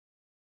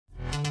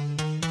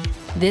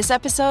This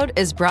episode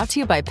is brought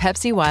to you by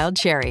Pepsi Wild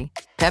Cherry.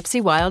 Pepsi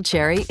Wild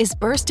Cherry is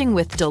bursting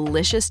with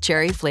delicious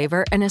cherry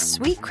flavor and a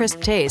sweet,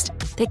 crisp taste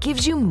that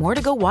gives you more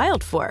to go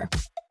wild for.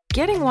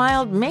 Getting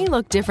wild may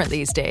look different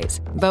these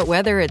days, but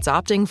whether it's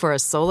opting for a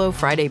solo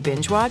Friday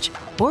binge watch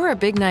or a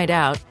big night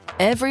out,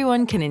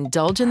 everyone can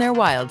indulge in their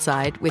wild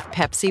side with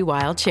Pepsi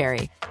Wild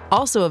Cherry.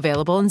 Also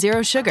available in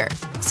Zero Sugar.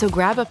 So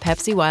grab a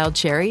Pepsi Wild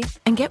Cherry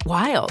and get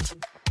wild.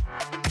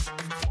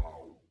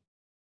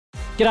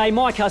 G'day,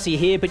 Mike Hussey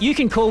here, but you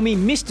can call me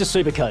Mr.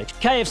 Supercoach.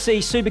 KFC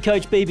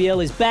Supercoach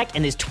BBL is back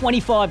and there's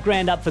 25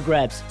 grand up for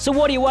grabs. So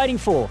what are you waiting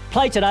for?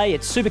 Play today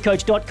at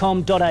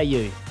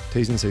supercoach.com.au.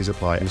 T's and C's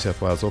apply. New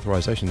South Wales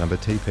authorisation number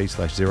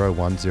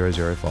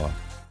TP/01005.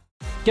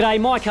 G'day,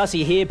 Mike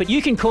Hussey here, but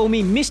you can call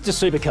me Mr.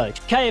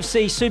 Supercoach.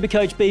 KFC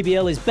Supercoach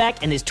BBL is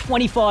back and there's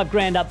 25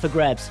 grand up for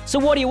grabs. So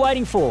what are you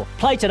waiting for?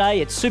 Play today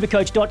at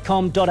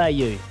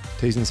supercoach.com.au.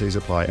 T's and C's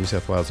apply. New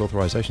South Wales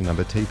authorisation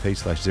number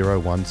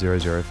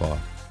TP/01005.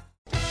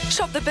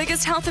 Shop the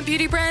biggest health and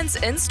beauty brands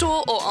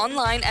in-store or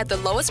online at the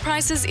lowest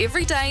prices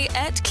every day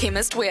at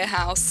Chemist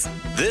Warehouse.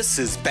 This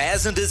is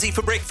Baz and Izzy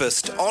for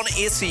breakfast on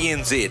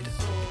SENZ.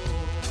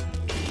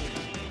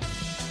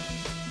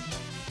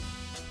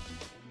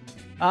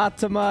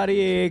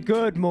 Atamari,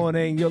 good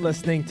morning. You're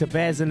listening to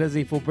Baz and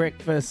Izzy for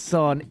breakfast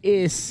on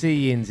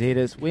SENZ.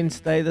 It's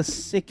Wednesday, the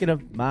 2nd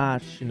of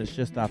March, and it's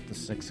just after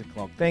 6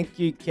 o'clock. Thank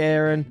you,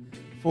 Karen,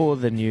 for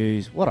the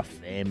news. What a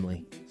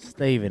family.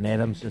 Stephen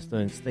Adams just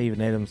doing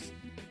Stephen Adams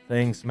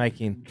things,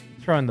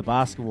 throwing the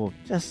basketball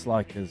just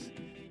like his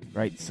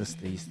great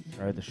sister used to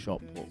throw the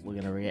shot put. We're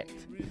going to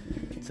react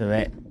to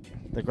that.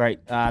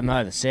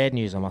 The sad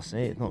news, I must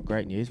say. It's not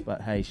great news, but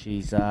hey,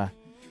 she's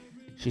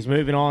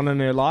moving on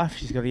in her life.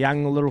 She's got a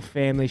young little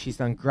family. She's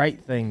done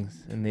great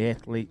things in the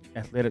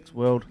athletics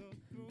world,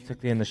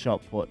 particularly in the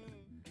shot put.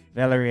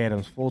 Valerie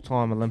Adams,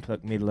 4-time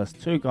Olympic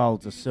medalist, 2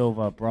 golds, a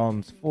silver,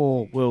 bronze,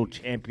 4 world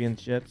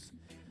championships,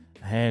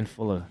 a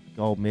handful of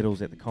gold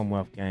medals at the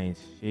Commonwealth Games.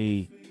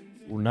 She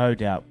will no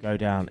doubt go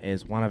down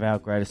as one of our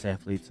greatest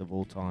athletes of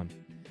all time.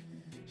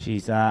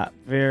 She's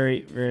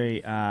very,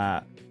 very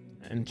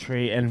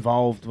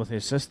involved with her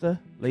sister,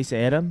 Lisa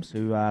Adams,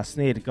 who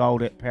snared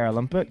gold at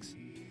Paralympics.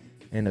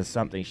 And it's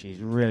something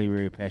she's really,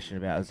 really passionate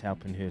about, is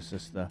helping her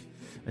sister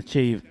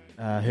achieve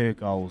her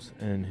goals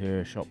in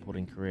her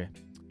shot-putting career.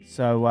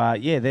 So,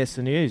 that's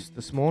the news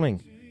this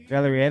morning.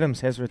 Valerie Adams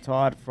has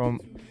retired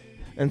from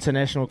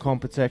international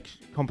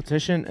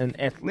competition in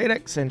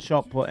athletics and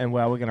shot put, and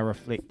we're going to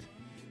reflect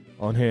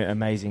on her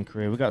amazing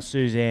career. We've got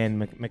Suzanne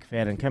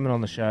McFadden coming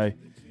on the show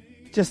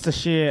just to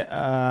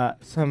share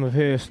some of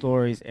her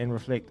stories and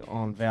reflect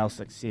on Val's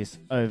success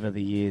over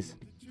the years.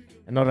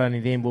 And not only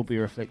then, we'll be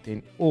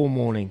reflecting all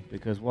morning,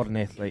 because what an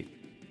athlete.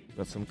 We've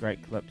got some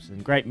great clips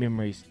and great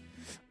memories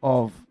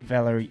of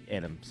Valerie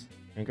Adams.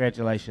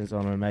 Congratulations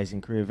on an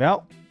amazing career,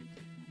 Val.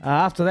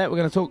 After that, we're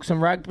going to talk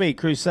some rugby.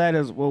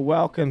 Crusaders will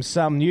welcome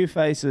some new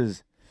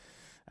faces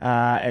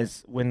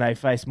as when they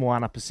face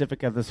Moana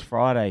Pacifica this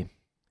Friday.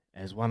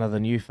 As one of the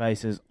new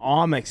faces,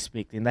 I'm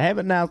expecting, they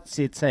haven't announced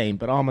their team,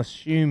 but I'm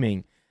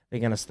assuming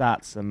they're going to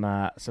start some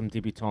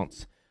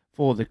debutants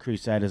for the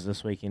Crusaders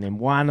this weekend.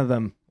 And one of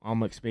them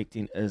I'm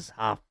expecting is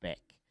halfback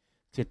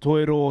Te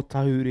Toiro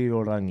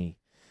Tahuriorangi,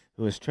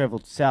 who has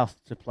travelled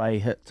south to ply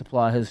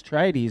his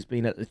trade. He's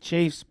been at the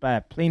Chiefs, Bay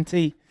of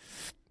Plenty,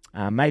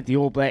 made the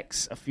All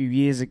Blacks a few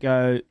years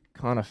ago,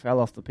 kind of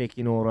fell off the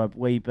pecking order a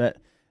wee bit,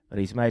 but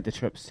he's made the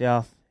trip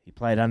south. He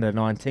played under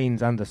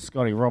 19s under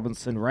Scotty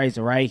Robinson,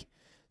 Razor Ray.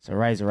 So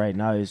Razor Ray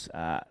knows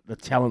the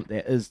talent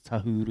that is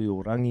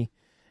Tahuriorangi,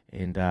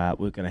 and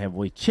we're going to have a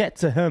wee chat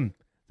to him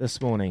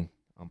this morning.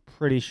 I'm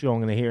pretty sure I'm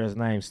going to hear his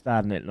name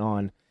starting at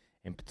 9,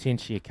 and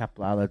potentially a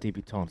couple of other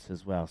debutants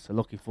as well. So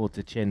looking forward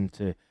to chatting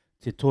to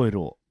Te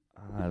Toiro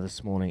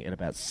this morning at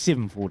about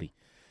 7:40.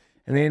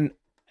 And then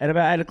at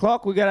about 8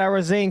 o'clock, we got our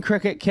Rosine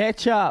cricket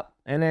catch-up.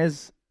 And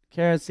as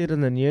Karen said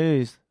in the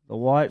news, the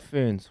White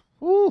Ferns,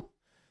 whoo,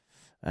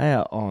 they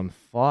are on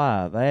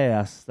fire. They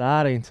are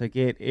starting to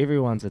get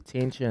everyone's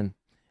attention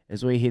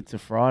as we head to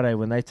Friday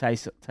when they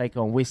take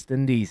on West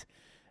Indies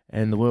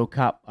in the World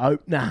Cup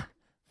opener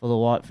for the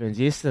White Ferns.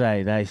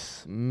 Yesterday, they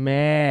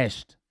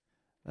smashed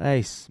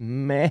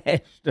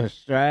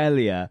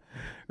Australia.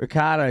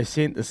 Ricardo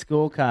sent the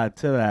scorecard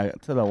to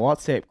the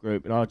WhatsApp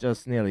group, and I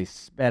just nearly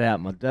spat out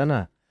my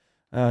dinner.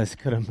 I just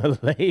couldn't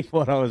believe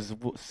what I was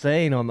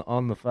seeing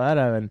on the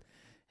photo,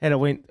 and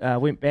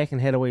went back and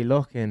had a wee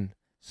look, and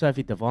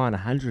Sophie Devine,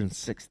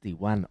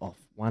 161 off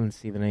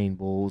 117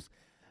 balls.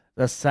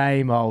 The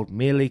same old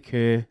Millie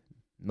Kerr,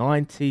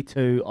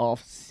 92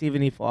 off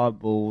 75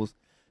 balls.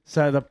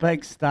 So the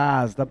big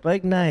stars, the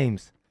big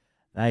names,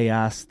 they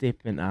are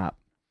stepping up.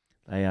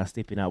 We're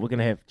going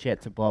to have a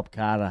chat to Bob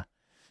Carter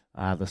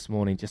this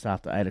morning just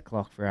after 8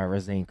 o'clock for our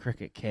Rosine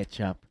cricket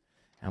catch-up.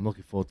 I'm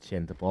looking forward to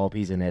chatting to Bob.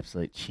 He's an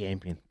absolute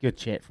champion. Good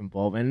chat from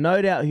Bob. And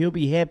no doubt he'll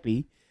be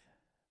happy,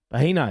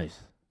 but he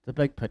knows the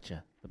big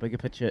picture. The bigger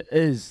picture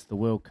is the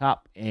World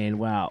Cup. And,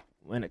 wow,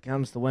 when it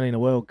comes to winning a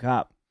World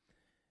Cup,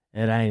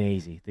 it ain't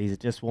easy. These are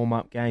just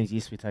warm-up games.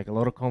 Yes, we take a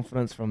lot of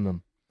confidence from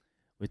them.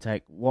 We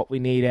take what we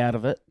need out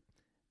of it,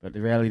 but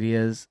the reality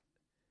is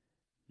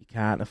you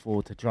can't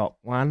afford to drop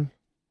one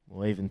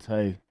or even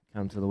two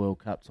come to the World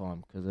Cup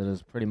time because it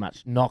is pretty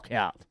much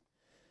knockout.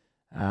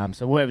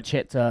 So we'll have a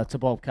chat to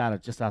Bob Carter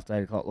just after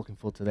 8 o'clock. Looking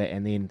forward to that.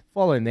 And then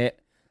following that,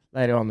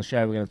 later on the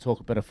show, we're going to talk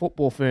a bit of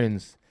football,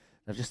 Ferns.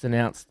 They've just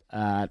announced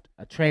a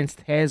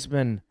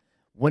Trans-Tasman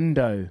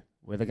window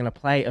where they're going to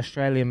play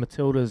Australian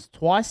Matildas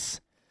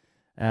twice,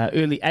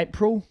 early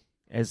April,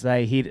 as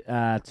they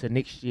head to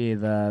next year,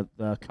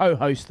 the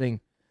co-hosting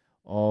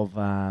of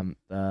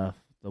the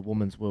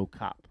Women's World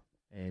Cup.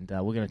 And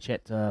we're going to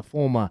chat to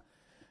former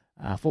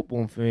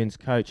Football and Ferns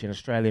coach and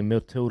Australian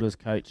Matildas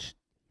coach,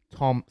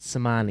 Tom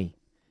Simani.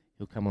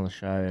 He'll come on the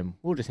show and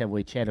we'll just have a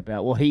wee chat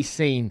about what he's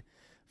seen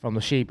from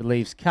the She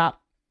Believes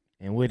Cup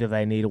and where do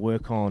they need to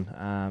work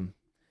on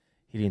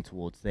heading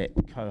towards that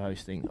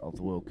co-hosting of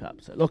the World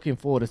Cup. So looking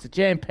forward. It's a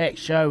jam-packed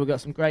show. We've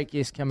got some great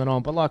guests coming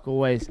on, but like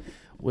always,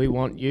 we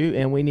want you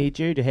and we need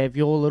you to have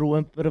your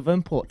little bit of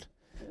input.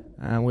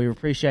 We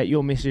appreciate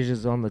your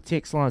messages on the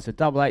text line, so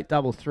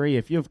 8833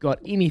 if you've got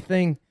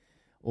anything,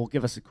 or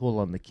give us a call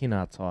on the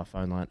Kennard Tyre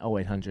phone line,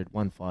 0800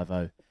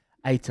 150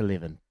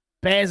 811.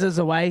 Baz is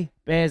away.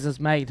 Baz has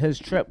made his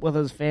trip with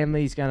his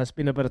family. He's going to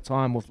spend a bit of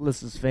time with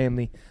Liz's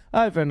family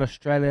over in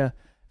Australia.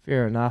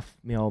 Fair enough,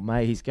 my old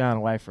mate. He's going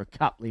away for a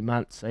couple of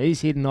months. So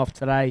he's heading off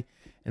today,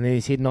 and then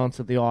he's heading on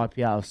to the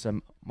IPL.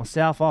 So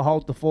myself, I'll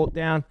hold the fort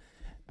down.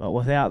 But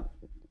without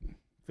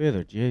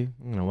further ado,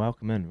 I'm going to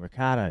welcome in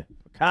Ricardo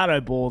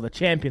Ball, the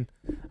champion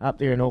up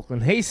there in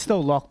Auckland. He's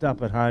still locked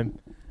up at home,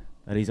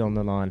 but he's on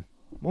the line.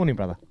 Morning,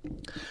 brother.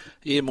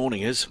 Yeah,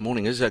 morning is.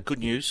 Good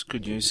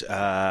news.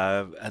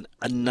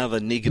 Another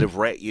negative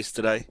rat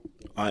yesterday,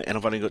 and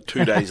I've only got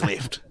 2 days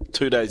left.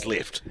 2 days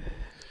left.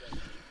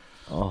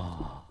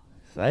 Oh,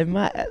 so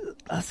mate,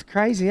 that's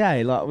crazy,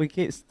 eh? Like we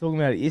kept talking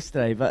about it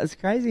yesterday, but it's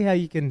crazy how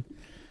you can,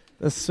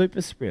 the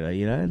super spreader,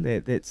 you know,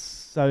 that's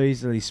so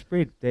easily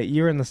spread that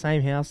you're in the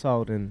same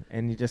household and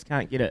you just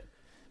can't get it.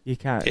 You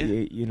can't,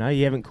 yeah. you know,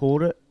 you haven't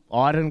caught it.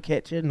 I didn't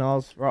catch it, and I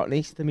was right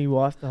next to my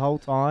wife the whole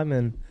time,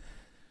 and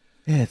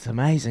yeah, it's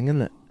amazing,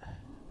 isn't it?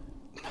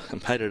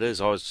 Mate, it is.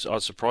 I was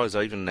surprised.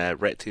 I even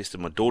rat tested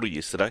my daughter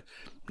yesterday,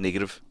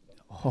 negative.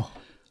 Oh.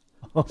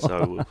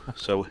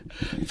 So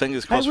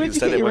fingers crossed we can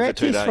stay that way for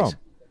 2 days.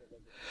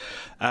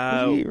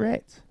 Where did you get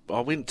rats? I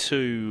went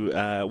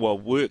to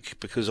work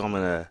because I'm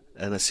an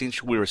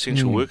essential. We're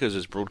essential workers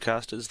as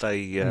broadcasters.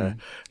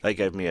 They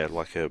gave me a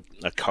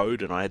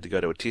code, and I had to go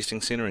to a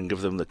testing centre and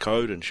give them the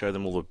code and show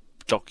them all the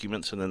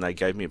documents, and then they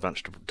gave me a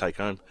bunch to take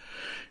home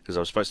because I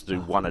was supposed to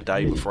do one a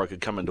day before I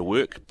could come into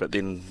work. But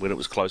then when it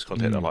was close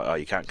contact, they're like, "Oh,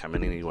 you can't come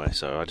in anyway."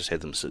 So I just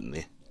had them sitting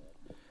there.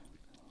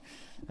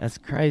 That's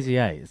crazy,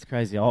 eh? It's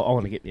crazy. I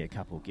want to get me a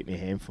couple, get me a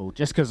handful,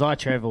 just because I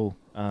travel,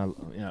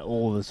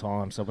 all the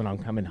time. So when I'm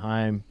coming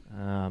home,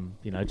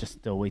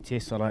 just do a wee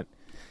test. I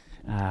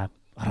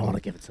don't want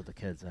to give it to the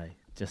kids, eh?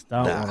 Just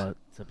don't want it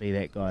to be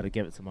that guy to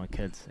give it to my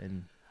kids,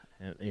 and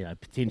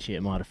potentially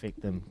it might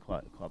affect them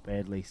quite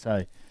badly.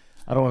 So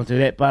I don't want to do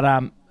that.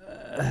 But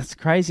it's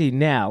crazy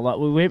now. Like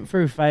we went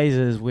through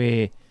phases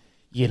where,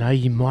 you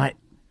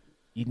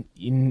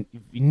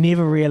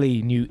never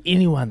really knew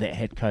anyone that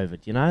had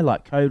COVID,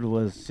 like COVID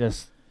was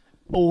just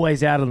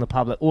always out in the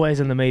public, always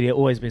in the media,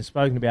 always been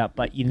spoken about,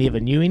 but you never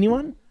knew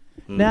anyone.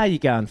 Now you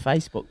go on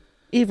Facebook,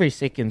 every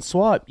second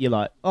swipe, you're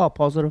like, oh,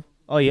 positive,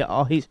 oh yeah,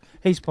 oh he's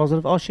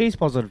positive, oh she's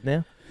positive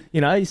now,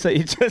 so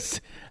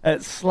it's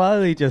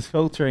slowly just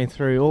filtering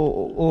through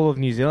all of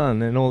New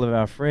Zealand and all of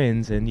our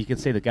friends, and you can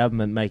see the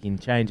government making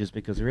changes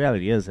because the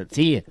reality is it's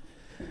here.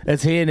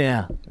 It's here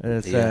now.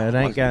 It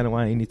ain't going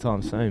away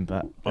anytime soon.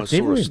 But I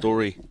saw a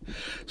story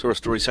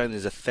saying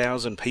there's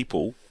 1,000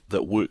 people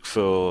that work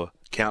for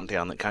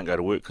Countdown that can't go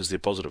to work because they're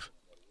positive.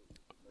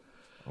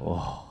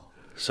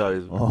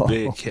 Countdown's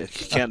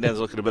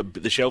looking a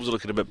bit. The shelves are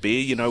looking a bit bare.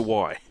 You know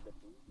why?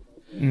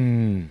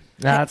 No,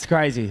 it's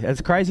crazy.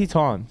 It's crazy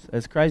times.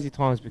 It's crazy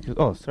times because...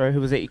 Oh, sorry,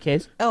 who was that, you,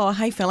 Kaz? Oh,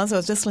 hey, fellas. I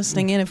was just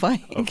listening in. If I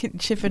can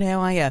chip in, how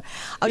are you?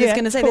 I was just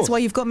going to say, that's why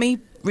you've got me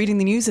reading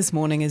the news this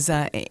morning, is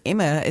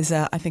Emma is,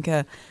 I think,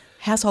 a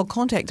household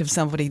contact of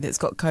somebody that's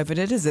got COVID.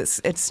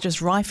 It's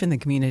just rife in the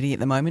community at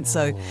the moment.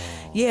 So,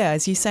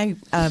 as you say,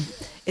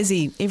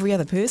 Izzy, every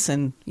other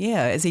person,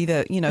 is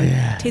either,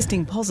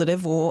 testing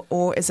positive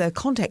or is a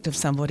contact of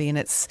somebody, and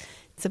it's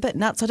a bit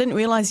nuts. I didn't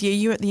realise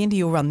you're at the end of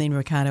your run then,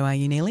 Ricardo, are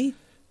you, nearly?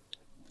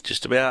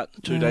 Just about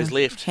 2 days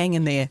left. Hang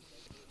in there.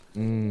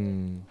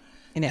 Hang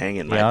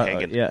in, mate,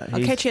 hang in. Yeah,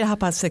 I'll catch you at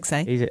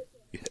 6:30, eh?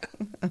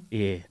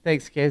 Yeah,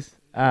 thanks, Kaz.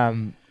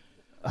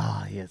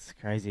 It's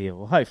crazy.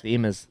 Well, hopefully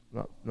Emma's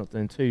not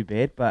doing too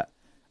bad, but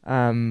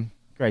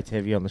great to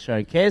have you on the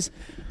show, Kaz.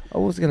 I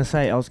was going to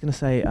say,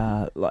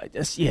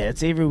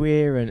 it's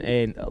everywhere,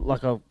 and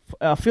like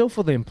I feel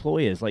for the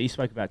employers. Like you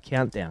spoke about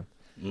Countdown.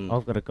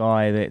 I've got a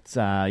guy that's,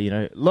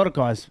 a lot of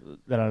guys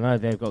that I know,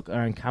 they've got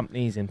their own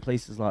companies and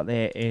places like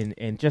that,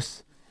 and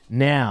just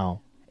now,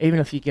 even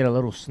if you get a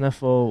little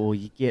sniffle or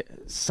you get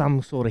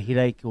some sort of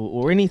headache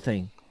or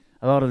anything,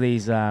 a lot of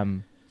these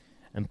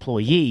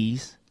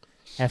employees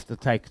have to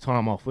take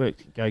time off work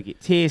to go get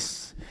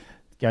tests,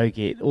 go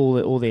get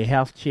all their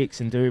health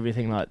checks and do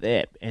everything like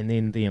that. And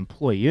then the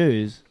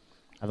employers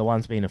are the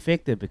ones being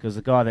affected because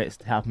the guy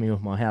that's helping me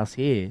with my house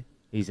here,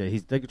 he's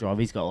digger driver.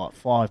 He's got like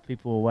 5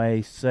 people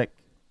away sick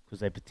because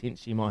they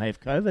potentially might have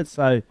COVID.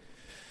 So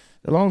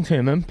the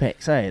long-term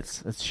impacts,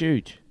 it's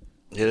huge.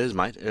 It is,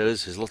 mate. It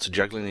is. There's lots of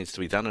juggling needs to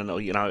be done, and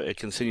it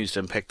continues to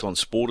impact on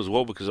sport as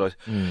well. Because I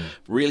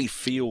really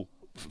feel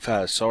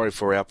sorry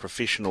for our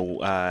professional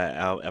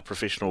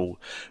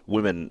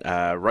women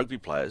rugby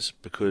players.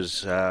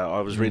 Because I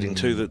was reading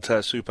too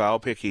that Super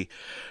Aupiki,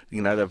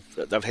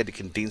 they've had to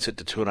condense it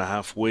to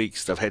 2.5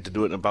 weeks. They've had to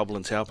do it in a bubble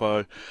in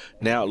Taupo.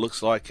 Now it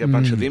looks like a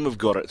bunch of them have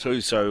got it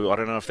too. So I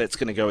don't know if that's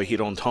going to go ahead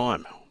on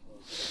time.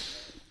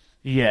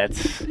 Yeah,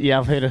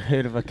 I've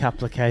heard of a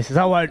couple of cases.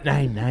 I won't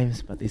name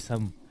names, but there's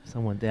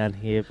someone down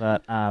here.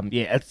 But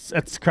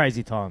it's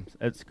crazy times.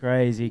 It's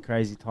crazy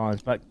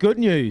times. But good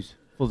news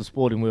for the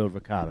sporting world,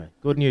 Ricardo.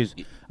 Good news.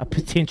 A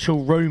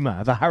potential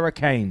rumour. The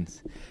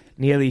Hurricanes.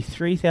 Nearly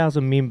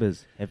 3,000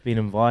 members have been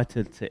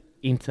invited to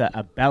enter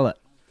a ballot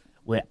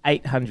where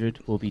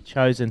 800 will be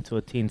chosen to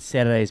attend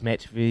Saturday's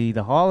match for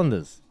the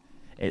Highlanders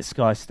at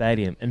Sky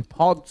Stadium in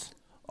pods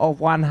of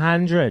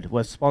 100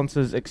 with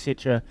sponsors,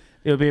 etc.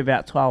 There will be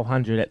about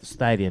 1,200 at the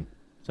stadium.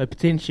 So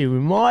potentially we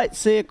might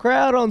see a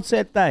crowd on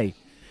Saturday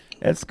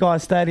at Sky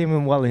Stadium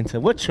in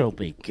Wellington, which will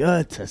be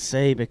good to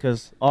see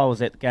because I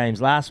was at the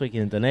games last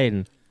weekend in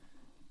Dunedin,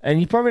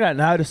 and you probably don't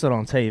notice it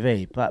on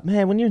TV, but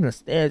man, when you're in the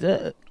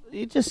stands,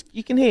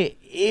 you can hear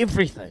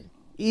everything,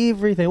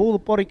 all the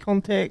body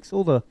contacts,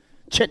 all the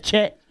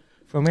chit-chat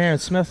from Aaron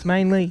Smith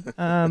mainly.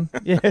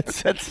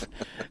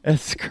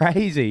 It's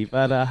crazy,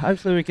 but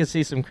hopefully we can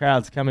see some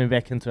crowds coming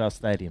back into our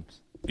stadiums.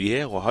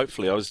 Yeah, well,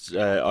 hopefully. I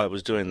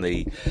was doing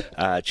the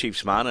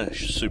Chiefs Mana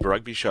Super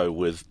Rugby show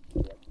with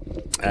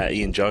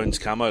Ian Jones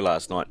Camo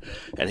last night,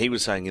 and he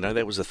was saying,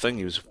 that was the thing.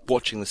 He was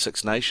watching the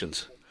Six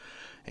Nations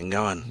and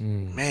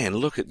going, man,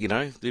 look at,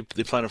 they're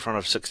playing in front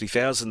of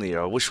 60,000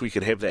 there. I wish we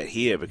could have that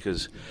here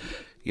because,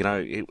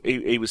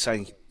 he was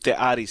saying that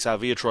Ardie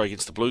Savea try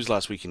against the Blues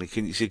last weekend.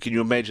 He said, can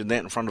you imagine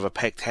that in front of a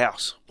packed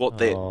house? What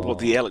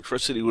the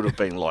electricity would have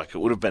been like? It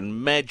would have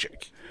been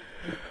magic.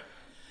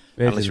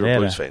 Unless you're a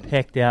Blues fan.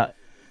 Packed out.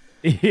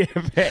 Yeah,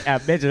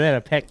 imagine that,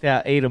 a packed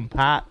out Eden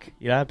Park.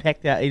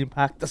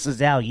 This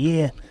is our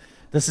year.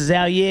 This is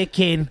our year,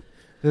 Ken.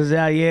 This is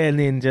our year. And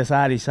then just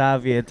Ardie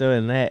Savea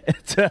doing that.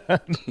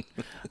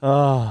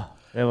 Oh,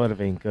 that would have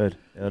been good.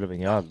 That would have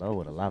been, I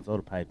would have loved. I would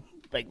have paid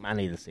big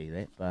money to see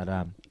that.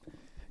 But,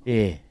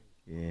 yeah.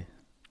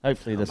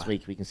 Hopefully this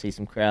week we can see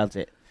some crowds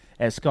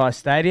at Sky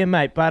Stadium,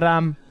 mate. But,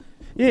 how'd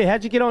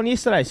you get on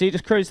yesterday? So you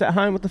just cruised at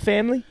home with the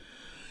family?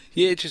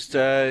 Yeah, just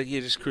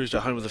cruised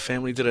at home with the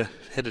family.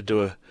 Had to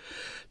do a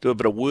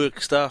bit of work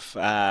stuff,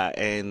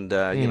 and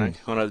kind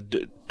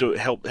of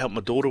help my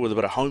daughter with a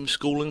bit of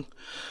homeschooling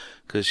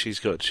because she's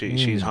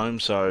home.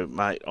 So,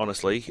 mate,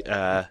 honestly,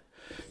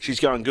 she's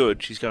going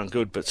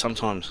good. But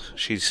sometimes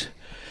she's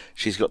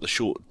got the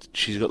short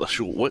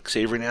wicks.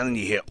 Every now and then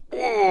you hear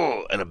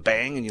and a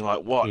bang, and you're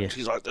like, what? Yeah. And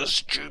she's like, the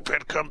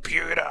stupid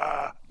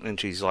computer, and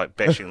she's like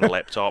bashing the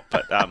laptop,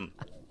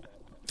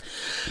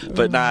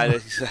 But no,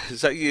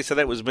 so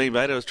that was me,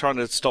 mate. I was trying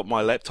to stop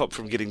my laptop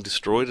from getting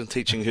destroyed and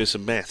teaching her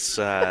some maths.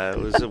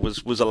 It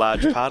was a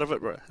large part of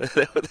it.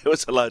 That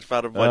was a large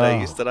part of my day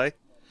yesterday.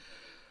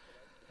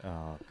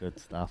 Oh, good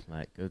stuff,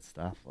 mate. Good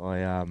stuff.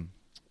 I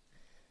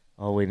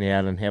went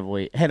out and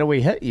had a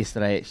wee hit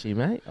yesterday, actually,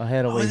 mate. I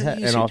had a wee hit,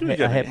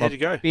 and I had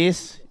my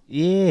best.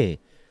 Yeah,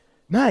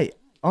 mate.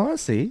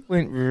 Honestly,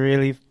 went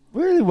really,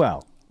 really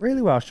well.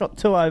 Really well. I shot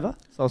 2 over,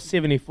 so I was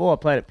 74. I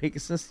played at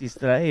Pegasus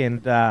yesterday,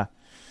 and it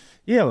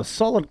was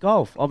solid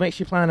golf. I'm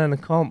actually playing in a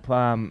comp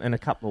in a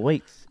couple of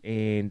weeks,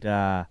 and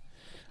so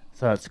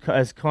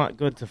it's quite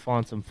good to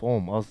find some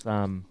form. My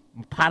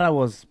putter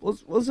was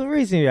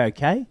reasonably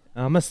okay.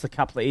 I missed a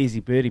couple of easy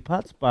birdie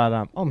putts,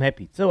 but I'm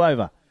happy. 2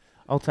 over.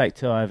 I'll take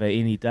 2 over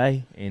any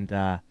day, and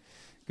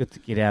good to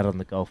get out on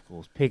the golf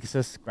course.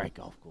 Pegasus, great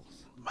golf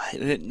course.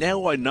 Mate,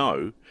 now I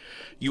know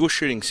you're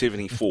shooting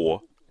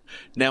 74.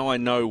 Now I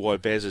know why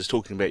Baz is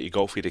talking about your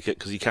golf etiquette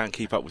because you can't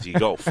keep up with your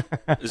golf.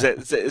 Is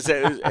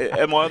that?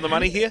 Am I on the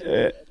money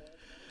here?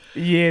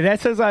 Yeah,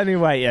 that's his only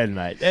way in,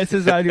 mate. That's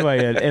his only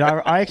way in. And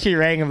I actually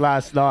rang him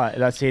last night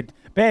and I said,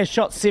 Baz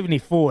shot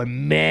 74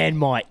 and man,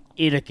 my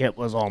etiquette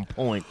was on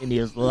point. And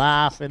he was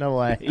laughing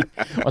away.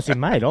 I said,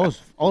 mate, I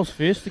was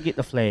first to get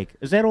the flag.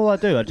 Is that all I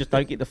do? I just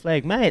don't get the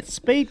flag. Mate, it's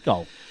speed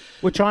golf.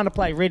 We're trying to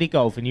play ready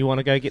golf and you want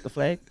to go get the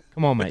flag?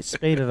 Come on, mate,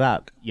 speed it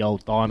up, you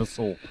old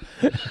dinosaur.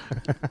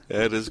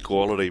 That is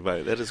quality,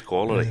 mate. That is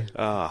quality.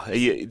 Are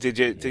you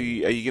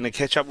going to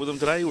catch up with him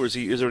today, or is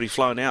he already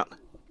flown out?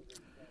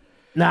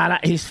 No,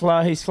 he's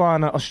flying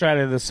to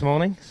Australia this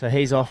morning, so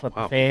he's off with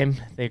the fam.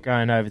 They're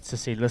going over to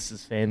see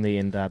Liz's family,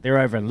 and they're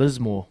over in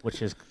Lismore,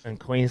 which is in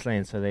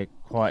Queensland, so they're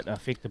quite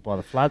affected by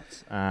the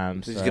floods.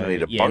 So he's going to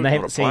need a boat,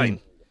 not a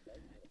plane.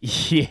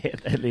 Yeah,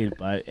 they need a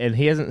boat, and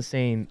they haven't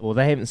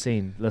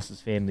seen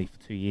Liz's family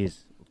for 2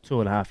 years.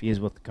 2.5 years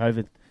with the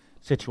COVID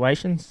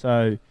situation.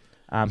 So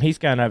He's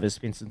going over to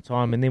spend some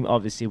time, and then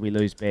obviously we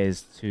lose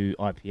Baz to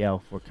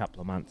IPL for a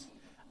couple of months.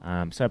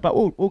 But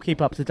we'll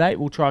keep up to date.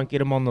 We'll try and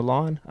get him on the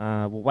line.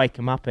 We'll wake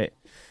him up at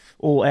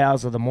all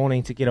hours of the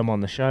morning to get him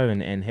on the show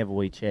and have a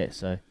wee chat.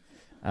 So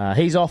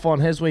he's off on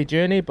his wee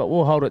journey, but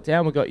we'll hold it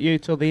down. We've got you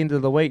till the end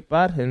of the week,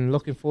 bud, and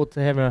looking forward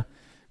to having a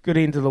good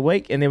end of the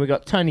week. And then we've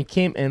got Tony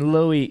Kemp and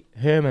Louis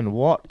Herman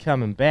Watt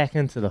coming back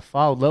into the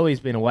fold. Louis's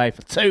been away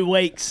for 2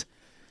 weeks.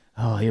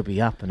 Oh, he'll be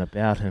up and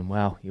about, and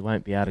well, you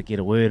won't be able to get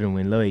a word in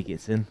when Louis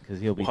gets in because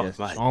he'll be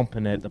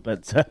chomping at the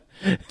bit.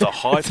 The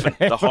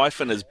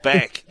hyphen is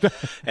back,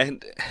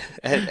 and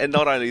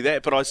not only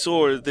that, but I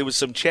saw there was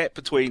some chat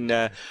between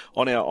on our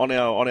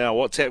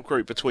WhatsApp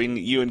group between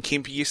you and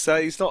Kempy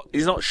yesterday.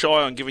 He's not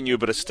shy on giving you a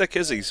bit of stick,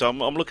 is he? So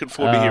I'm looking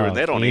forward to hearing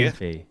that on here.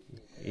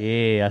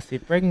 Yeah, I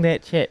said bring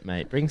that chat,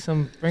 mate. Bring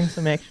some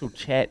actual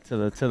chat to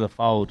the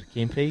fold,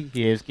 Kempy.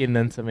 He was getting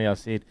into me. I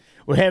said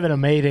we're having a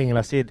meeting, and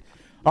I said,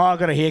 oh, I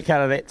got a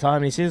haircut at that time.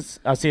 And he says,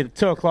 I said,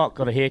 2 o'clock,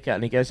 got a haircut.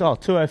 And he goes,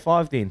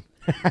 2:05 then.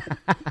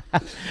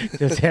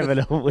 Just having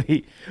a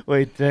wee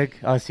dig.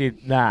 I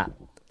said, nah,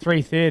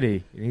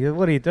 3:30. And he goes,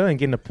 what are you doing,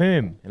 getting a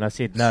perm? And I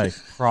said, no,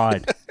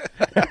 fried.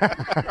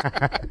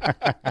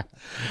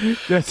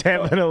 Just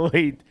having a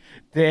wee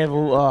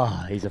dabble.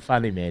 Oh, he's a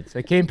funny man.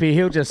 So Kempy,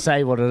 he'll just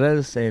say what it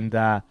is.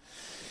 And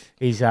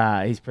he's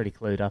pretty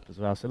clued up as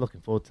well. So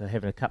looking forward to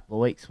having a couple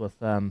of weeks with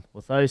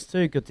those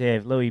two. Good to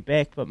have Louis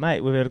back. But,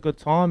 mate, we've had a good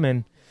time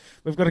and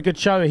we've got a good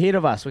show ahead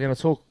of us. We're going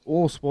to talk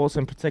all sports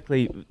and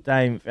particularly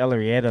Dame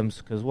Valerie Adams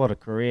because what a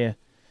career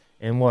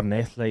and what an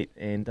athlete.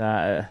 And,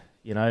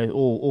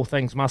 all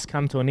things must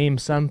come to an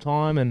end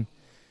sometime. And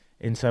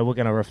so we're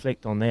going to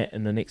reflect on that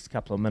in the next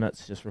couple of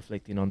minutes, just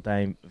reflecting on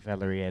Dame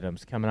Valerie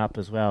Adams. Coming up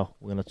as well,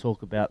 we're going to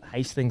talk about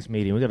Hastings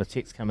meeting. We've got a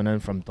text coming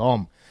in from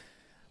Dom.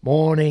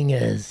 Morning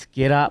is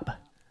get up,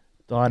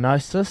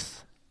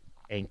 diagnosis,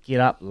 and get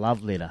up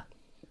love letter.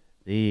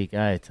 There you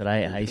go.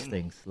 Today at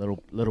Hastings,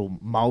 little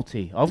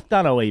multi. I've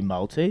done a wee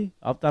multi.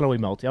 I've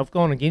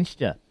gone against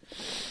you.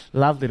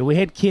 Love letter. We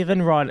had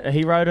Kevin write.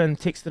 He wrote in,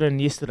 texted in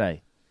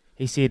yesterday.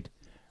 He said,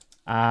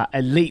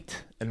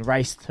 elite in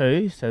race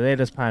 2, so that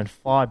is paying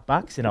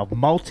 $5, and I've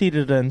multied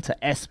it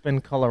into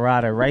Aspen,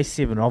 Colorado, race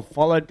 7. I've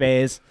followed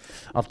Baz.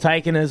 I've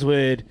taken his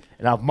word,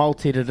 and I've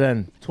multied it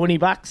in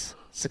 $20.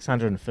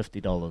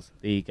 $650.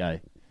 There you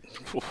go.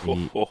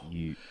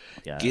 You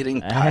go.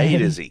 Getting paid,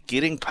 is he?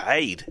 Getting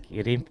paid.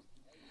 Get him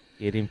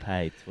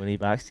paid.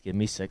 $20. Give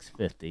me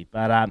 $650.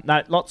 But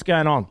no, lots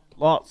going on.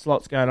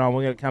 Lots going on.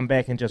 We're going to come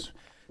back and just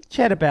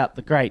chat about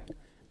the great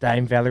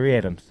Dame Valerie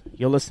Adams.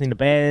 You're listening to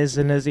Baz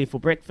and Izzy for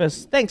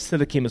breakfast. Thanks to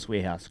the Chemist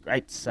Warehouse.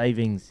 Great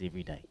savings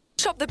every day.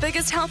 Shop the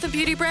biggest health and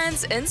beauty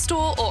brands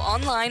in-store or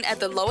online at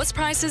the lowest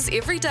prices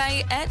every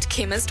day at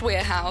Chemist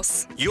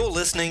Warehouse. You're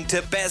listening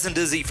to Baz and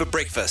Izzy for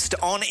breakfast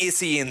on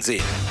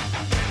SENZ.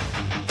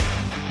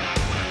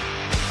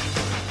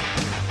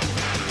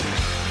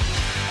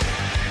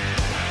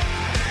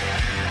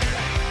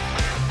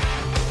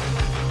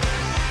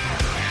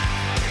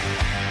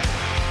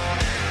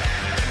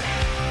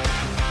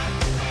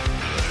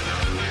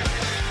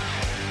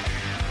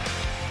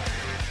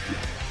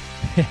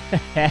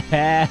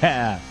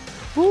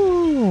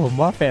 Ooh,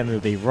 my family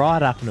will be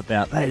right up and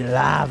about. They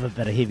love a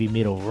bit of heavy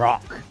metal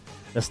rock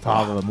this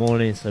time of the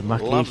morning. So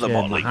Makisha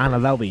and Mahana,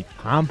 they'll be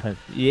pumping.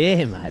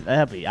 Yeah, mate,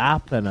 they'll be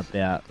up and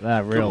about.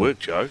 They're real good work,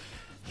 Joe.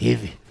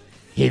 Heavy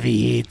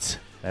heads.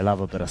 They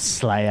love a bit of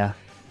Slayer.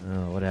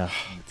 Oh, what else?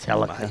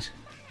 Metallica.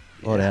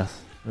 What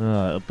else?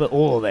 But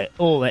all that.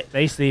 I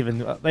used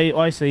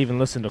to even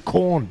listen to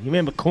Korn. You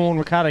remember Korn,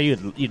 Ricardo?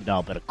 You'd know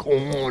a bit of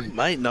Korn.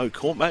 Mate, no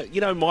Korn. Mate,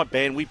 you know, my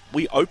band,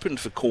 we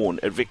opened for Korn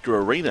at Victor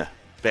Arena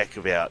back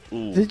about...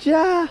 Did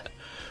ya?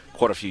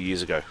 Quite a few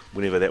years ago,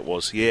 whenever that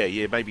was. Yeah,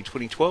 maybe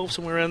 2012,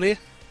 somewhere around there.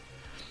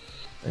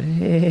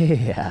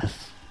 Yeah.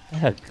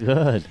 How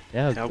good.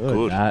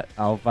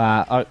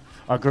 I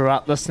grew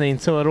up listening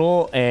to it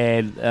all,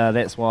 and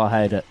that's why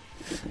I hate it.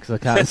 Because I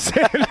can't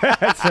stand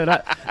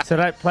it. So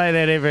don't play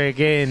that ever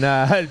again,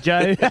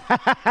 Joe.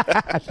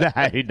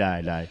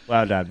 No.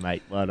 Well done,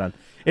 mate. Well done.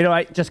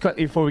 Anyway, just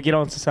quickly before we get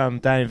on to some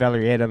Dame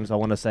Valerie Adams, I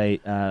want to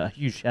say a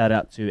huge shout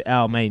out to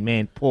our main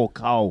man, Paul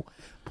Cole.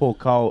 Paul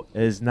Cole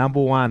is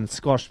 #1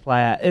 squash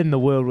player in the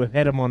world. We've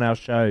had him on our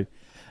show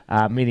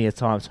many a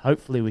times.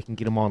 Hopefully we can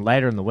get him on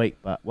later in the week,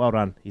 but well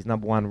done. He's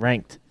 #1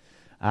 ranked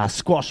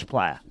squash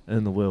player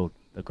in the world.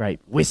 The great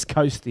West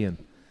Coastian,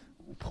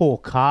 Paul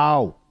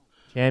Cole.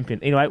 Champion.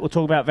 Anyway, we'll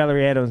talk about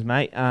Valerie Adams,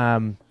 mate.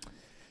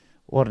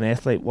 What an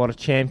athlete, what a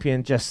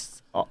champion.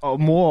 Just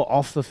more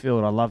off the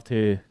field. I loved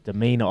her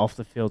demeanour off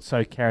the field.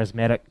 So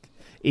charismatic,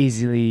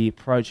 easily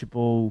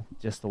approachable.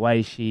 Just the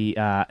way she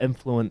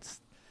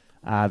influenced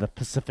the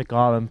Pacific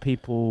Island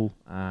people.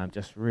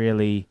 Just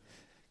really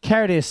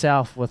carried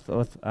herself with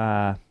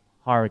high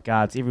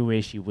regards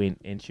everywhere she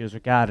went. And she was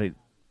regarded,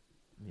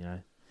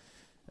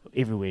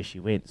 everywhere she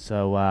went.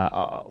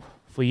 So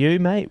for you,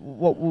 mate,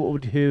 what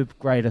would her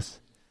greatest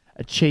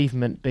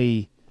achievement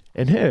be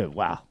in her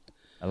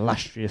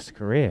illustrious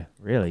career,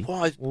 really?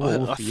 Well,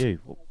 for you?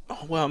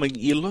 Well, I mean,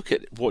 you look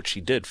at what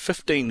she did.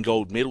 15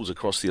 gold medals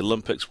across the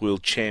Olympics,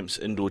 World Champs,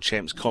 Indoor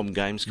Champs, Com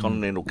Games,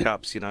 Continental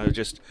Cups. You know,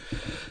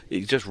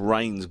 it just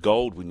rains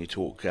gold when you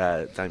talk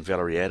Dame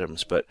Valerie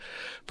Adams. But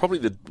probably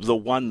the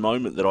one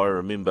moment that I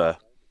remember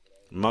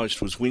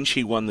most was when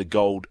she won the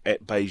gold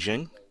at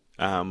Beijing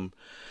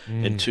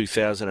in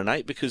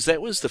 2008, because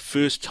that was the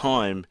first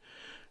time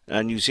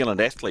a New Zealand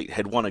athlete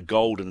had won a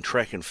gold in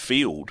track and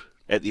field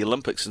at the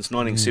Olympics since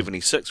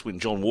 1976, when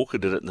John Walker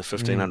did it in the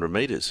 1500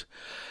 metres.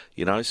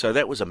 You know, so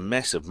that was a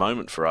massive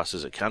moment for us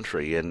as a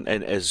country and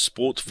as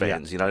sports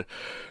fans. You know,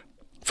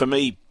 for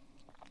me,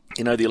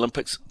 you know, the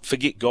Olympics,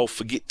 forget golf,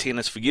 forget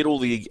tennis, forget all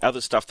the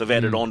other stuff they've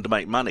added on to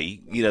make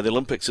money. You know, the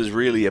Olympics is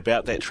really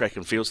about that track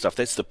and field stuff.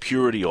 That's the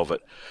purity of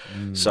it.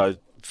 So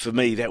for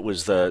me, that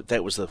was the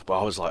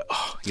I was like,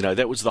 oh, you know,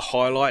 that was the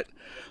highlight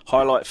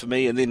for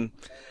me. And then,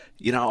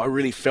 you know, I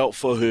really felt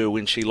for her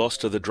when she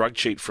lost to the drug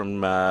cheat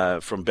from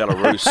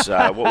Belarus.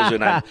 What was her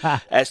name?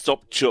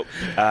 Astopchuk.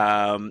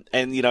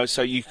 And, you know,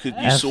 so you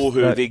saw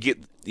her there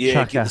get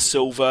the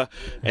silver,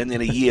 and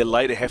then a year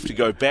later have to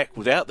go back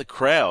without the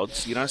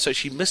crowds. You know, so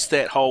she missed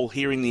that whole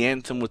hearing the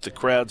anthem with the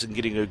crowds and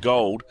getting her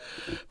gold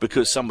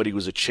because somebody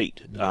was a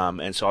cheat.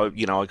 And so,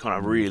 you know, I kind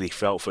of really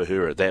felt for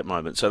her at that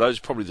moment. So those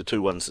are probably the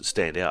two ones that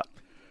stand out.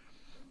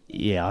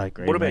 Yeah, I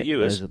agree. What about you,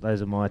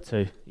 those are my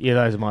two. Yeah,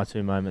 those are my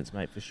two moments,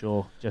 mate, for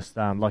sure. Just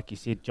like you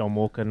said, John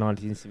Walker,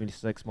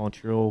 1976,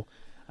 Montreal.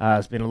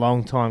 It's been a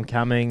long time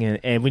coming,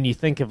 and when you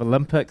think of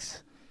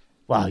Olympics,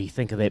 well, you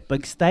think of that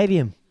big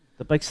stadium,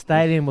 the big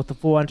stadium with the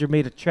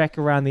 400-metre track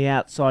around the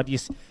outside. You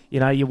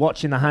know, you're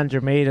watching the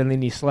 100-metre, and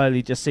then you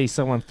slowly just see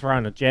someone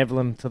throwing a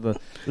javelin to the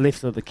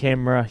left of the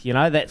camera. You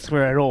know, that's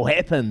where it all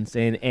happens.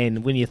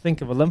 And when you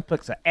think of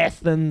Olympics, at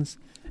Athens,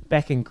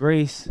 back in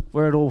Greece,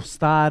 where it all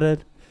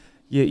started.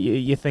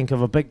 You think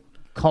of a big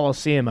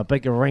coliseum, a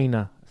big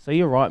arena. So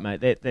you're right,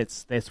 mate.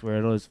 That's where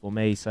it is for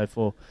me. So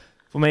for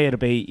me, it'll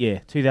be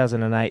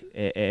 2008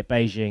 at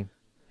Beijing,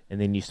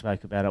 and then you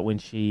spoke about it when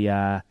she,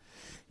 you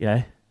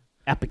know,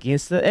 up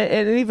against it,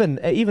 and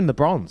even the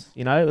bronze.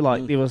 You know,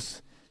 like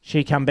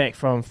she come back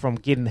from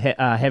getting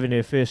having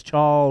her first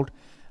child.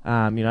 You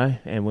know,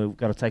 and we've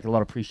got to take a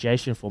lot of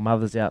appreciation for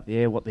mothers out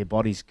there, what their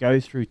bodies go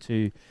through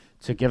to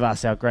give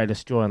us our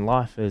greatest joy in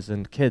life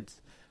and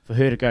kids. For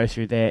her to go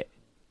through that.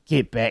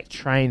 Get back,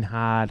 train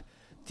hard,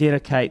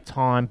 dedicate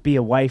time, be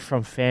away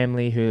from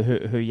family,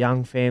 her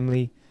young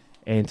family,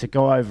 and to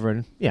go over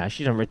and, you know,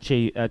 she didn't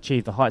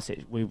achieve the heights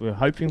that we were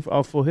hoping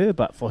for her,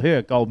 but for her,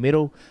 a gold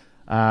medal,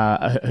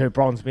 her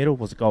bronze medal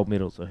was a gold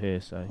medal to her,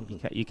 so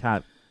you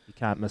can't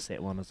miss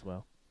that one as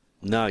well.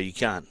 No, you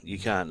can't.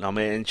 I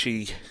mean, and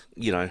she,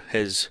 you know,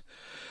 has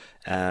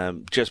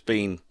just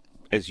been,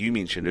 as you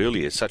mentioned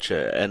earlier, such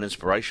an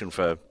inspiration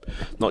for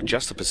not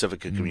just the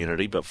Pacifica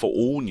community, but for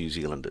all New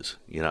Zealanders.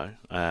 You know,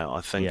 I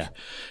think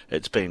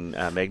it's been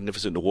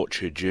magnificent to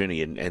watch her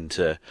journey, and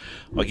to,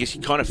 I guess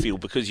you kind of feel,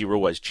 because you're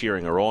always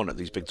cheering her on at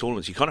these big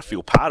tournaments, you kind of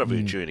feel part of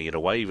her journey in a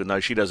way, even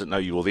though she doesn't know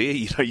you're there.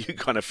 You know, you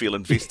kind of feel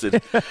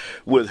invested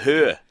with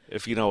her,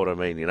 if you know what I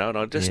mean. You know, and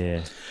I just,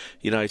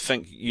 you know,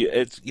 think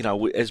it's, you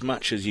know, as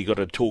much as you got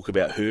to talk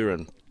about her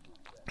and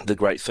the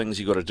great things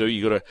you got to do,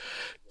 you got to,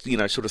 you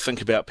know, sort of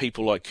think about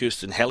people like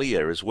Kirsten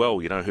Hallier as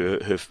well. You know,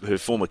 her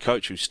former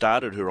coach who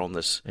started her on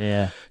this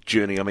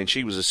journey. I mean,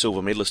 she was a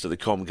silver medalist at the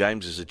Com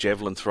Games as a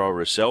javelin thrower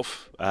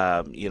herself.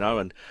 You know,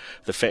 and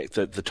the fact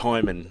that the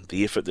time and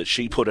the effort that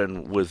she put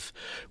in with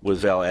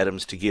Val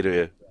Adams to get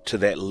her to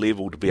that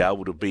level, to be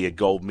able to be a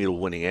gold medal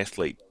winning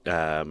athlete,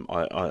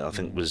 I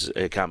think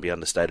it can't be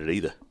understated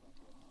either.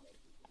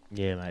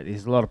 Yeah, mate.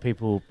 There's a lot of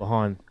people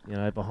behind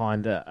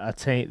a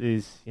team.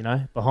 There's, you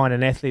know, behind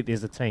an athlete,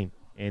 there's a team,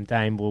 and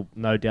Dame will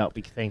no doubt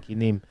be thanking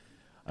them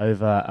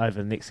over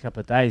the next couple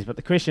of days. But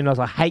the question is,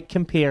 we hate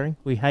comparing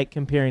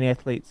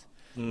athletes,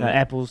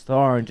 apples to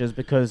oranges,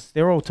 because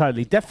they're all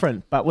totally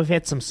different. But we've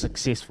had some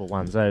successful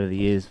ones over the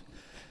years.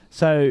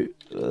 So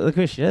the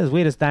question is,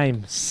 where does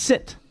Dame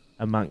sit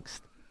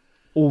amongst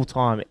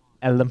all-time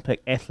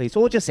Olympic athletes,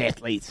 or just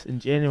athletes in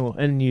general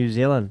in New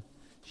Zealand?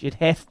 She'd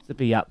have to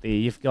be up there.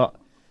 You've got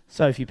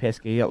Sophie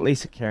Pascoe, you got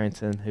Lisa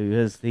Carrington, who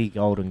is the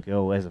golden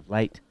girl as of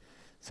late.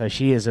 So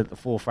she is at the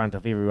forefront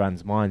of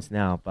everyone's minds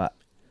now. But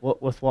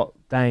with what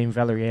Dame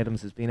Valerie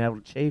Adams has been able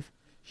to achieve,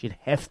 she'd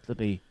have to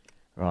be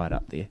right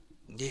up there.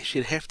 Yeah,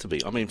 she'd have to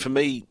be. I mean, for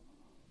me,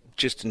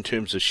 just in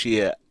terms of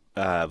sheer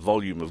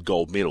volume of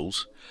gold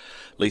medals,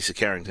 Lisa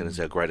Carrington is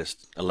our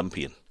greatest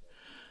Olympian.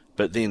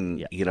 But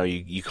then, you know,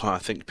 you kind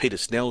of think Peter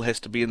Snell has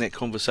to be in that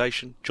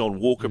conversation. John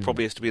Walker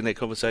probably has to be in that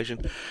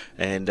conversation.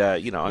 And,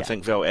 you know, I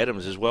think Val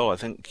Adams as well. I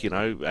think, you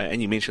know,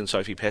 and you mentioned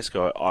Sophie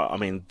Pascoe. I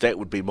mean, that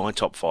would be my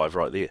top 5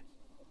 right there.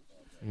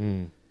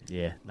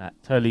 Yeah,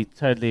 totally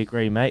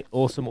agree, mate.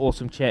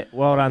 Awesome chat.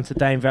 Well done to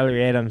Dame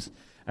Valerie Adams.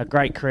 A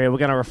great career. We're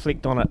going to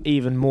reflect on it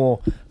even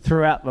more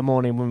throughout the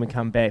morning when we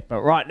come back.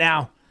 But right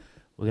now,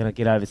 we're going to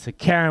get over to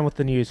Karen with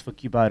the news for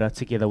Kubota.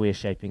 Together we're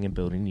shaping and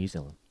building New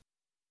Zealand.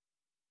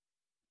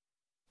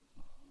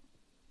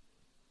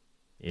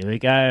 Here we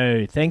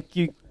go. Thank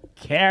you,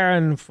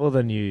 Karen, for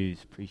the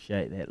news.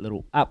 Appreciate that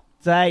little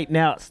update.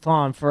 Now it's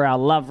time for our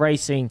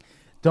loveracing.nz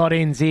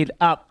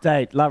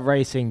update.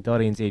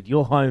 Loveracing.nz,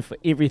 your home for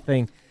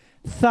everything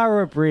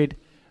thoroughbred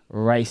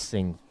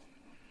racing.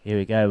 Here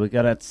we go.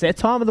 It's that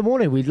time of the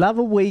morning. We love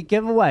a wee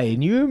giveaway.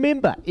 And you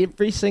remember,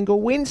 every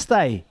single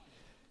Wednesday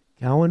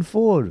going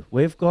forward,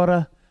 we've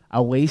got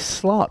a wee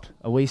slot.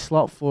 A wee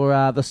slot for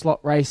the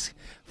slot race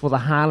for the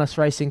harness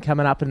racing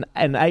coming up in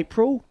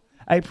April.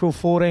 April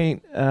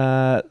 14,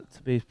 to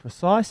be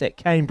precise, at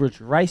Cambridge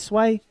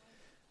Raceway.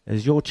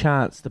 Is your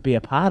chance to be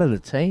a part of the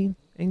team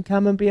and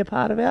come and be a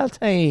part of our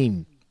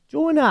team.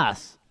 Join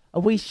us. A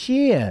wee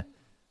share.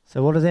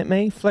 So what does that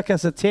mean? Flick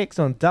us a text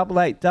on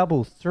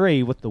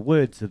 8833 with the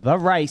words "The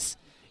Race,"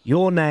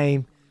 your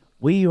name,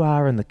 where you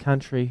are in the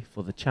country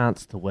for the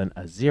chance to win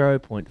a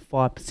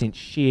 0.5%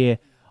 share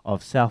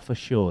of Self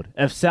Assured.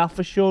 If Self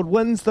Assured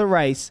wins the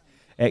race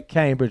at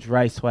Cambridge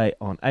Raceway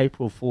on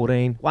April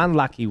 14, one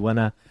lucky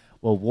winner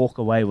will walk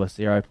away with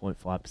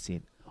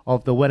 0.5%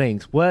 of the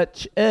winnings,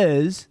 which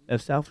is, if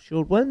Self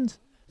Assured wins,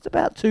 it's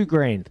about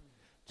 $2,000.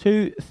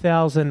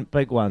 2,000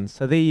 big ones.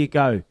 So there you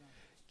go.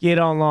 Get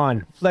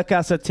online. Flick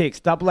us a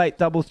text,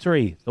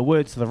 8833. The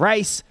words "The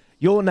Race,"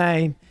 your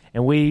name,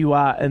 and where you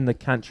are in the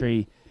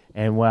country.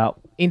 And, well,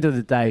 end of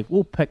the day,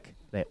 we'll pick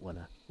that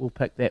winner. We'll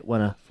pick that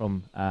winner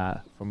from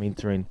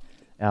entering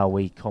our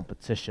wee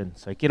competition.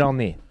 So get on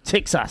there.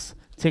 Text us.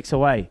 Text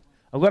away.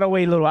 I've got a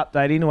wee little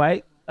update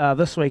anyway.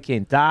 This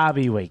weekend,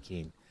 Derby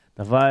weekend.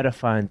 The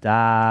Vodafone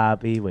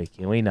Derby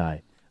weekend. We know.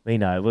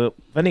 Well,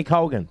 Vinnie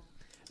Colgan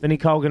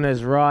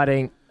is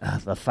riding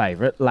the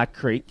favourite, La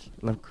Creek.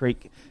 La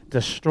Creek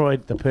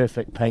destroyed the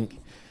Perfect Pink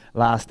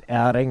last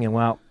outing and,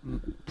 well,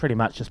 pretty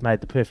much just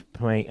made the Perfect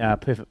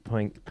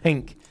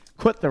Pink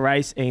quit the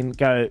race and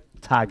go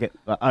target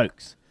the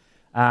Oaks.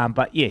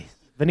 But, yeah,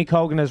 Vinnie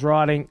Colgan is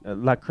riding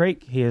La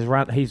Creek. He's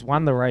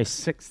won the race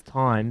 6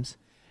 times.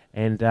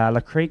 And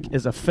La Creek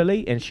is a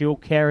filly, and she'll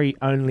carry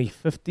only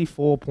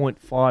 54.5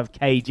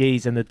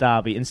 kgs in the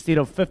Derby instead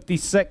of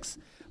 56.5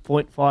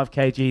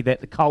 kg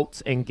that the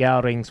Colts and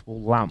Geldings will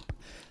lump.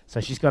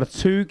 So she's got a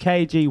 2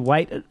 kg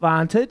weight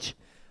advantage,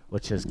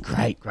 which is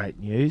great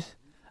news.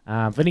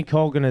 Vinnie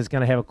Colgan is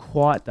going to have a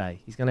quiet day.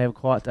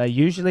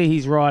 Usually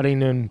he's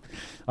riding in,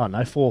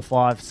 4,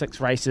 5, 6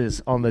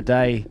 races on the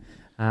day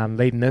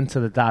leading into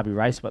the Derby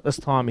race, but this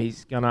time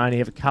he's going to only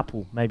have a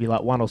couple, maybe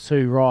like 1 or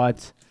 2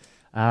 rides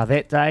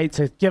that day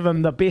to give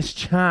him the best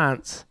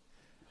chance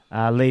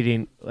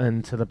leading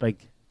into the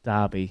big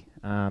Derby.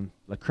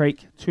 La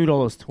Creek,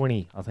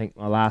 $2.20, I think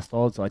my last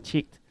odds I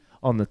checked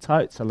on the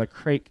tote. So La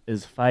Creek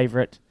is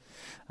favourite.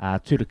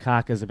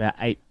 Tutakaka's about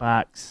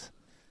 $8.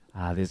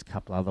 There's a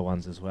couple other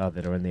ones as well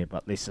that are in there,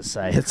 but let's just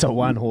say it's a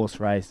 1-horse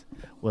race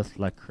with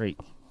La Creek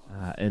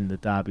in the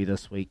Derby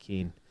this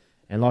weekend.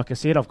 And like I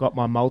said, I've got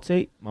my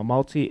multi. My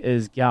multi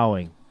is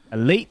going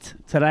elite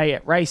today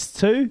at race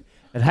 2.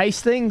 At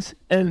Hastings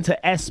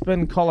into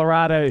Aspen,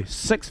 Colorado,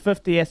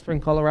 $6.50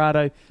 Aspen,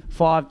 Colorado,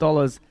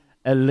 $5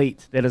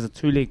 elite. That is a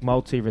 2-leg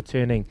multi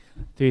returning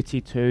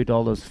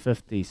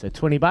 $32.50. So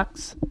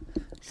 $20,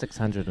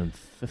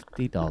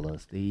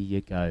 $650. There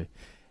you go.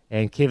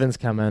 And Kevin's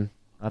come in.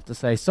 I have to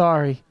say,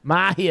 sorry,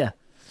 Mahia.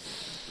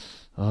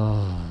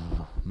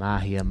 Oh,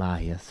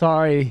 Mahia.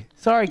 Sorry,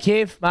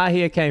 Kev.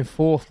 Mahia came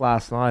 4th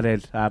last night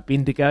at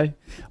Bendigo.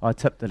 I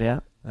tipped it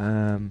out.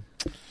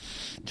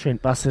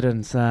 Trent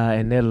Busserton's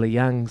and Natalie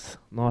Young's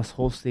nice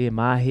horse there,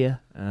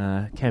 Mahia,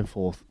 came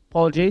 4th.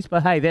 Apologies,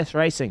 but hey, that's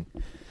racing.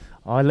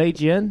 I lead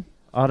you in.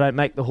 I don't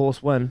make the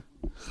horse win.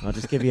 I'll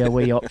just give you a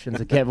wee option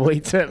to give a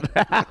wee tip.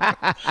 But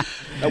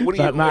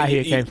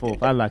Mahia came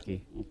 4th.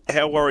 Unlucky.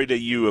 How worried are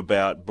you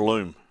about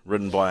Bloom,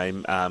 ridden by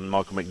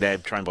Michael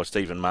McNabb, trained by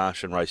Stephen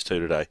Marsh in race 2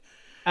 today?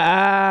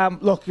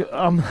 Look,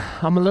 I'm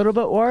a little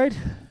bit worried,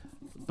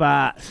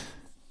 but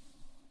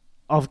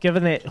I've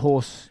given that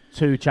horse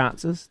 2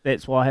 chances.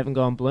 That's why I haven't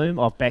gone Bloom.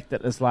 I've backed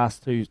it this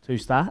last two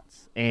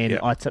starts, and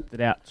I tipped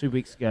it out 2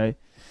 weeks ago,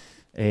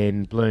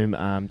 and Bloom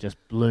just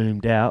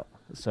bloomed out,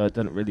 so it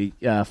didn't really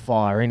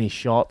fire any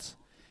shots.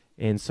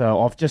 And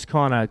so I've just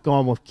kind of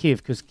gone with Kev,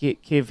 because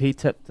Kev, he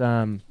tipped,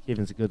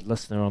 Kevin's a good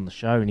listener on the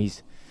show, and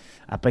he's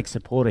a big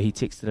supporter. He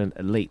texted in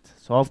elite.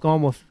 So I've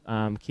gone with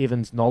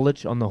Kevin's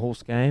knowledge on the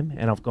horse game,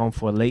 and I've gone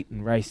for elite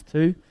in race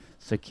 2.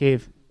 So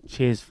Kev,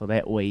 cheers for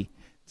that wee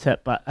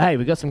tip. But hey,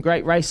 we've got some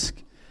great race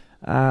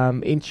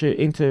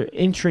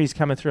entries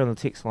coming through on the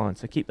text line,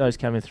 so keep those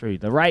coming through.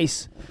 The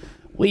race,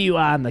 where you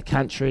are in the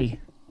country,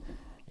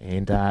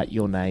 and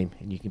your name,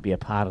 and you can be a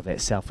part of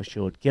that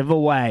Self-Assured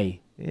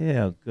giveaway.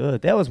 Yeah,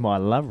 good. That was my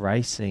Love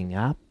Racing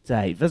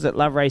update. Visit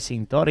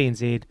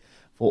loveracing.nz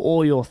for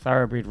all your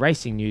thoroughbred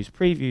racing news,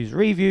 previews,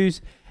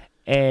 reviews,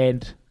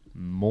 and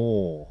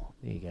more.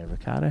 There you go,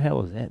 Ricardo. How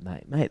was that,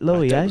 mate? Mate,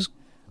 Louis,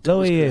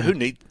 Louis. Who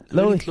needs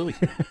Louis?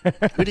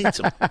 Who needs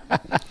him?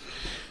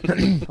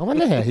 I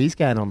wonder how he's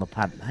going on the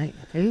punt, mate.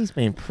 He's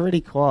been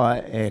pretty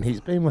quiet, and he's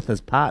been with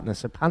his partner,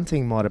 so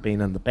punting might have been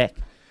in the back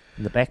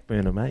in the back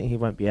burner, mate. He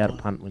won't be able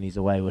to punt when he's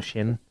away with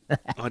Shannon.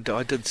 I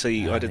did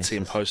see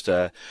him post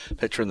a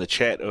picture in the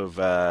chat of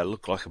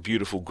looked like a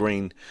beautiful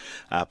green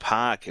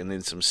park, and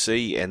then some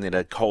sea, and then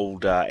a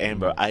cold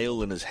amber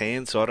ale in his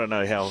hand. So I don't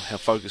know how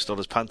focused on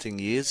his punting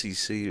he is.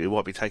 He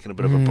might be taking a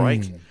bit of a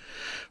break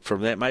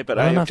from that, mate. But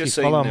I don't know I've if just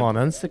you seen follow him on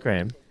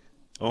Instagram.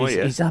 Oh,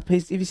 He's up.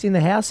 Have you seen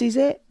the house he's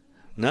at?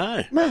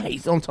 No. Mate,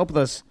 he's on top of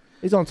this.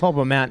 He's on top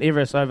of Mount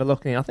Everest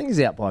overlooking. I think he's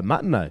out by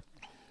Muttonoo,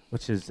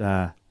 which is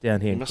down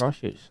here in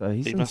Christchurch. So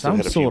he's in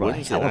some sort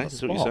of hell of a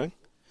That's what you're spot. saying.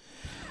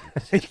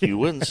 He's had a few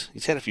wins.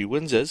 He's had a few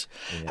wins. Yeah.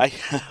 Hey,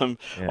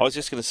 I was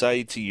just going to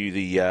say to you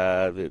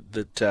that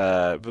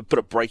bit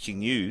of breaking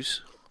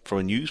news from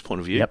a news point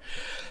of view. Yep.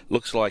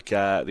 Looks like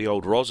the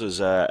old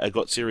Rozzers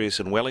got serious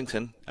in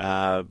Wellington,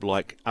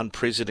 like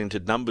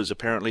unprecedented numbers.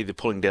 Apparently, they're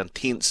pulling down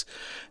tents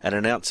and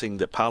announcing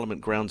that Parliament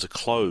grounds are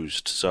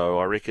closed. So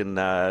I reckon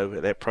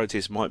that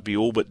protest might be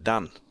all but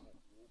done.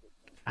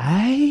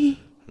 Hey?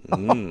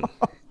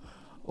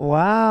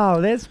 Wow,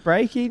 that's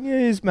breaking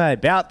news, mate.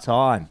 About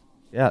time.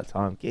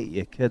 Get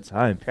your kids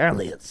home.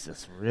 Apparently, it's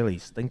just really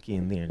stinky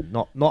in there.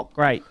 Not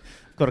great.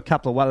 Got a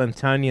couple of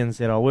Wellingtonians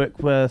that I work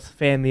with,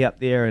 family up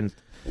there, and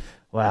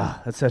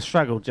wow, it's a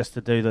struggle just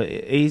to do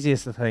the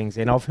easiest of things.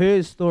 And I've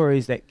heard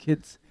stories that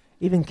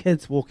even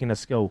kids walking to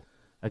school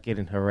are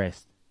getting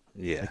harassed.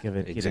 Yeah,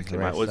 getting exactly,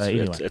 harassed. mate. Well, So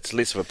anyway. it's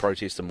less of a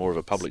protest and more of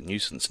a public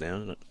nuisance now,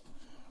 isn't it?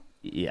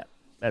 Yeah,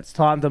 it's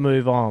time to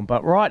move on.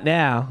 But right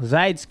now,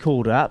 Zaid's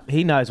called up.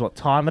 He knows what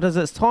time it is.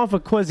 It's time for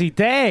Quizzy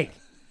Dag.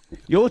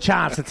 Your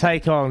chance to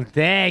take on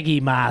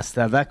Daggy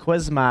Master, the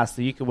Quiz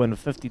Master. You can win a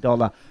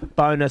 $50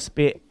 bonus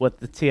bet with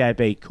the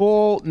TAB.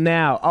 Call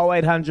now,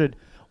 0800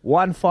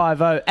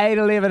 150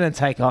 811 and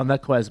take on the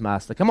Quiz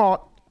Master. Come on.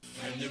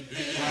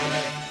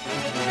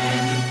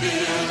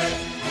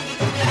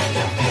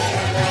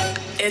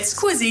 It's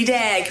Quizzy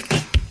Dag.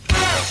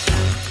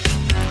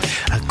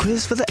 A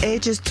quiz for the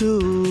ages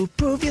to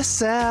prove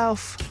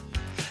yourself.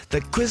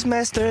 The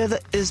Quizmaster, the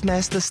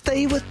Ismaster,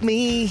 stay with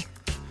me.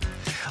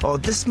 Oh,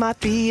 this might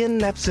be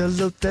an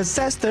absolute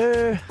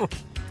disaster.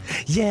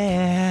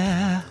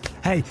 Yeah.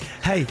 Hey,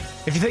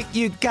 if you think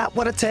you got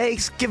what it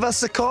takes, give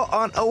us a call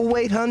on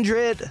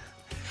 0800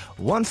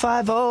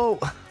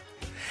 150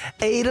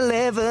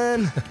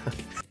 811.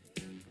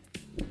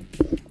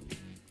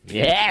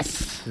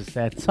 Yes, it's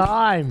that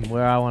time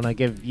where I want to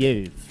give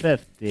you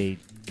 $50.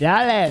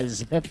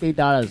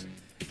 $50.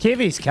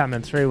 Kevy's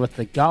coming through with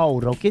the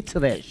gold. I'll get to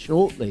that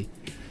shortly.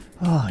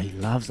 Oh, he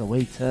loves a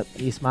wee tip.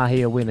 Yes,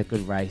 Mahi will win a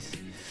good race.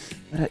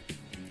 But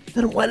it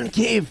didn't win,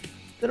 Kev.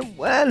 Didn't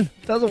win.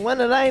 Doesn't win,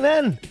 it ain't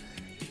in.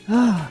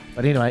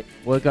 But anyway,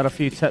 we've got a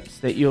few tips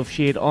that you've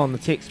shared on the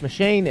text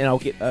machine, and I'll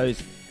get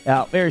those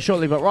out very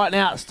shortly. But right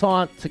now, it's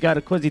time to go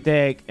to Quizzy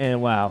Dag,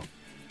 and wow,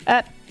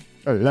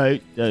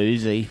 absolute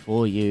doozy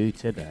for you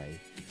today.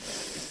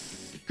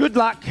 Good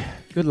luck.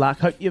 Good luck.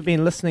 Hope you've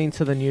been listening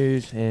to the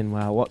news and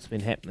what's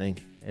been happening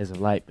as of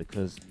late,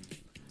 because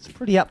it's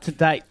pretty up to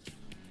date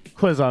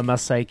quiz, I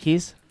must say,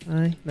 Kez.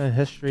 No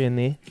history in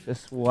there.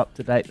 Just all up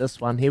to date,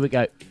 this one. Here we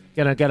go.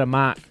 Gonna go to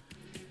Mark.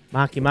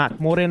 Mark.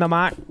 Morena,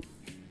 Mark.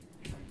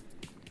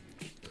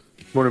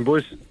 Morning,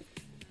 boys.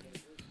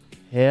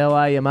 How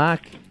are you,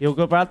 Mark? You all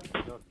good, bud?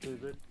 Not too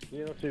bad.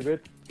 Yeah, not too bad.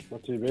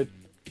 Not too bad.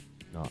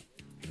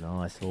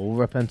 Nice. We'll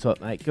rip into it,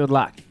 mate. Good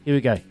luck. Here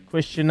we go.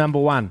 Question number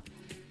 1.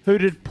 Who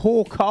did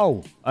Paul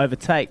Cole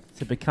overtake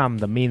to become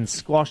the men's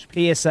squash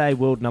PSA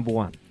world number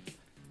 1?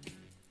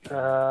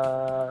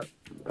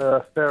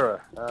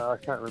 Farah. I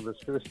can't remember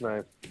his first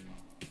name.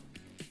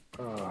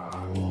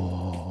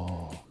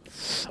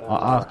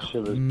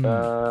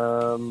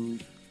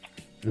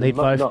 Need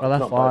both, brother.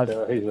 Not 5.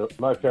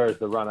 Mo Farah's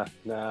the runner.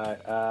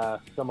 No,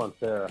 someone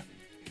Farah.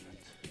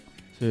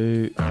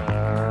 2.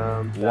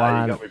 1. You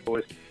got me,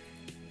 boys.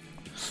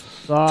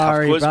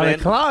 Sorry, quiz, brother. man.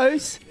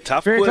 Close.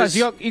 Tough Very quiz.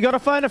 close. You got to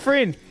phone a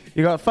friend.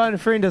 You got to phone a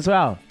friend as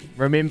well.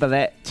 Remember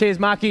that. Cheers,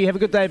 Marky. Have a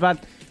good day, bud.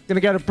 Going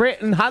to go to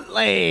Brett and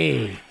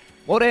Huntley.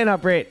 Morena,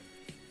 Brett.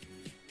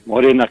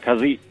 Morena,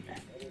 Kazi.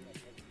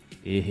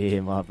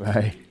 Yeah, my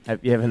bro. Hope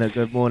you're having a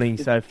good morning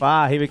so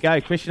far. Here we go.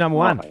 Question number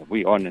 1.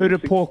 Who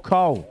did Paul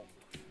Cole?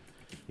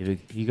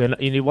 You've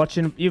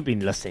been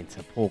listening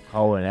to Paul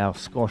Cole and our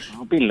squash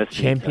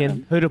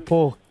champion. Who did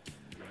Paul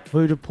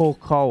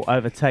Cole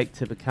overtake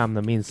to become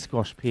the men's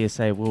squash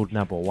PSA world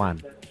number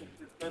 1?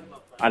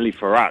 Ali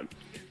Farag.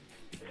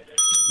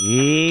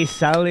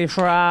 Yes, Ali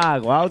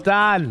Farag. Well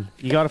done.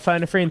 You got to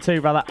phone a friend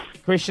too, brother.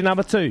 Question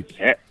number 2.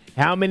 Yeah.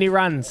 How many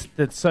runs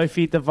did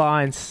Sophie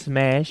Devine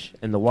smash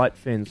in the White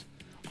Ferns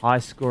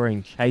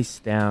high-scoring chase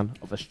down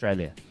of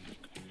Australia?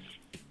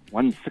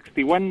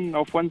 161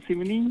 of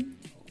 170.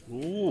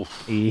 Ooh.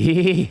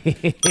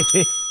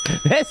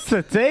 That's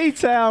the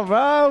detail,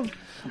 bro.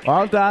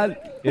 Well done.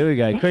 Here we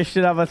go.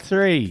 Question number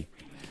 3.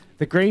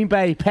 The Green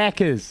Bay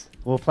Packers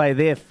will play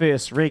their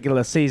first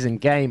regular season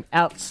game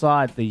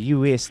outside the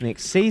US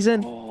next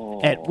season.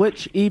 At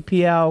which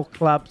EPL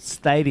club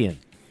stadium?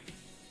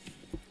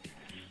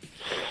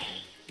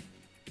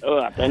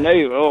 I don't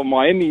know. Oh,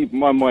 my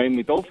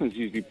Miami Dolphins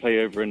usually play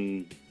over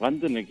in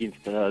London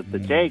against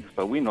the Jags,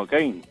 but we're not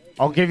going.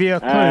 I'll give you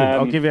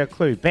a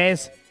clue.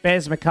 Baz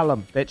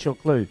McCullum. That's your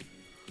clue.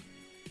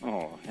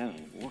 Oh, hell,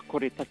 what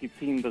Koretaki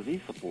team does he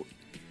support?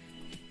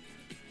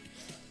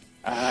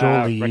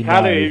 Surely you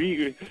Ricardo,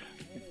 know.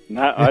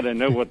 No, I don't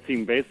know what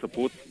team Baz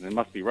supports. It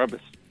must be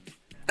rubbish.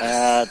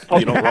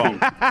 You're not wrong.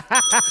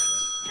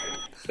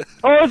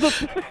 Oh, is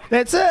it?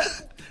 That's it.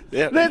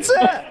 Yeah. That's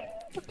it.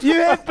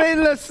 You have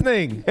been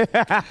listening. No,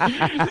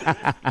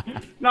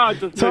 I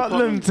just know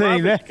Tottenham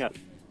team. rubbish cut.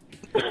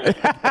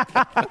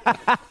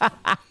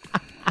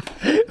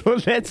 Well,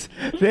 that's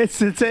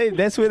the team.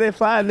 That's where they're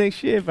playing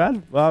next year,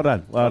 bud. Well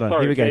done.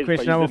 Sorry, Here we go. Baz,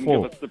 Question but you number didn't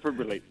 4. give us the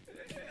privilege.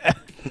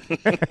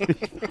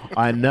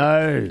 I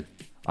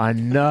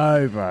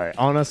know, bro.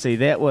 Honestly,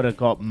 that would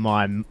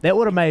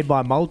have made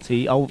my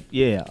multi. Oh,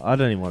 yeah. I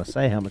don't even want to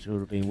say how much it would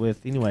have been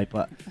worth anyway.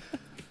 But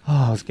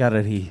I was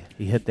gutted. He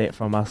hit that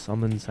from us.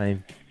 I'm in the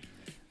same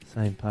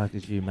park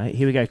as you, mate.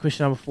 Here we go.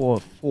 Question number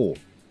 4.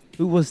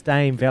 Who was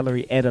Dame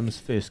Valerie Adams'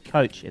 first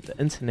coach at the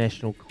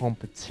international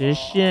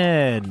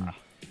competition?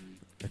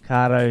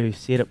 Ricardo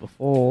said it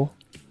before.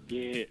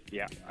 Yeah,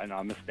 I know.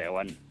 I missed that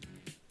one.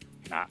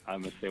 I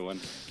missed that one.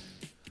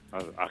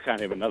 I can't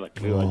have another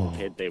clue. I just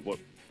had that. What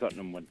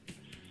Tottenham won?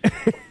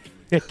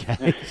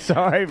 Okay,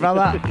 sorry,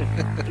 brother.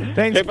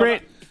 Thanks,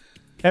 Brett.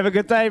 Have a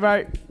good day,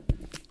 bro.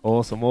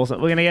 Awesome. We're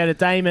going to go to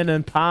Damon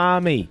and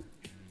Palmy.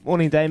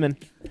 Morning, Damon.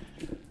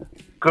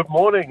 Good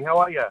morning. How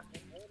are you?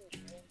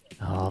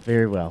 Oh,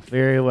 very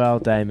well,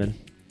 Damon.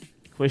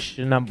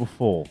 Question number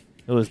 4.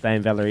 Who was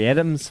Dame Valerie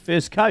Adams'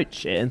 first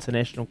coach at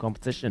international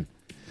competition?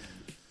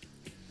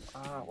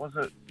 Was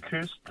it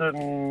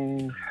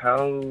Kirsten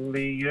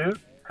Halliu?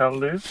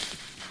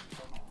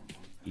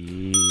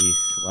 Yes,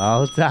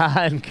 well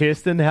done,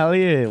 Kirsten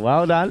Halliu.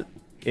 Well done.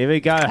 Here we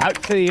go.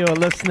 Hopefully you're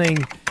listening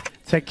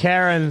to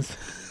Karen's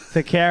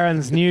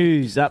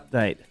news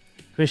update.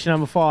 Question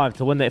number 5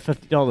 to win that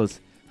 $50.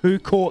 Who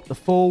caught the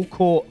full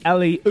court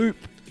alley-oop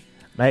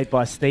made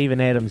by Steven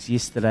Adams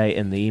yesterday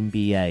in the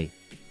NBA?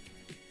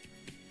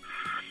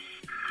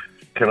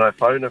 Can I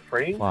phone a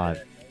friend?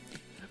 5,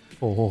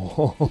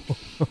 4.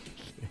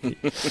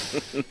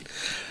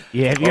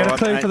 Yeah, have you got a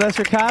clue for this,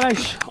 Ricardo?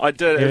 I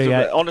did.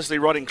 Honestly,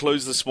 writing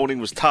clues this morning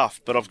was tough,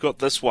 but I've got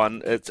this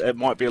one. It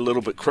might be a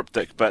little bit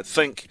cryptic, but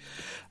think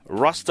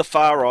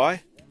Rastafari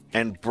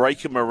and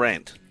Breaker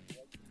Morant.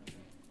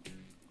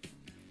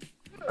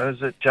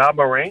 Is it Ja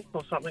Morant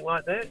or something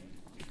like that?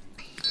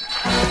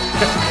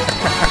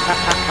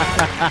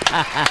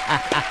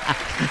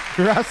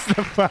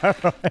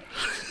 Rastafari.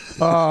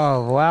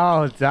 Oh,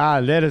 well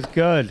done. That is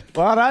good.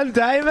 Well done,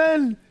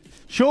 Damon.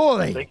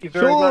 Surely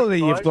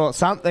you've got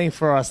something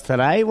for us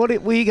today. What are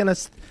you going to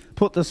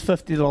put this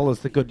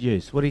 $50 to good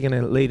use? What are you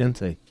going to lead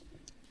into?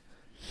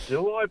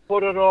 Do I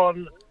put it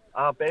on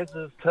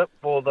Baz's tip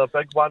for the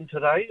big one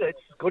today? That's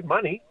good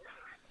money.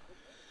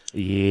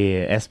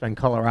 Yeah, Aspen,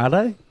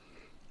 Colorado.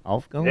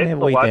 I'll go and That's have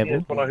a the wee one. dabble.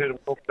 That's what I heard him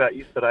talk about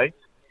yesterday.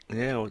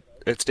 Yeah, well,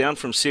 it's down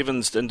from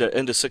 7s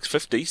into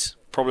 650s,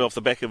 probably off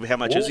the back of how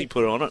much Izzy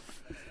put on it.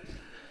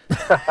 No,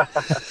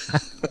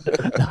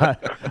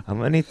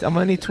 I'm only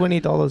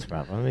 $20,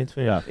 bruv. I'm only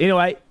 $20.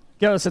 Anyway,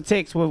 give us a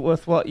text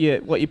with what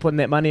you're putting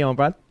that money on,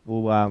 bruv.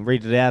 We'll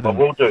read it out. I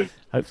will do.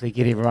 Hopefully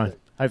get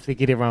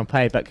everyone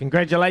paid. But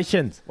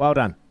congratulations, well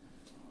done.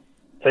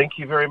 Thank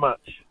you very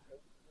much.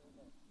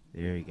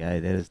 There we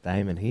go. That is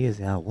Damon. He is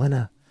our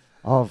winner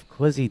of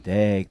Quizzy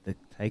Dag, the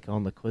take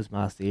on the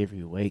Quizmaster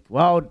every week.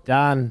 Well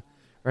done,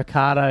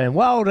 Ricardo, and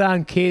well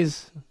done,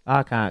 Kez.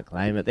 I can't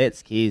claim it.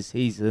 That's Kez.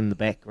 He's in the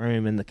back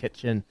room in the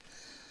kitchen,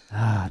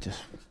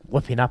 just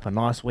whipping up a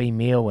nice wee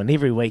meal, and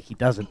every week he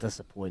doesn't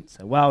disappoint.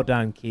 So well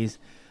done, Kez.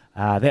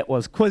 That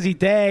was Quizzy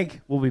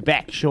Dag. We'll be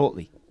back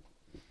shortly.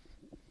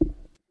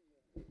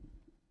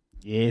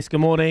 Yes, good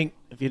morning.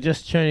 If you're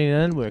just tuning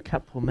in, we're a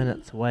couple of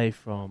minutes away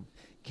from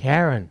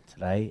Karen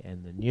today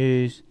and the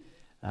news.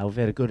 We've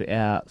had a good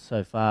hour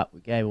so far. We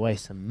gave away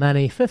some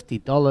money,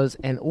 $50,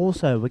 and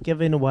also we're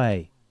giving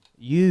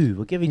you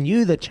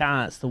the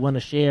chance to win a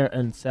share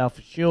in Self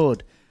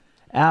Assured,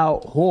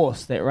 our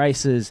horse that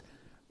races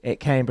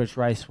at Cambridge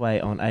Raceway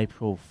on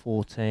April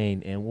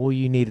 14. And all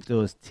you need to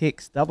do is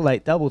text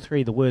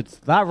 8833 the words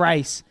 "the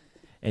race"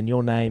 and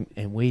your name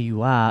and where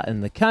you are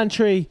in the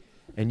country,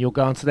 and you'll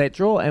go into that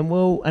draw, and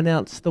we'll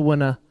announce the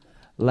winner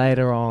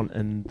later on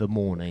in the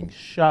morning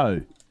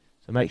show.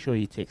 So make sure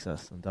you text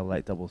us on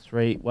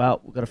 8833. Well,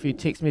 we've got a few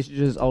text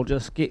messages. I'll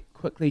just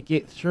quickly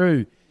get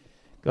through.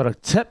 Got a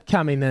tip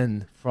coming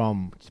in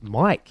from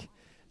Mike.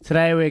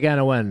 Today we're going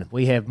to win.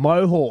 We have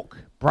Mohawk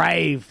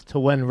Brave to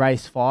win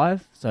race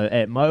 5. So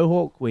at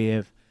Mohawk we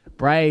have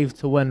Brave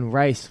to win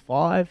race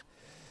 5.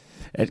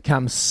 It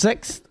comes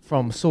 6th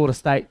from Sort of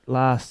State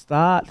last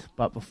start,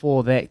 but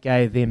before that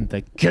gave them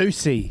the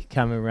Goosey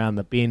coming around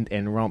the bend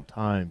and romped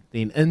home.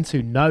 Then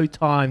into No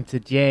Time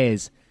to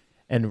Jazz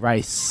in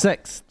race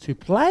 6 to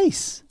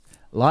place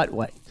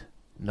Lightweight.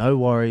 No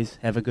worries.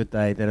 Have a good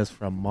day. That is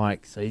from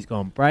Mike. So he's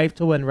gone Brave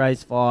to win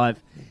race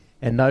 5.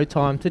 and No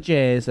Time to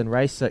Jazz in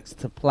race 6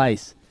 to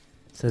place.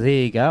 So there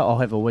you go. I'll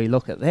have a wee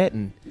look at that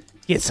and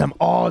get some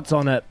odds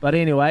on it. But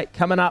anyway,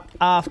 coming up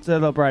after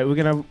the break, we're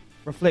going to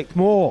reflect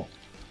more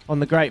on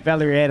the great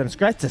Valerie Adams.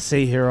 Great to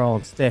see her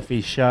on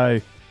Staffy's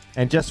show,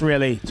 and just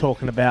really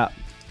talking about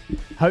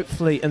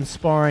hopefully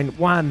inspiring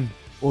one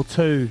or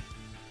two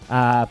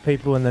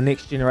people in the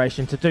next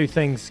generation to do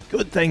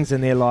good things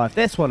in their life.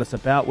 That's what it's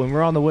about. When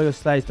we're on the world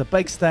stage, the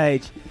big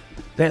stage,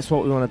 that's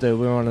what we want to do.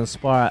 We want to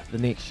inspire the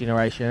next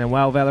generation. And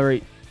well,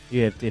 Valerie,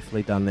 you have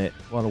definitely done that.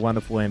 What a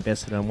wonderful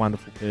ambassador and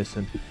wonderful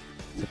person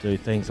to do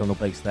things on the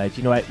big stage.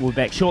 You know what, we'll be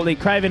back shortly.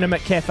 Craven and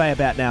McCafe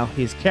about now.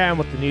 Here's Karen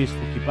with the news for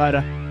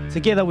Kubota.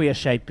 Together we are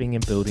shaping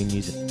and building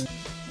New Zealand.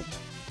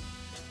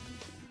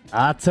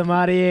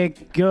 Atamaria,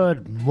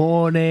 good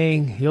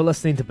morning. You're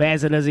listening to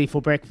Baz and Izzy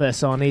for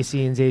breakfast on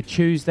SENZ,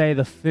 Tuesday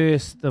the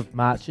 1st of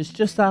March. It's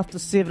just after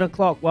 7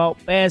 o'clock. Well,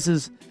 Baz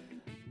is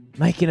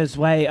making his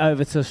way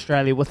over to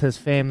Australia with his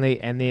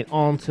family and then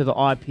on to the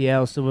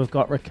IPL. So we've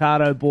got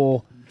Ricardo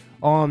Ball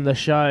on the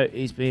show.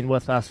 He's been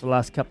with us for the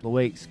last couple of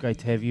weeks. Great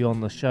to have you on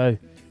the show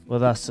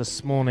with us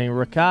this morning,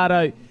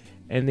 Ricardo.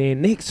 And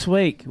then next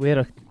week, we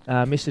had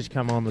a message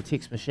come on the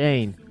text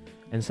machine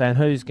and saying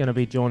who's going to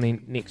be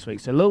joining next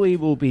week. So Louis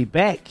will be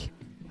back,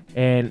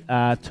 and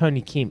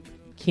Tony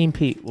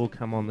Kempe will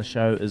come on the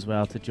show as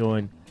well to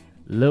join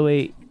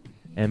Louis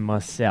and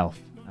myself.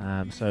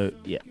 So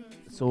yeah,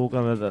 it's all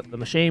going to, the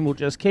machine will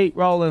just keep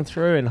rolling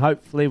through, and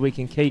hopefully we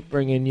can keep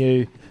bringing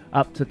you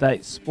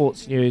up-to-date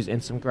sports news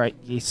and some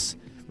great guests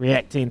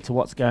reacting to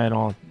what's going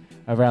on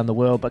around the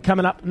world. But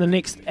coming up in the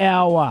next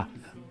hour,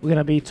 we're going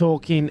to be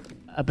talking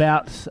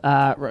about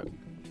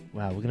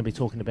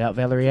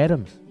Valerie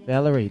Adams.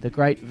 Valerie, the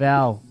great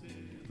Val,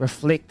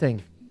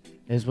 reflecting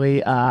as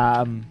we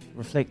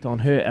reflect on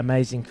her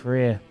amazing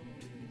career.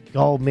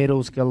 Gold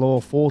medals galore,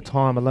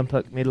 4-time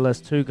Olympic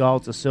medalist, 2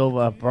 golds, a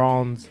silver, a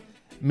bronze,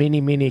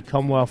 many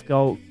Commonwealth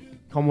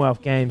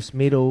Games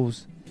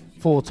medals,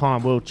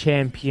 4-time world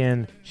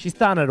champion. She's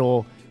done it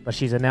all, but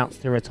she's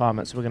announced her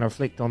retirement, so we're going to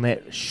reflect on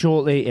that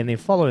shortly, and then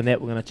following that,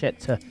 we're going to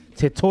chat to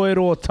Te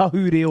Toiro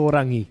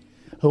Tahuriorangi,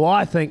 who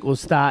I think will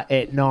start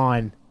at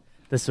 9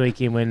 this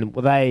weekend when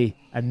they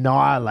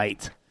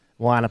annihilate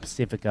Moana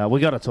Pacifica.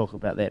 We've got to talk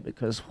about that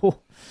because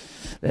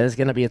there's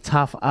going to be a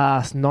tough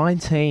ask.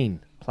 19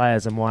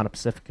 players in Moana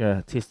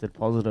Pacifica tested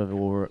positive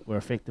or were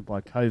affected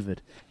by COVID,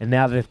 and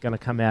now they're going to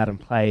come out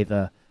and play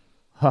the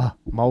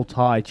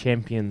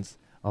multi-champions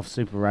of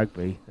Super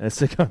Rugby.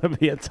 It's going to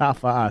be a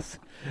tough ask.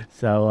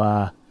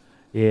 So,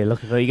 yeah,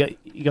 looking for you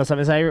got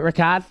something to say,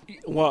 Ricard?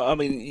 Well, I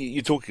mean,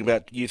 you're talking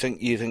about you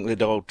think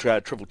the old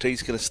Triple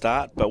T's going to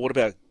start, but what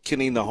about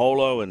Kini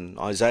Naholo and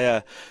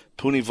Isaiah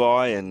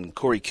Punivai and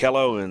Corey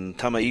Kello and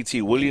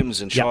Tamaiti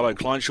Williams and Shiloh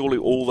Klein? Surely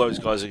all those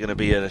guys are going to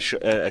be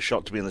a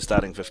shot to be in the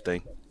starting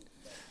 15.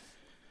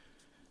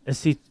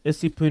 Isaiah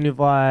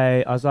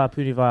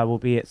Punivai will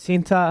be at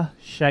centre.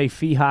 Shea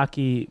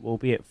Fihaki will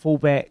be at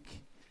fullback.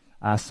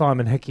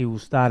 Simon Hickey will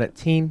start at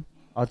 10,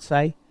 I'd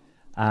say.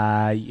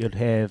 You'd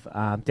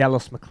have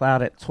Dallas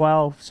McLeod at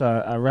 12,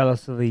 so a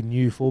relatively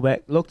new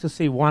fullback. Look to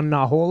see one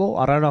Naholo.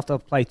 I don't know if they'll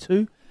play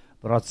 2,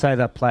 but I'd say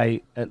they'll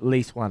play at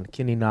least one.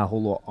 Kini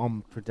Naholo,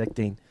 I'm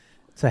predicting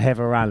to have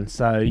a run.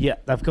 So, yeah,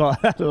 they've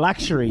got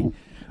luxury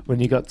when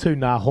you've got 2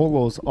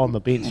 Naholos on the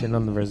bench and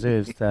on the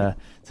reserves to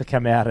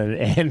come out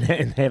and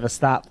have a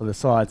start for the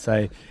side.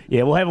 So,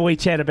 yeah, we'll have a wee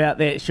chat about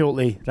that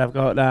shortly. They've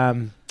got...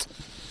 a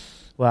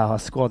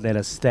squad that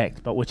is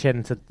stacked, but we're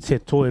chatting to Te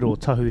Toiro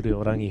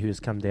Tahuriorangi, who's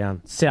come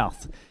down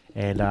south,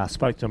 and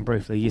spoke to him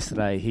briefly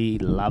yesterday. He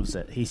loves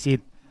it. He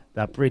said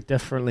they're bred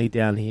differently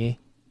down here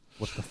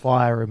with the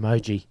fire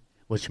emoji,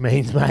 which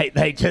means, mate,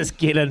 they just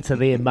get into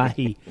their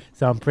mahi.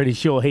 So I'm pretty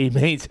sure he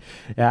means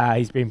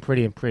he's been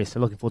pretty impressed.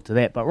 So looking forward to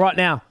that. But right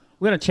now,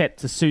 we're going to chat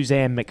to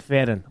Suzanne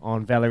McFadden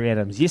on Valerie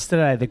Adams.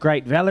 Yesterday, the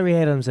great Valerie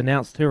Adams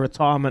announced her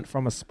retirement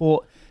from a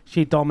sport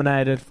she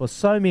dominated for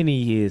so many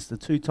years. The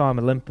 2-time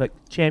Olympic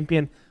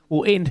champion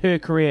will end her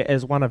career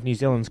as one of New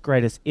Zealand's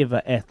greatest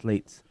ever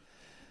athletes.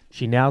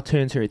 She now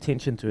turns her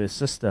attention to her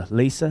sister,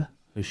 Lisa,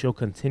 who she'll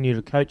continue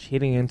to coach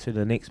heading into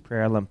the next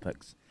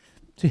Paralympics.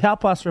 To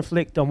help us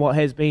reflect on what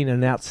has been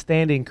an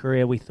outstanding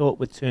career, we thought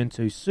we'd turn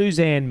to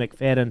Suzanne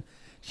McFadden.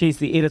 She's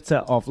the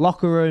editor of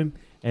Locker Room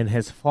and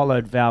has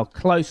followed Val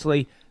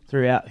closely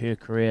throughout her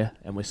career,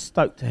 and we're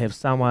stoked to have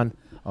someone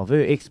of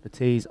her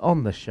expertise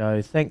on the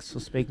show. Thanks for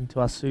speaking to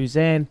us,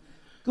 Suzanne.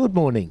 Good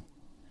morning.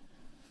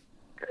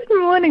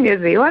 Good morning,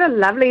 Izzy. What a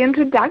lovely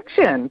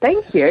introduction.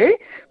 Thank you. It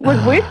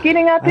was worth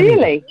getting up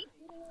early.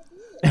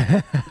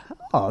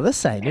 Oh,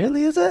 this ain't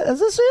early, is it? Is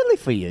this early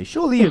for you?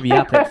 Surely you'll be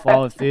up at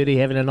 5:30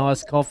 having a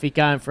nice coffee,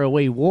 going for a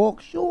wee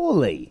walk,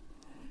 surely.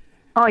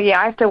 Oh,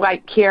 yeah, I have to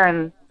wake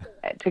Karen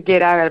to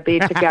get out of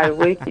bed to go to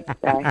work each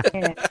day.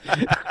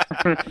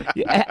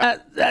 Yeah.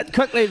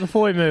 Quickly,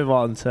 before we move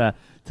on to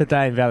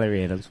Dame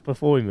Valerie Adams,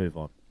 before we move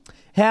on,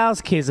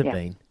 how's Keza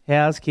been?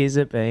 How's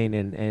Keza been,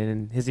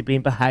 and has he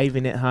been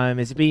behaving at home?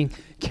 Has he been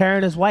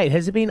carrying his weight?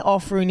 Has he been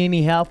offering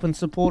any help and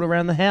support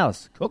around the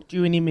house? Cooked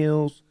you any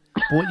meals?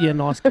 Bought you a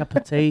nice cup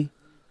of tea?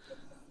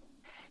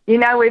 You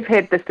know, we've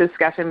had this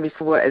discussion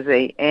before,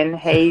 Izzy, and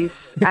he's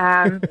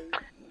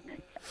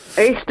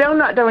still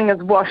not doing his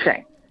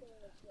washing.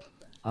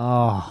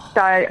 Oh,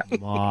 so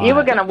my. you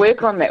were going to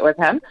work on that with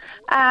him.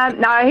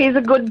 No, he's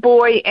a good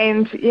boy,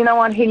 and you know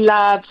what? He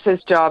loves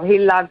his job. He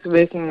loves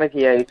working with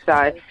you.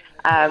 So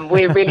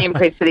we're really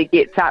impressed that he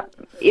gets up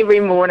every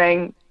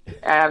morning,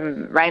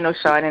 rain or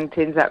shine, and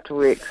turns up to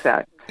work.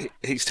 So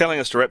he's telling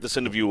us to wrap this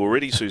interview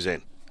already,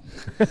 Suzanne.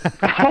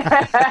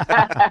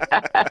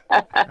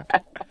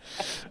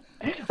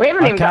 We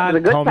haven't even got to the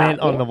good comment part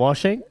on yet. the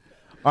washing.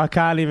 I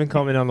can't even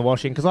comment on the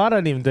washing because I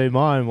don't even do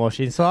my own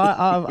washing. So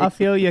I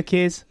feel your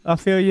kids. I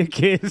feel your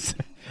kids.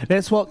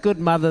 That's what good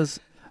mothers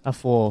are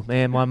for.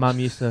 Man, my mum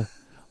used to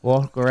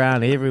walk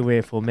around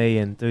everywhere for me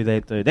and do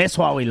that too. That's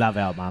why we love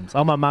our mums.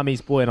 I'm a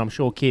mummy's boy, and I'm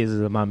sure Kez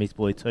is a mummy's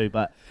boy too.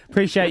 But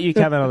appreciate you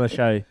coming on the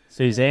show,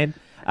 Suzanne.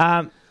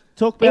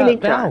 Talk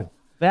about Val.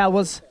 Val,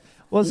 was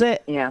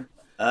that... Yeah.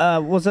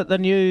 Was it the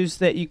news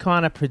that you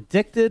kind of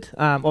predicted?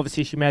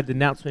 Obviously, she made the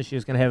announcement she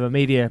was going to have a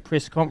media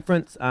press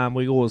conference.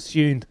 We all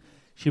assumed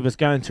she was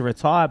going to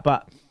retire,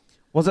 but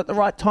was it the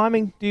right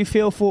timing, do you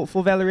feel, for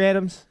Valerie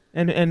Adams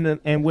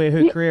and where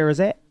her career is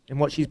at and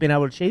what she's been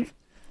able to achieve?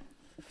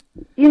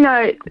 You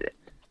know,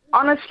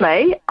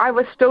 honestly, I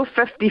was still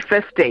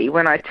 50-50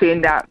 when I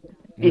turned up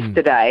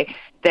yesterday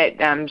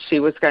that she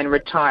was going to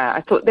retire.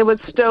 I thought there was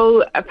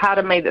still a part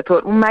of me that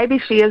thought, well, maybe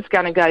she is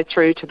going to go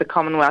through to the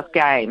Commonwealth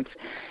Games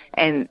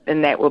and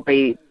that will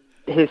be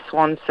her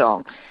swan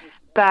song.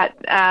 But,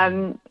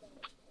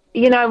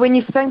 you know, when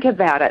you think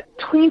about it,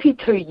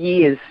 22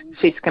 years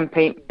she's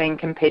been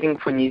competing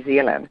for New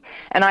Zealand.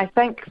 And I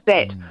think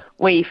that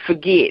we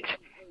forget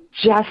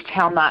just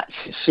how much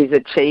she's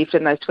achieved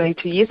in those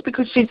 22 years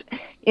because she's,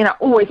 you know,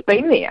 always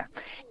been there.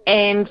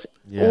 And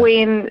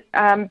when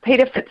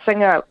Peter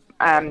Fitzinger,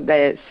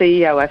 the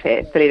CEO of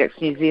Athletics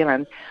New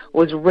Zealand,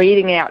 was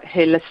reading out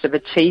her list of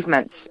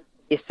achievements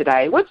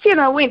yesterday, which, you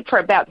know, went for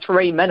about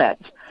 3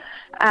 minutes,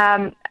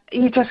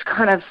 you just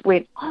kind of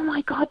went, oh,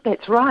 my God,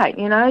 that's right.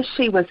 You know,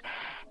 she was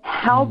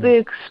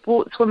Halberg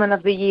Sportswoman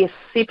of the Year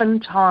 7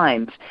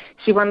 times.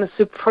 She won the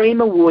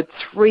Supreme Award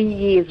 3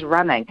 years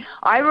running.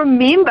 I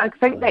remember,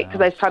 think back to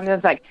those times, I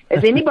was like,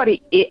 is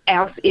anybody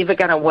else ever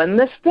going to win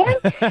this thing?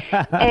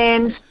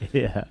 And,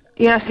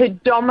 you know, her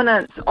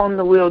dominance on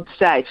the world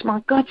stage.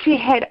 My God, she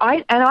had,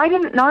 and I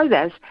didn't know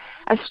this,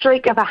 a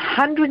streak of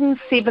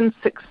 107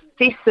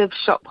 successive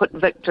shot put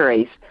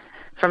victories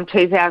from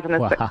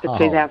 2006 to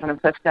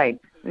 2015.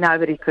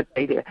 Nobody could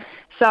be there.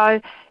 So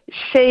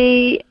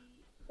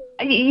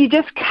you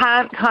just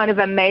can't kind of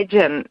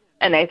imagine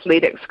an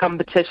athletics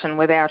competition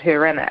without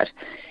her in it.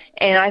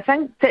 And I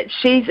think that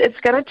it's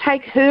going to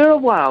take her a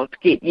while to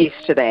get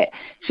used to that.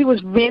 She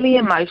was really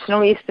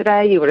emotional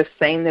yesterday. You would have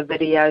seen the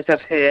videos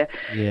of her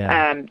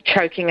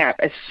choking up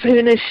as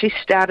soon as she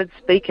started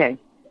speaking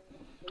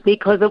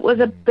because it was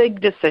a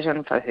big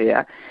decision for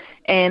her.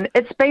 And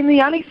it's been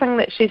the only thing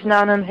that she's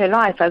known in her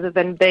life other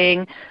than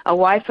being a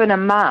wife and a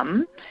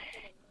mum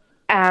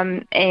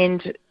and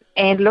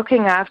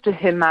looking after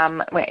her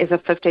mum as a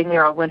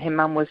 15-year-old when her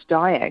mum was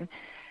dying.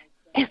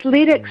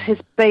 Athletics has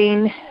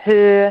been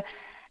her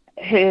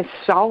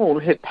soul,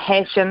 her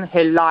passion,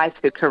 her life,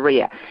 her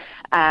career.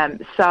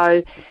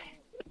 So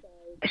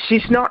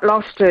she's not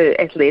lost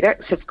to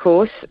athletics, of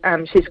course.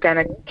 She's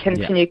going to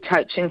continue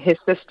coaching her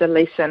sister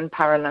Lisa in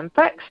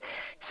Paralympics.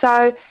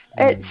 So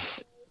it's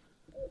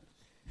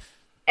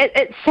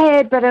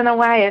sad, but in a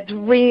way it's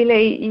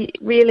really,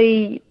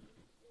 really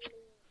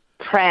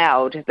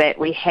proud that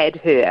we had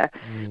her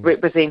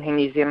representing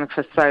New Zealand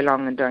for so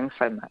long and doing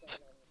so much.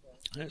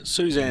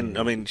 Suzanne,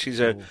 I mean, she's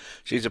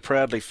a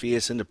proudly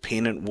fierce,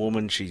 independent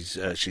woman. She's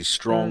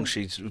strong.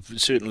 She's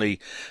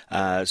certainly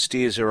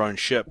steers her own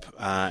ship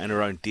and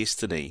her own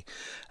destiny.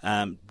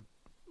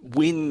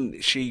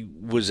 When she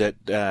was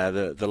at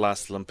the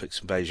last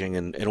Olympics in Beijing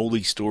and all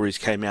these stories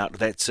came out,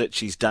 that's it,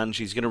 she's done,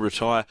 she's going to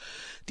retire.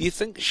 Do you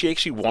think she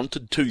actually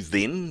wanted to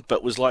then,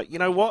 but was like, you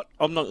know what,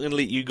 I'm not going to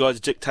let you guys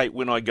dictate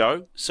when I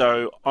go,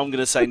 so I'm going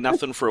to say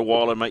nothing for a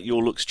while and make you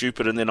all look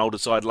stupid and then I'll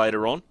decide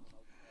later on?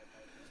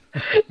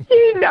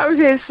 You know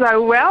her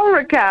so well,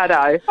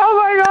 Ricardo. Oh,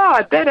 my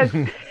God,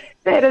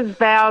 that is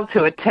Val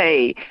to a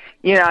T.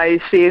 You know,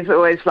 she's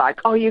always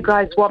like, oh, you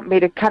guys want me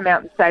to come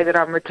out and say that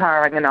I'm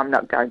retiring, and I'm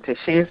not going to.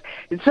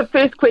 It's the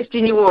first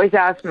question you always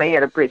ask me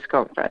at a press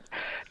conference.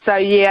 So,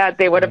 yeah,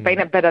 there would have been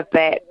a bit of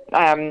that,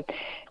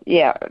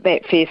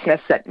 that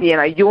fierceness that, you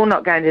know, you're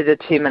not going to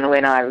determine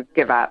when I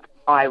give up.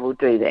 I will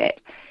do that.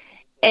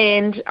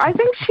 And I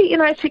think she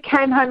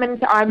came home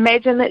and I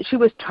imagine that she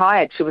was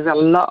tired. She was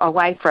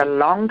away for a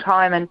long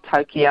time in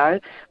Tokyo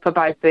for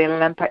both the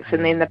Olympics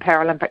and then the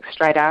Paralympics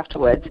straight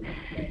afterwards.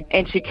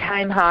 And she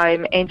came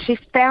home and she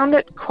found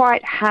it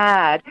quite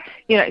hard.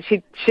 You know,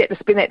 she had to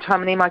spend that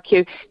time in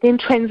MIQ, then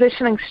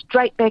transitioning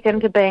straight back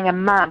into being a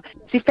mum.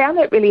 She found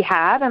it really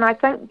hard, and I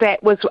think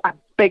that was a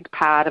big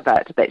part of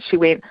it, that she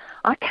went,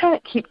 I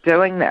can't keep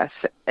doing this.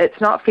 It's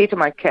not fair to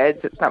my kids.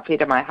 It's not fair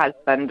to my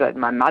husband and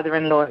my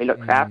mother-in-law who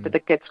looks after the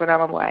kids when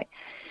I'm away.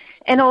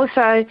 And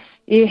also,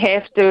 you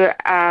have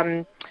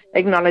to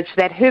acknowledge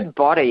that her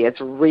body is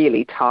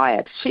really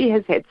tired. She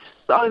has had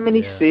so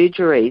many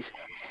surgeries,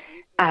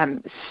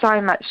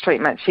 so much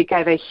treatment. She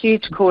gave a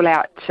huge call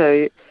out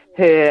to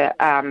her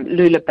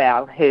Lula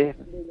Bell, her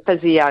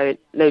physio,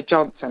 Lou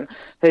Johnson,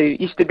 who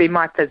used to be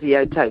my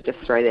physio too, just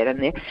throw that in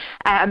there.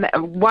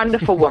 A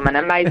wonderful woman,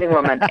 amazing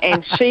woman,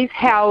 and she's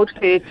held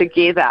her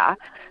together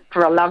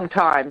for a long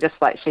time, just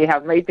like she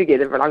held me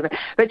together for a long time.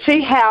 But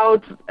she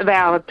held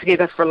Val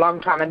together for a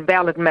long time, and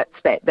Val admits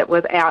that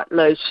without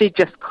Lou, she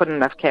just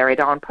couldn't have carried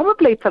on,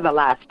 probably for the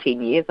last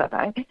 10 years, I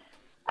think.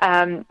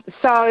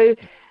 So,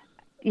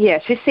 yeah,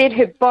 she said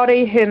her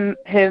body,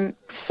 her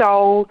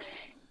soul,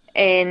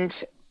 and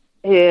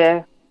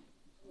her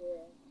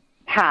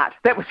heart.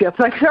 That was the other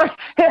thing. Her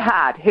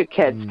heart, her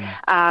kids.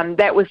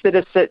 That was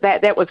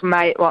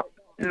what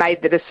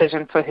made the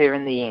decision for her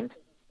in the end.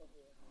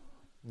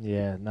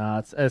 Yeah,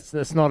 no,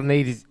 it's not an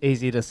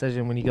easy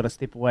decision when you got to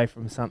step away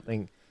from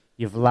something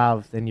you've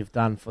loved and you've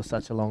done for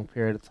such a long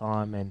period of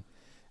time. And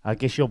I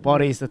guess your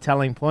body's the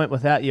telling point.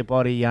 Without your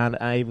body, you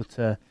aren't able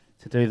to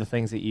do the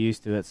things that you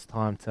used to. It's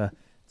time to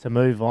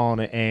move on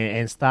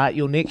and start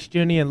your next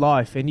journey in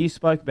life. And you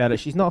spoke about it.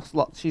 She's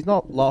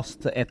not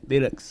lost to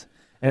athletics,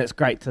 and it's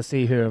great to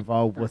see her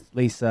involved with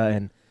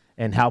Lisa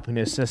and helping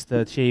her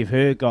sister achieve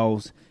her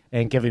goals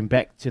and giving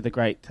back to the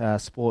great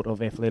sport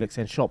of athletics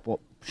and shot put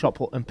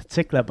in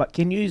particular. But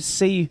can you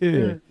see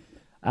her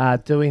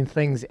doing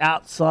things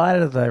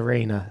outside of the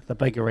arena, the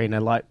big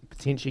arena, like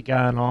potentially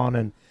going on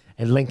and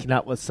linking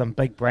up with some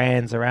big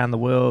brands around the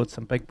world,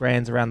 some big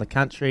brands around the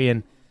country?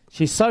 And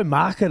she's so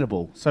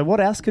marketable. So what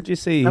else could you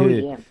see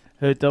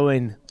her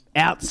doing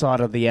outside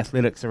of the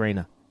athletics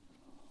arena?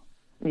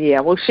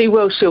 Yeah, well, she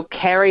will. She'll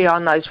carry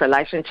on those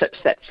relationships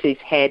that she's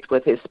had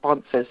with her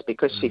sponsors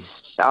because she's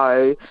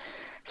so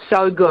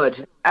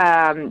good.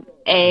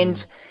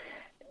 And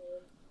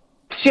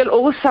she'll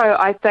also,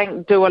 I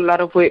think, do a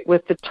lot of work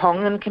with the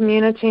Tongan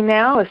community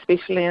now,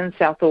 especially in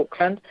South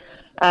Auckland.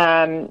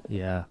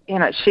 You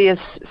know, she is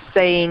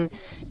seen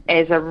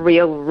as a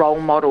real role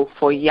model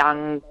for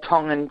young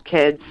Tongan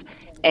kids,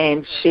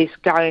 and she's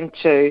going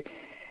to,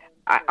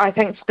 I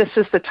think this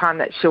is the time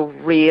that she'll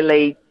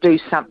really do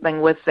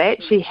something with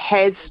that. She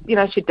has, you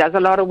know, she does a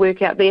lot of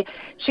work out there.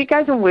 She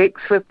goes and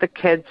works with the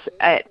kids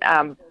at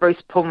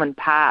Bruce Pullman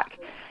Park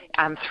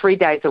 3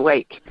 days a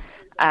week.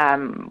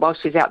 While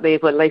she's out there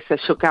with Lisa,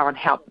 she'll go and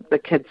help the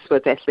kids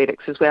with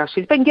athletics as well.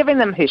 She's been giving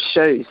them her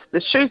shoes,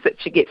 the shoes that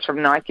she gets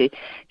from Nike.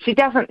 She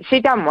doesn't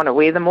want to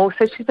wear them all,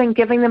 so she's been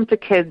giving them to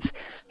kids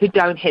who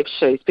don't have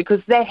shoes,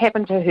 because that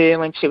happened to her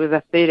when she was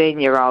a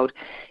 13-year-old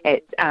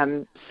at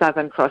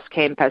Southern Cross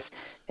campus.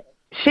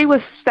 She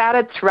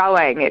started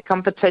throwing at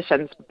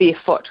competitions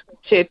barefoot.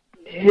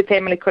 Her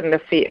family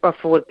couldn't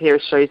afford a pair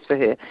of shoes for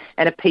her,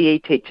 and a PE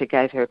teacher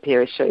gave her a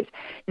pair of shoes.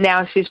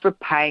 Now she's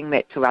repaying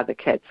that to other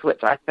kids,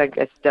 which I think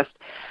is just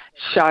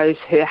shows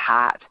her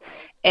heart.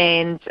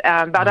 And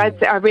but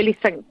I really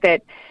think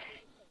that,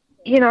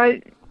 you know,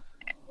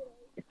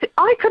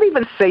 I could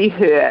even see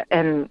her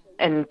in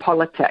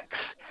politics.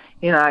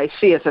 You know,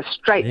 she is a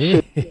straight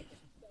shooter.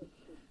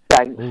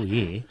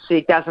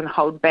 She doesn't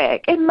hold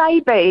back. And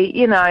maybe,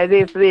 you know,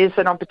 there's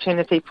an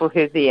opportunity for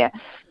her there.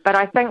 But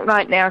I think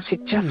right now she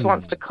just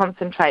wants to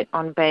concentrate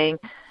on being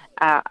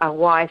a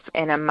wife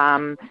and a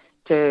mum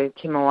to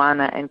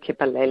Kimoana and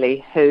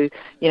Kipalele, who,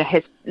 you know,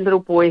 has a little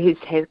boy who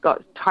has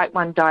got type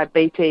 1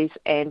 diabetes,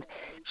 and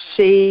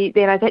she,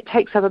 you know, that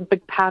takes up a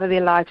big part of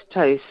their lives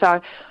too. So,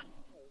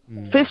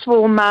 first of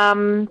all,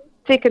 mum,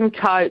 second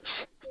coach,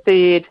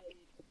 third,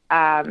 you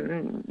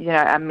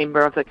know, a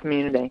member of the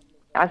community.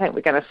 I think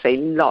we're going to see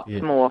lots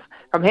more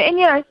from her. And,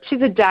 you know,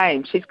 she's a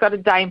dame. She's got a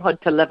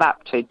damehood to live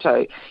up to,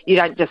 too. You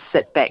don't just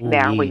sit back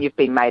down when you've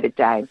been made a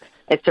dame.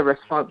 It's a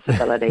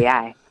responsibility,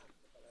 eh?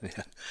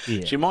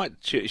 Yeah. She might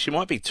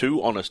be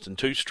too honest and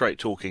too straight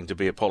talking to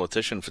be a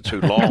politician for too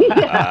long.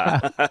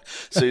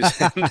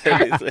 Susan.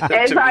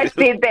 As I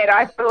said that,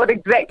 I thought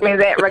exactly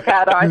that,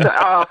 Ricardo. I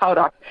thought, hold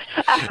on.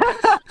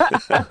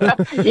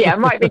 Yeah, it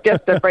might be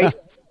just a brief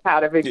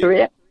part of her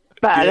career.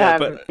 But, I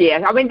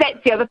mean,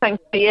 that's the other thing.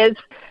 She is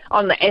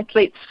on the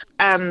Athletes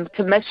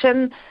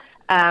Commission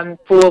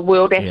for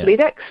World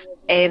Athletics,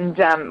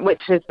 and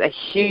which is a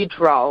huge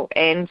role.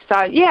 And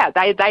so,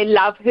 they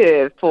love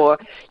her for,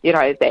 you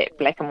know, that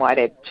black and white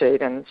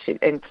attitude and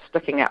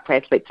sticking up for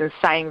athletes and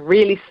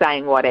really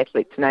saying what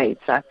athletes need.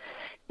 So,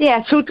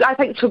 I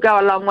think she'll go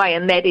a long way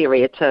in that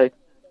area too.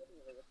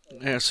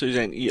 Now,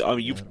 Suzanne,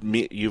 you've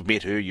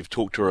met her, you've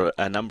talked to her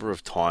a number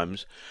of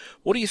times.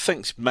 What do you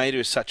think's made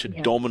her such a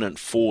dominant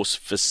force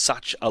for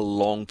such a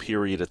long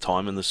period of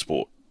time in the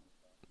sport?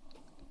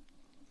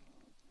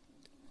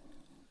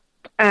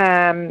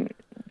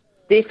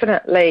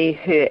 Definitely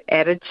her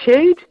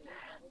attitude,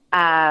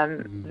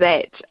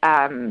 that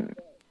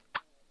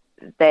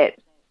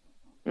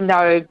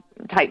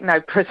take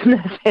no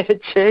prisoners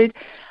attitude.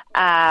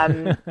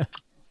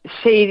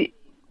 She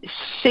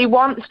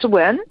wants to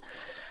win.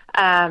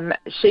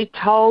 She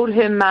told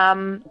her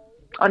mum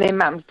on her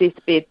mum's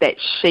deathbed that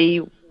she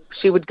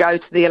would go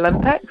to the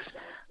Olympics.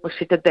 Well,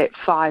 she did that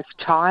 5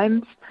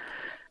 times.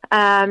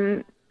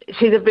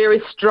 She's a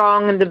very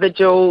strong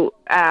individual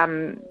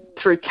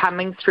through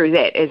coming through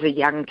that as a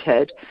young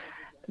kid.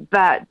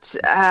 But,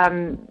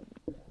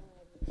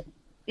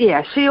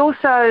 she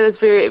also is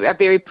a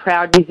very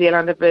proud New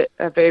Zealander,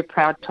 a very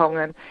proud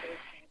Tongan.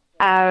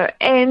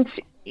 And,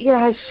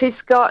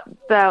 she's got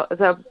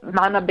the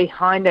mana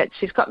behind it.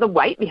 She's got the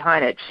weight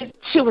behind it.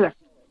 She was a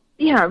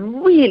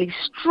really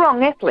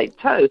strong athlete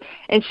too.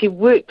 And she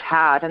worked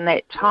hard. And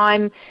that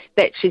time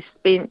that she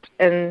spent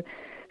in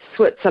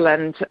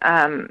Switzerland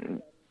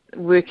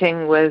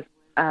working with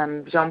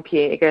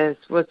Jean-Pierre Eggers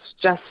was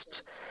just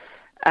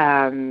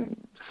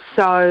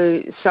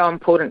so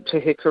important to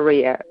her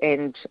career,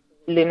 and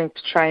learning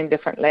to train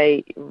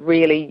differently,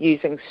 really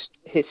using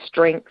her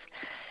strength,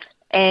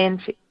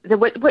 and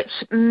which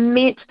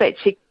meant that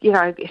she,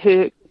 her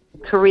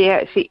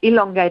career, she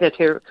elongated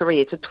her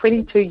career to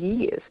 22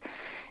 years,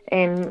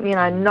 and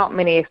not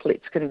many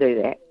athletes can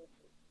do that.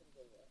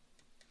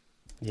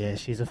 Yeah,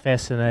 she's a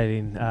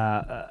fascinating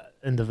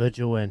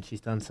individual, and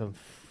she's done some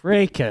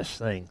freakish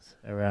things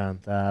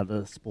around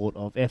the sport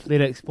of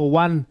athletics. For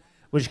one,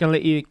 we're just going to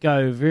let you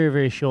go very,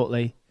 very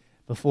shortly.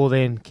 Before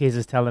then, Kez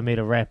is telling me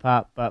to wrap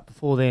up, but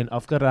before then,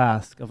 I've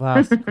asked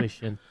the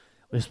question.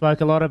 We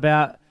spoke a lot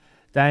about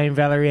Dame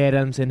Valerie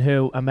Adams and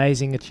her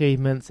amazing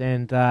achievements,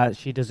 and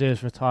she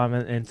deserves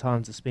retirement and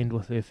time to spend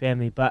with her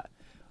family. But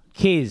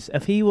Kez,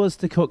 if he was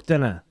to cook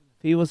dinner,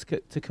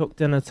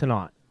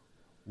 tonight,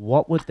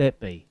 what would that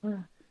be?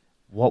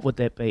 What would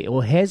that be?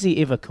 Or has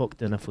he ever cooked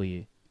dinner for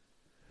you?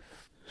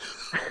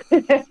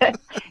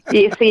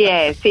 Yes, he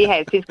has.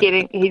 He's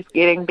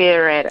getting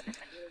better at it.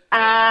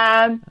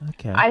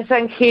 Okay. I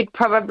think he'd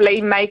probably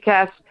make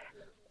us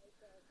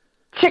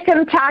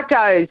chicken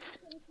tacos.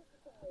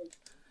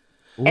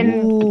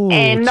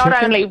 And not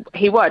chicken? only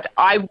he would,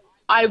 I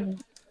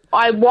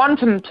want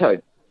him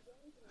to.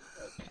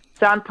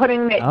 So I'm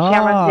putting that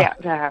challenge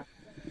out to him.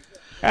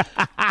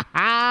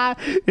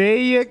 There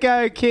you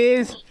go,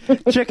 Kez.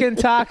 Chicken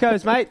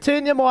tacos, mate.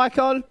 Turn your mic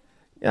on.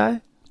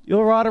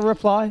 You're right to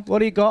reply. What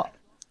do you got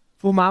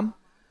for Mum?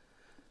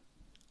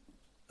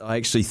 I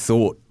actually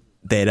thought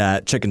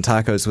that chicken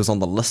tacos was on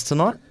the list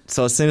tonight.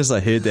 So as soon as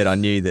I heard that, I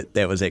knew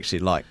that was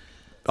actually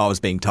I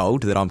was being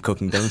told that I'm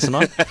cooking dinner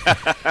tonight.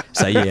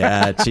 So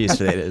yeah, cheers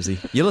for that, Izzy.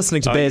 You're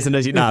listening to Baz and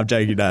Izzy. No, I'm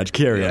joking. No,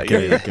 carry on.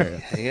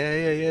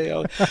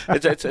 Yeah.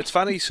 It's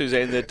funny,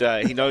 Suzanne,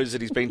 that he knows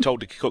that he's been told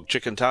to cook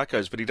chicken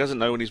tacos, but he doesn't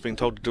know when he's been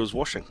told to do his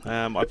washing.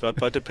 I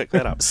did pick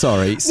that up.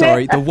 Sorry.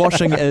 The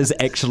washing is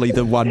actually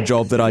the one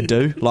job that I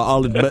do.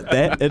 I'll admit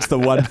that. It's the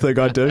one thing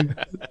I do.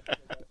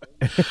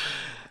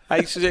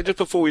 Hey, Suzanne, just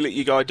before we let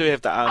you go, I do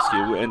have to ask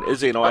you, and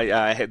Izzy and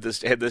I had this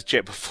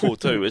chat before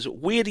too, is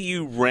where do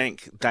you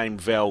rank Dame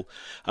Val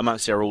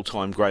amongst our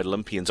all-time great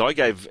Olympians? I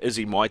gave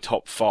Izzy my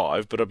top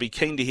 5, but I'd be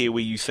keen to hear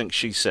where you think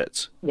she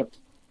sits. Yep.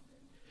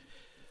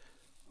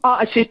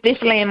 Oh, she's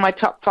definitely in my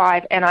top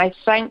 5, and I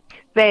think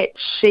that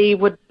she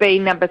would be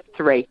number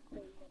 3.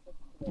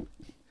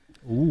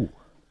 Ooh.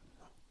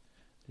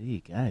 There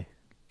you go.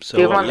 So,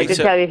 do you want me to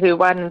tell you who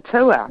 1 and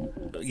 2 are?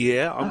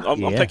 Yeah,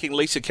 I'm picking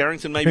Lisa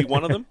Carrington, maybe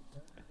one of them.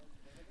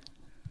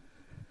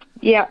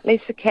 Yeah,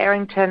 Lisa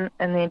Carrington,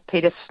 and then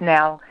Peter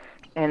Snell,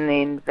 and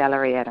then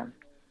Valerie Adams.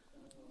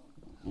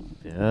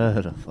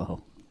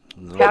 Beautiful.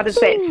 How does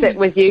that sit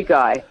with you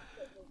guys?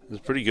 It's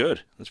pretty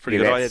good. It's pretty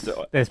good. I had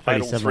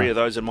all 3 of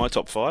those in my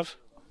top 5.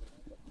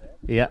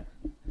 Yeah.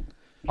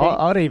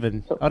 I'd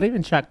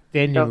even chuck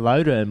Daniel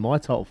Loader in my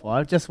top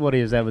 5, just what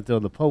he was able to do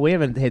in the pool. We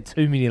haven't had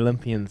too many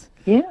Olympians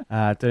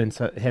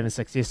having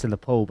success in the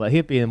pool, but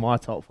he'd be in my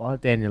top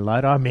 5, Daniel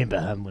Loader. I remember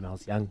him when I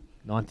was young,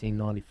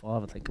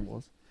 1995 I think it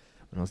was,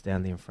 when I was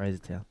down there in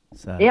Frasertown.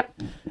 So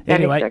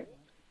anyway,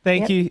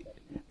 thank you,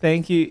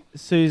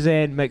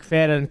 Suzanne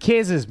McFadden,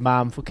 Kez's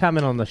mum, for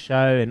coming on the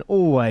show and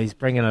always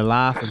bringing a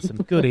laugh and some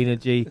good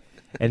energy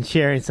and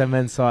sharing some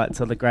insight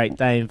to the great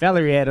Dame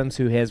Valerie Adams,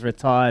 who has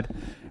retired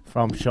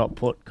from shot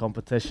put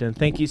competition.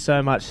 Thank you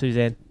so much,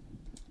 Suzanne.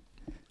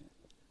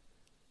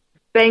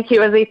 Thank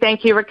you, Izzy.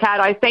 Thank you,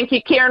 Ricardo. Thank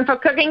you, Kieran, for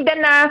cooking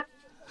dinner.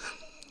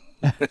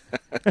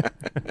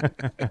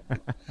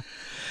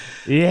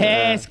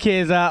 Yes,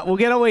 Kez. We'll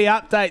get a wee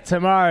update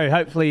tomorrow.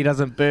 Hopefully he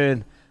doesn't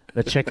burn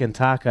the chicken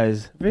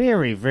tacos.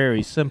 Very,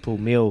 very simple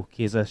meal,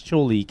 Kez.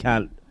 Surely you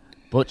can't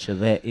butcher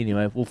that.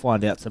 Anyway, we'll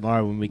find out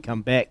tomorrow when we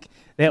come back.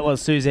 That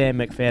was Suzanne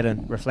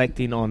McFadden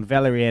reflecting on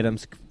Valerie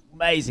Adams'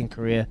 amazing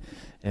career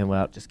and,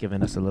 well, just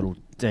giving us a little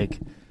dig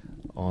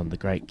on the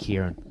great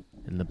Kieran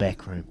in the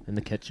back room, in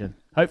the kitchen.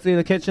 Hopefully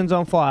the kitchen's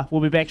on fire.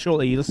 We'll be back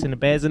shortly. You listen to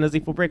Baz and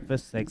Izzy for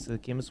breakfast, thanks to the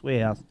Chemist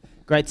Warehouse.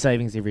 Great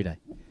savings every day.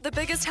 The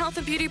biggest health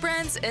and beauty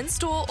brands in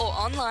store or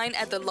online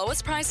at the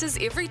lowest prices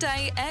every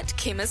day at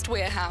Chemist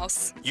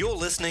Warehouse. You're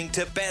listening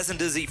to Baz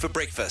and Izzy for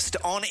breakfast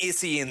on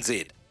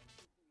SENZ.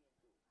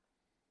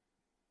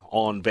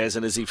 on Baz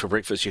and Izzy for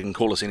breakfast. You can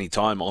call us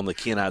anytime on the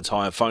Kennards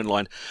Hire phone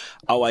line,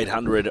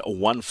 0800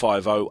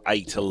 150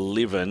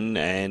 811.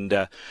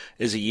 And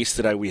Izzy,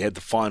 yesterday we had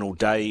the final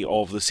day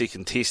of the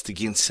second test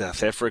against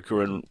South Africa,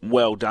 and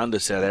well done to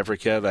South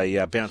Africa.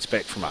 They bounced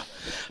back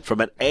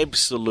from an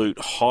absolute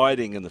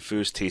hiding in the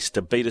first test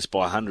to beat us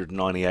by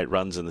 198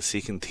 runs in the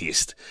second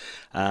test.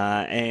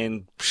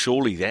 And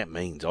surely that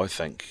means, I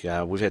think,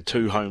 we've had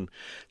 2 home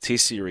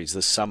test series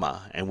this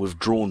summer, and we've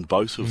drawn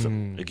both of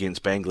them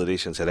against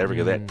Bangladesh and South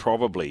Africa. That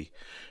probably,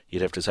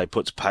 you'd have to say,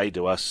 puts paid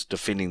to us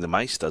defending the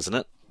Mace, doesn't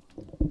it?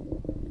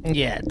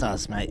 Yeah, it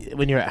does, mate.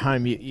 When you're at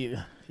home, you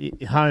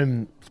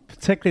home,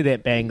 particularly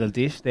that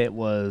Bangladesh, that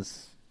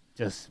was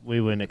just,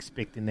 we weren't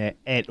expecting that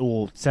at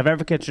all. South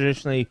Africa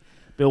traditionally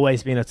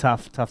always been a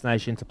tough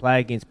nation to play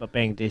against, but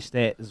Bangladesh,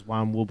 that is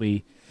one will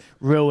be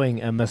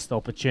ruining a missed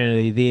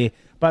opportunity there.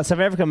 But South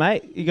Africa,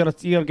 mate, you got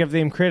to give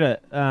them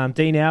credit.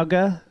 Dean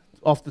Alger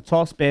off the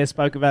toss, Bear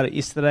spoke about it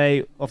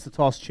yesterday, off the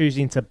toss,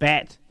 choosing to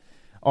bat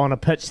on a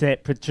pitch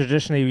that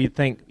traditionally you'd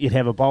think you'd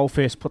have a bowl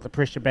first, put the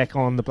pressure back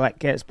on the Black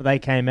Caps, but they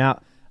came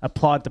out,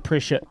 applied the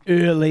pressure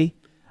early,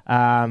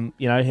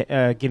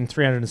 getting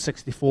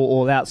 364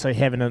 all out, so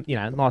having a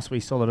nice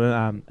wee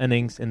solid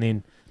innings, and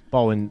then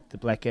bowling the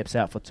Black Caps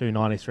out for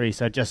 293,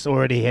 so just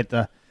already had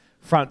the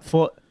front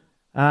foot.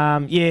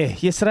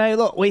 Yesterday,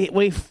 look,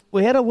 we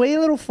had a wee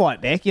little fight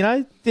back,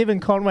 Devon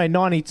Conway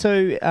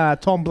 92,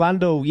 Tom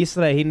Blundell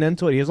yesterday heading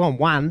into it, he was on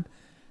 1,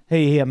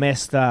 he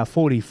amassed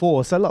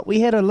 44, so look, we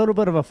had a little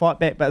bit of a fight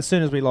back, but as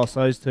soon as we lost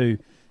those 2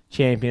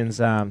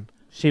 champions,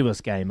 she was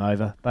game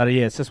over. But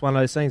yeah, it's just one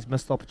of those things,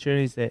 missed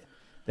opportunities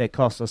that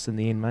cost us in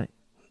the end, mate.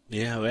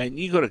 Yeah, and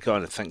you got to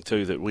kind of think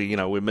too that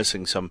we're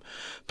missing some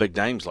big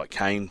names like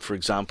Kane, for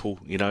example.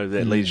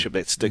 That leadership,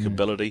 that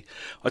stickability.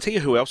 I tell you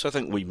who else I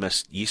think we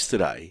missed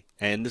yesterday,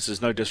 and this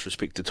is no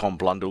disrespect to Tom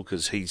Blundell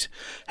because he's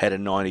had a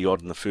 90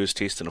 odd in the first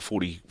test and a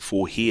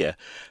 44 here.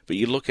 But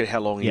you look at how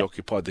long he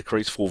occupied the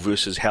crease for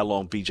versus how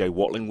long BJ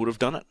Watling would have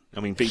done it. I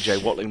mean,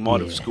 BJ Watling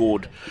might have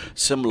scored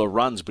similar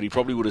runs, but he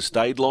probably would have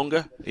stayed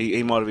longer.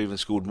 He might have even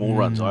scored more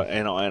runs.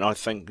 And I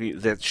think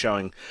that's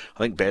showing. I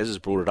think Baz has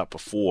brought it up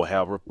before.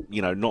 How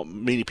not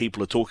many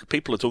people are talking.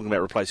 People are talking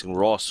about replacing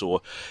Ross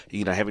or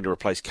having to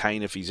replace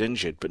Kane if he's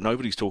injured, but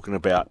nobody's talking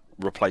about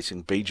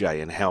replacing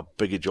BJ and how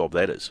big a job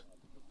that is.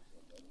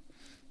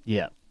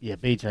 Yeah,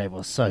 BJ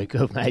was so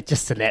good, mate.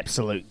 Just an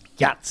absolute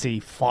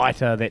gutsy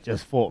fighter that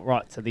just fought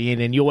right to the end,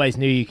 and you always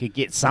knew you could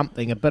get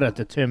something, a bit of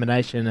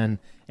determination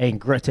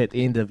and grit at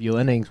the end of your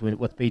innings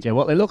with BJ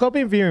Watley. Look, I've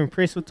been very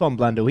impressed with Tom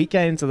Blundell. He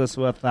came into this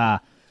with a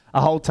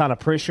whole ton of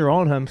pressure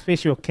on him,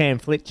 especially with Cam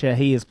Fletcher.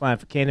 He is playing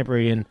for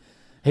Canterbury, and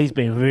he's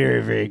been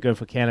very, very good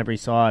for Canterbury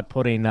side,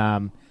 putting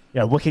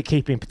wicket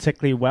keeping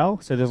particularly well.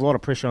 So there's a lot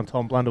of pressure on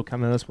Tom Blundell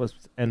coming in this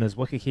in his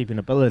wicket keeping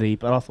ability,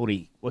 but I thought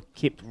he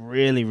kept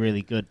really,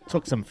 really good.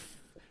 Took some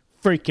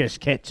freakish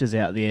catches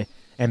out there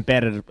and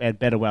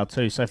batted well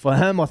too. So for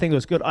him, I think it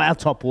was good. Our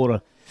top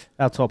order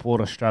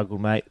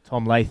struggled, mate.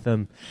 Tom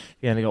Latham,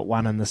 he only got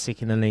 1 in the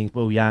second innings.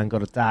 Will Young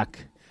got a duck.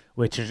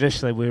 Where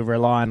traditionally we're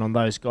relying on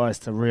those guys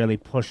to really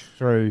push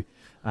through,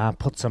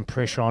 put some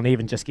pressure on,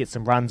 even just get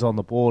some runs on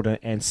the board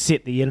and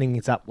set the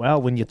innings up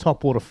well. When your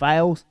top order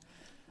fails,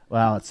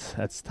 well,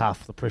 it's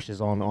tough. The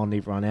pressure's on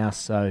everyone else.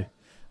 So,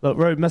 look,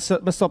 Rube,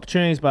 missed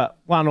opportunities, but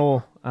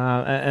 1-1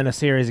 in a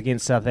series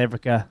against South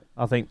Africa.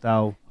 I think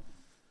it'll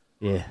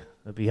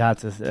be hard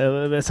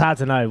to. It's hard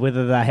to know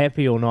whether they're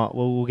happy or not.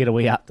 We'll get a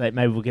wee update.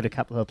 Maybe we'll get a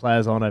couple of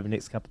players on over the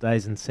next couple of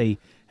days and see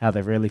how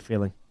they're really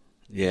feeling.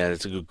 Yeah,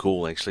 that's a good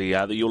call, actually.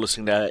 You're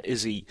listening to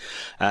Izzy,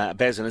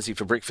 Baz and Izzy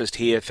for breakfast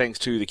here. Thanks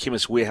to the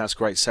Chemist Warehouse,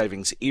 great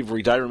savings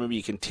every day. Remember,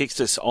 you can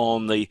text us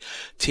on the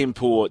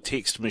Tempur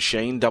text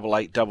machine,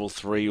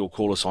 8833, or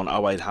call us on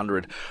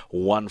 0800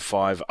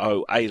 150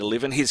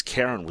 811. Here's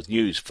Karen with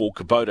news for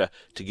Kubota.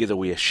 Together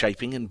we are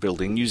shaping and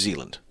building New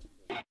Zealand.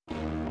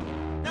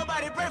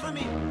 Nobody pray for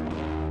me.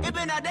 It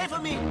been a day for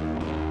me.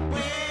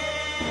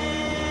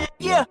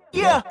 Yeah.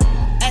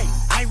 Hey,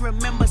 I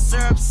remember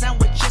syrup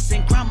sandwiches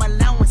and crime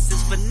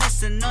allowances,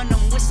 finessing on them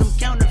with some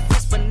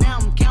counterfeits, but now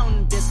I'm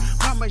counting this.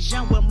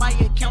 Parmesan where my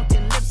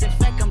accountant lives, in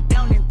fact I'm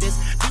down in this.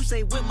 You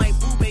say with my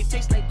boo babe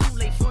tastes like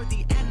Kool-Aid for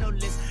the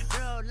analyst.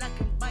 Girl, I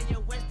can buy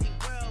your Westie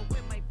world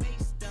with my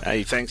base stuff.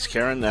 Hey, thanks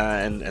Karen,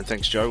 and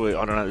thanks Joe.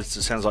 I don't know, it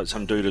sounds like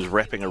some dude is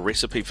wrapping a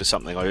recipe for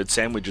something. I heard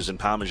sandwiches and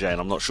Parmesan,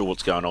 I'm not sure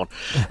what's going on.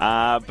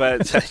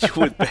 But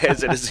with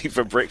Baz and Izzy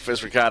for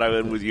breakfast, Ricardo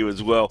in with you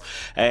as well.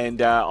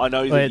 And I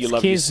know that you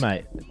love Kez,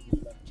 mate.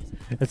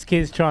 It's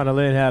Kez trying to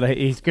learn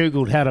he's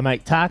Googled how to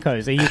make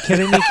tacos. Are you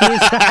kidding me,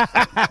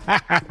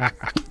 Kez?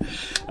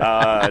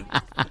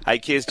 Hey,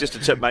 Kez, just a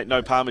tip, mate.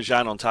 No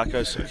Parmesan on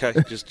tacos, okay?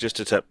 Just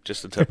a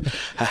tip.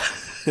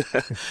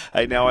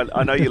 Hey, now,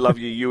 I know you love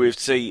your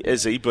UFC,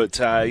 Izzy, but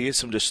here's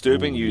some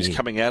disturbing news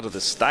coming out of the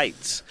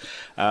States.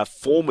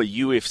 Former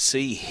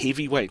UFC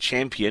heavyweight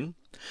champion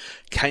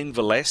Cain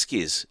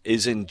Velasquez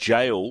is in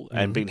jail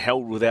and been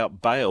held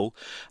without bail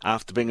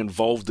after being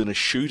involved in a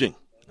shooting.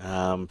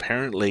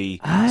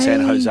 Apparently,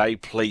 San Jose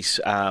police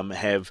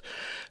have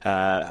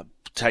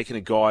taken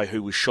a guy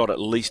who was shot at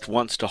least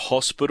once to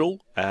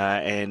hospital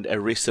and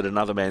arrested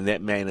another man.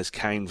 That man is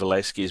Cain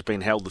Velasquez,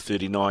 been held, the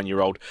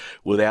 39-year-old,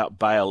 without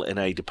bail in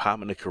a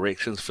Department of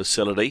Corrections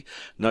facility.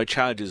 No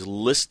charges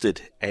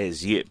listed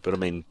as yet, but I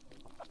mean,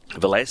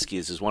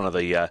 Velasquez is one of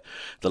the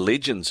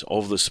legends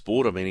of the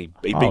sport. I mean, he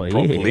beat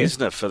Brock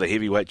Lesnar for the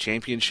heavyweight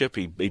championship.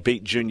 He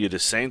beat Junior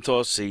Dos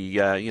Santos. He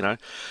ended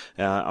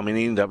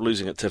up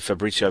losing it to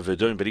Fabricio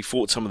Verdun, but he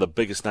fought some of the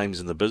biggest names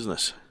in the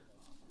business.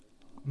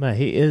 Mate,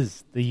 he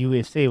is the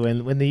UFC.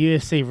 When the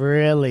UFC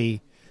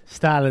really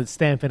started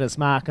stamping its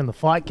mark in the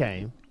fight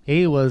game,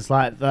 he was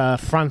like the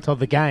front of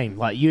the game.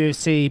 Like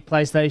UFC,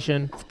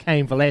 PlayStation,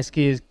 Cain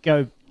Velasquez,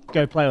 go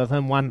play with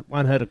him, one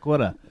hit a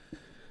quitter.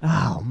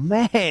 Oh,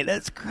 man,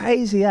 it's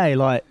crazy, eh?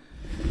 Like,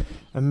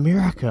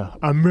 America.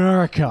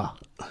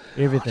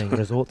 Everything,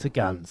 resort to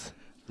guns.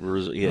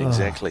 Yeah,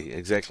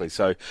 exactly.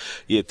 So,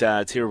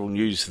 terrible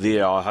news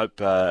there. I hope,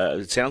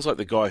 it sounds like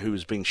the guy who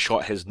was being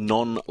shot has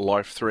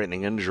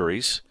non-life-threatening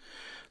injuries.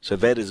 So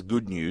that is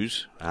good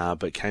news.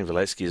 But Cain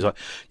Velasquez, I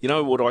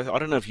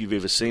don't know if you've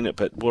ever seen it,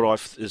 but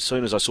as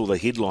soon as I saw the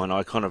headline,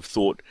 I kind of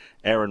thought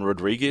Aaron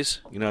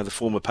Rodriguez, the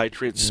former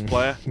Patriots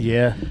player.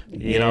 Yeah.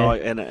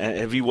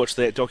 Have you watched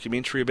that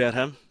documentary about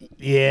him?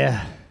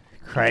 Yeah.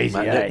 Crazy,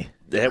 mate,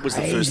 that was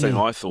the first thing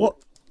I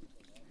thought.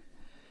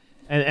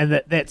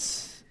 And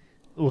that's...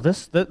 Well,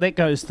 that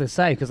goes to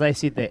say, because they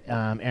said that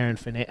Aaron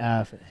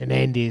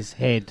Hernandez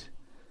had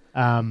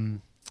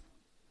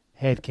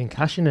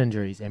concussion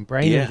injuries and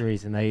brain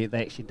injuries, and they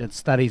actually did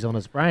studies on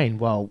his brain.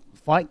 Well,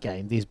 fight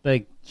game, there's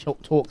big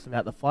talks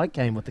about the fight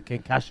game with the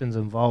concussions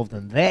involved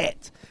in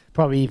that,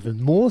 probably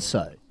even more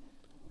so,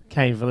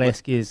 Cain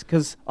Velasquez,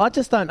 because I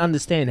just don't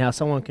understand how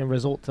someone can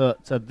resort to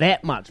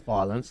that much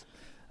violence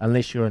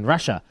unless you're in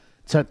Russia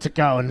to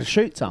go and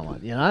shoot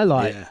someone,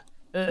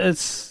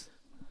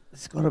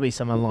 It's got to be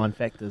some online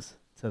factors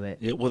to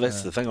that. Yeah, well,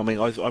 that's the thing. I mean,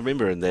 I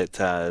remember in that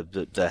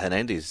the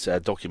Hernandez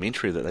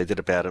documentary that they did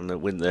about him, that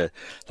when they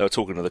were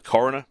talking to the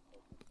coroner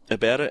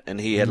about it, and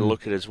he had a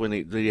look at his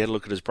he had a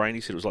look at his brain. He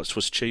said it was like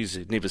Swiss cheese.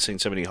 He'd never seen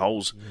so many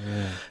holes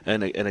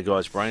in a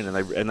guy's brain,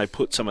 and they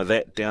put some of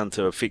that down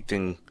to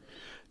affecting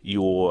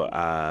your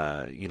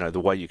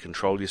the way you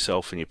control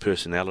yourself and your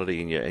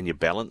personality and your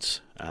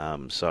balance.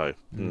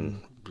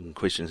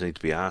 Questions need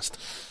to be asked.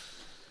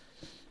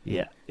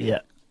 Yeah.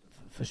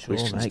 For sure,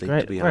 mate.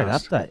 Great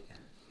update.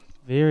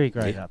 Very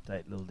great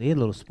update.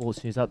 Little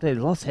sports news update.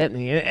 Lots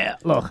happening.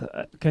 Look,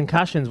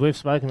 concussions, we've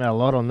spoken about a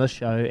lot on this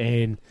show,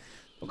 and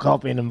look,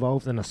 I've been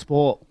involved in a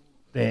sport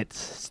that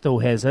still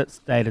has its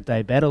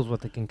day-to-day battles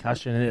with the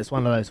concussion, and it's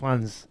one of those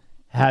ones,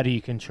 how do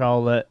you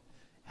control it?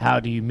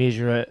 How do you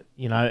measure it?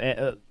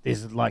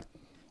 There's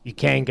you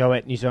can go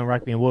at New Zealand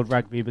Rugby and World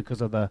Rugby because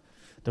of the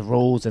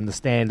rules and the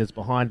standards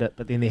behind it,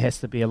 but then there has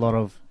to be a lot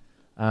of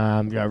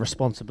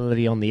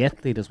responsibility on the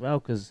athlete as well,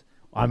 because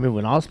I remember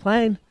when I was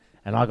playing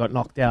and I got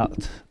knocked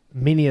out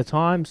many a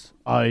times,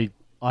 I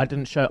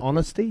didn't show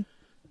honesty.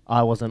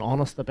 I wasn't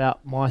honest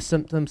about my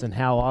symptoms and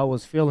how I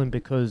was feeling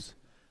because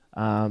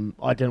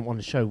I didn't want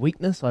to show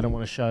weakness. I didn't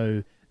want to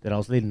show that I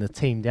was letting the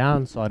team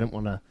down, so I didn't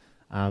want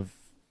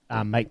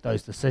to make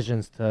those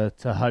decisions to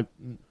hope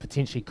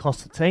potentially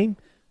cost the team.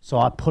 So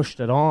I pushed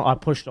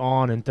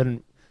on and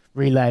didn't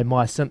relay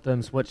my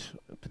symptoms, which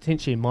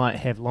potentially might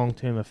have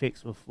long-term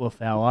effects with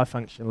how I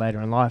function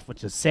later in life,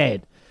 which is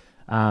sad.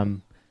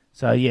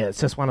 It's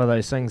just one of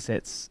those things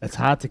that's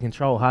hard to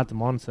control, hard to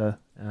monitor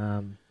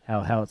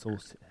how it's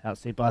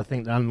said. But I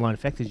think the underlying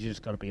fact is you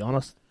just got to be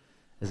honest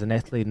as an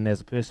athlete and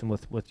as a person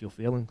with your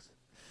feelings.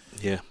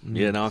 I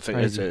think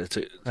it's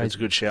a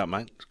good shout,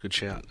 mate. It's a good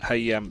shout.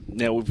 Hey,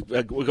 now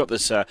we've got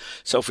this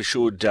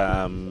Self-Assured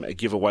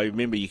giveaway.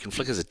 Remember, you can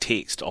flick us a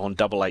text on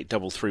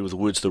 8833 with the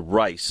words "the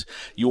race,"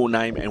 your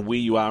name and where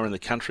you are in the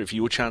country for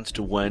your chance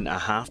to win a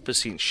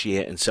 0.5%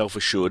 share in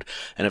Self-Assured.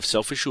 And if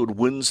Self-Assured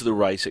wins the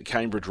race at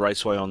Cambridge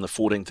Raceway on the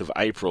 14th of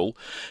April,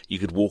 you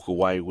could walk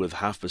away with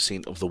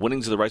 0.5% of the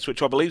winnings of the race,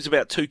 which I believe is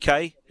about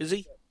 2K. Is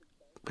he?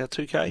 About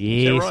 2K?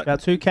 Yes, right?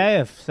 About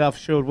 2K if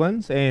Self-Assured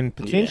wins, and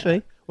potentially.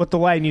 Yeah. With the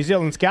way New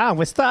Zealand's going,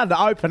 we're starting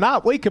to open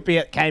up. We could be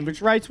at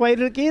Cambridge Raceway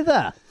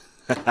together.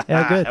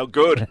 How good. How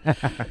good.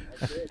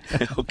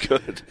 How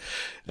good.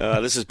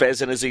 This is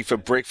Baz and Izzy for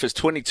breakfast.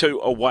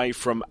 22 away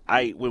from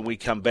 8 when we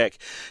come back.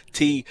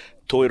 Te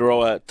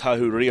Toiroa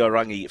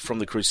Tahuriorangi from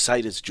the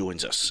Crusaders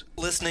joins us.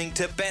 Listening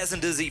to Baz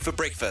and Izzy for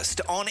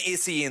breakfast on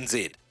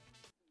SENZ.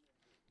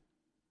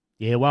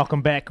 Yeah,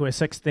 welcome back. We're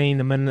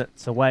 16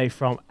 minutes away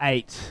from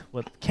 8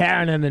 with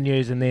Karen in the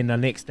news, and then the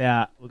next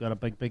hour, we've got a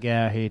big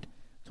hour ahead.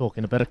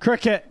 Talking a bit of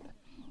cricket,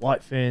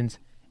 White Ferns,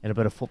 and a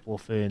bit of football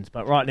Ferns.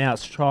 But right now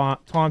it's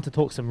time to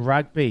talk some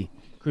rugby.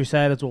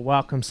 Crusaders will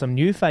welcome some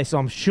new faces.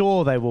 I'm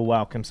sure they will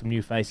welcome some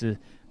new faces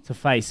to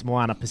face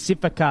Moana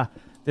Pacifica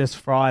this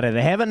Friday.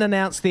 They haven't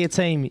announced their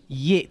team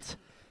yet,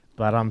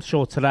 but I'm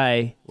sure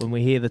today, when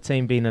we hear the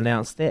team being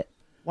announced, that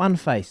one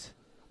face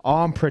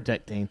I'm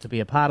predicting to be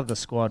a part of the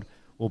squad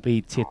will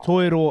be Te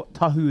Toiro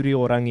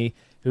Tahuriorangi,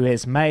 who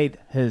has made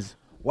his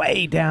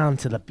way down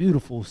to the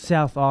beautiful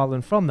South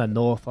Island from the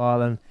North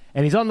Island.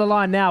 And he's on the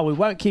line now. We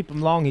won't keep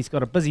him long. He's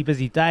got a busy,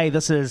 busy day.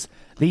 This is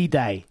the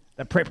day,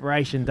 the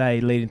preparation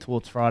day leading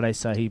towards Friday,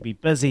 so he'll be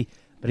busy.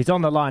 But he's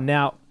on the line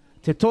now.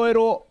 Te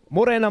toiro,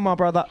 morena, my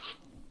brother.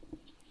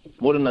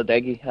 Morena,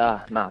 Daggy.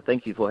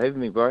 Thank you for having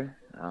me, bro.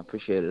 I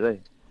appreciate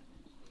it,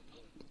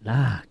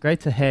 Great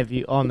to have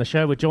you on the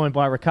show. We're joined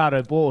by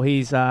Ricardo Ball.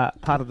 He's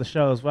part of the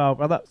show as well,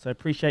 brother. So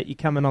appreciate you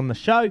coming on the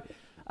show.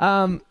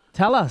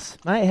 Tell us,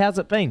 mate, how's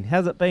it been?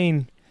 How's it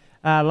been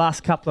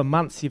last couple of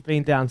months? You've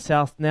been down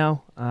south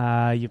now.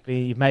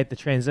 You've made the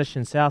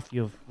transition south.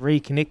 You've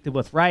reconnected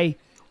with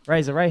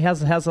Razor Ray. How's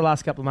the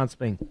last couple of months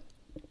been?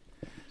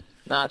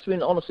 It's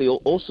been honestly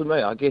awesome,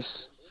 mate. I guess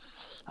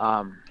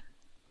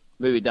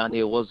moving down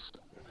here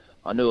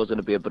I knew it was going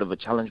to be a bit of a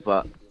challenge,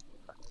 but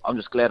I'm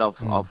just glad I've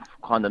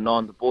kind of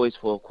known the boys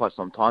for quite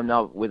some time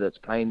now, whether it's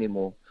playing them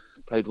or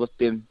played with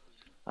them.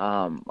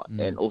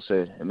 And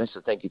also a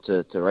massive thank you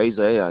to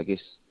Razor, I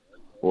guess,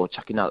 for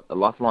chucking out a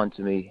lifeline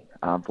to me,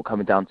 for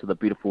coming down to the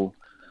beautiful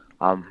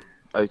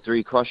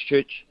 03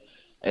 Christchurch,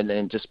 and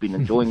then just been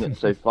enjoying it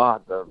so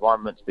far. The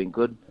environment's been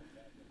good.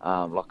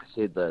 Like I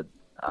said, the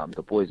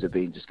boys have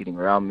been just getting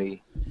around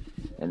me,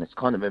 and it's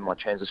kind of made my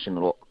transition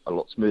a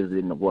lot smoother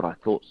than what I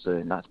thought.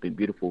 So that's been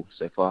beautiful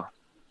so far.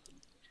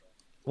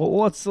 Well,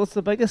 what's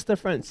the biggest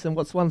difference, and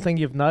what's one thing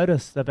you've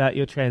noticed about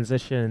your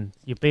transition?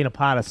 You've been a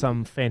part of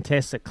some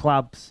fantastic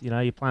clubs. You know,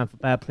 you're playing for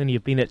Bad Plenty.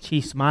 You've been at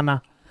Chiefs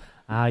Mana.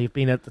 You've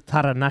been at the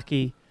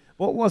Taranaki.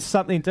 What was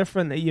something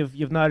different that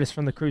you've noticed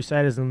from the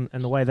Crusaders and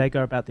the way they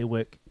go about their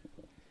work?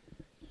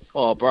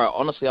 Oh, bro,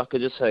 honestly, I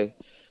could just say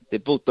they're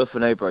built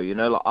different, bro. You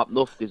know, like up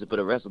north, there's a bit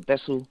of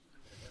razzle-dazzle,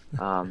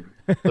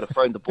 bit of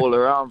throwing the ball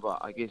around, but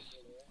I guess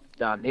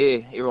down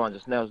here, everyone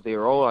just knows their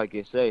role, I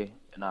guess,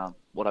 And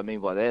what I mean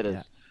by that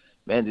is,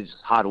 man, they're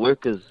just hard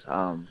workers.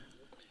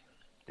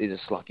 They're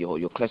just like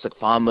your classic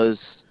farmers.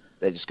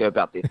 They just go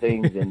about their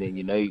things, and then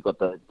you got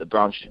the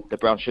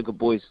brown sugar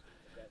boys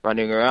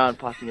running around,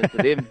 passing it to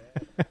them.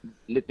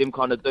 Let them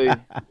kind of do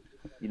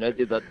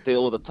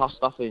all the tough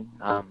stuff, and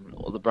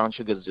all the brown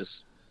sugars just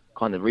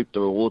kind of reap the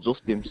rewards off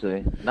them.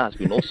 So it's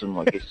been awesome.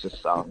 I guess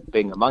just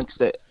being amongst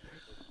that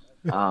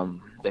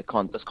this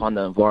kind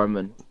of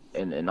environment,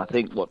 and I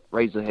think what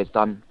Razor has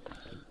done.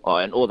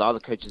 And all the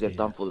other coaches have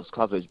done for this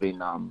club has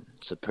been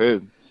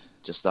superb.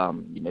 Just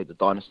the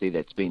dynasty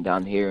that's been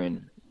down here,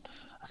 and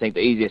I think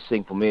the easiest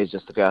thing for me is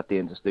just to go out there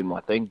and just do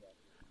my thing.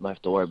 Don't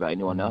have to worry about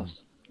anyone else.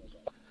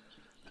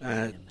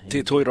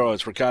 Te toiro,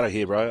 it's Ricardo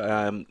here,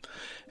 bro.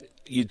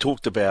 You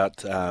talked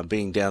about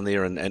being down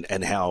there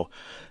and how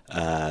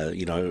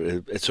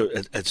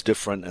it's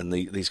different, and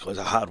these guys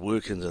are hard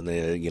workers, and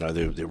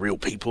they're real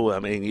people. I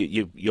mean,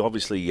 you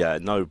obviously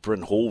know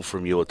Bryn Hall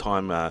from your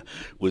time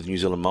with New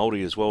Zealand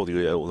Māori as well, the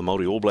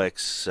Māori All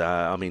Blacks.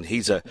 I mean,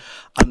 he's a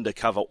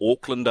undercover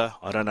Aucklander.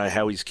 I don't know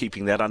how he's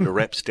keeping that under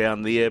wraps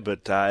down there,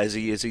 but has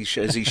he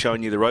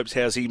shown you the ropes?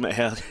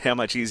 How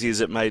much easier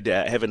has it made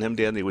having him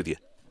down there with you?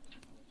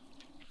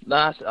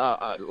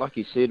 Like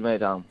you said,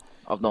 mate.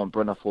 I've known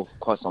Brenner for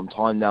quite some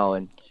time now,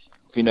 and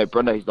if you know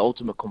Brenner, he's the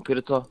ultimate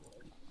competitor.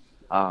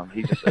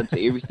 He's just into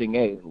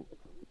everything.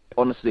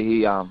 Honestly,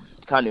 he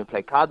can't even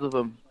play cards with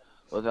him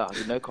without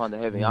kind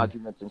of having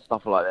arguments and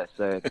stuff like that.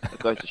 So it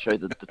goes to show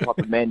the type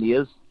of man he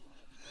is.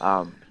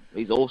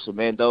 He's awesome,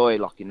 man. Though,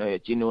 a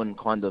genuine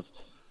kind of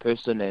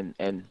person,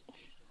 and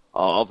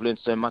I've learned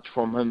so much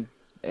from him.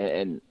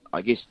 And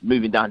I guess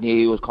moving down here,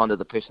 he was kind of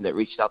the person that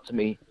reached out to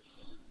me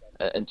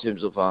in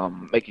terms of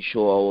making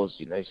sure I was,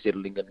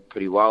 settling in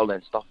pretty well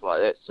and stuff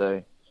like that.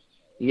 So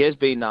he has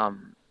been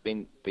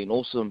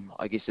awesome,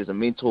 I guess, as a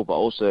mentor, but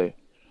also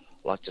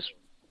like just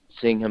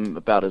seeing him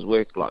about his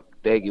work, like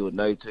Daggy would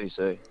know too.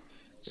 So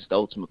just the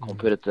ultimate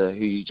competitor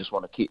who you just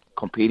want to keep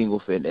competing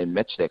with and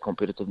match that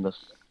competitiveness.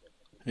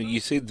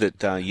 You said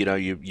that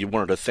you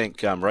wanted to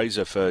thank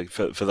Razor for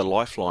the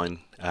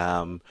lifeline.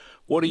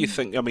 What do you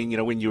think? I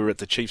mean, when you were at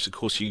the Chiefs, of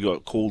course, you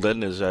got called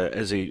in as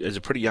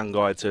a pretty young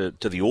guy to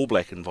the All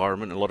Black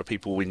environment. A lot of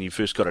people, when you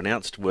first got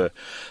announced, were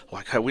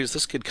like, "Hey, where's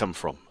this kid come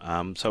from?"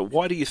 So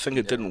why do you think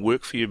it didn't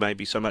work for you,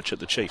 maybe so much at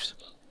the Chiefs?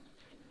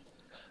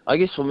 I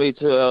guess for me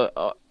too,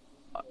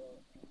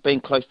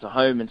 being close to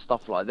home and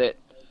stuff like that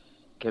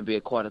can be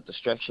quite a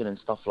distraction and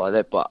stuff like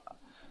that. But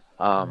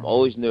I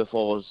always knew if I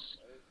was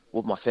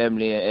with my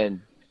family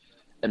and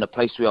in a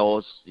place where I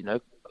was,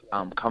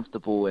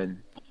 comfortable and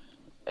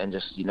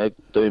just,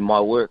 doing my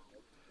work,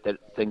 that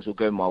things will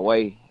go my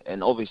way.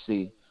 And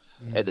obviously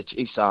at the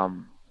Chiefs,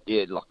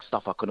 like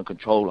stuff I couldn't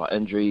control, like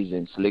injuries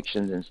and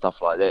selections and stuff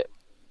like that,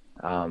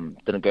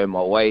 didn't go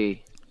my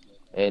way.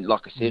 And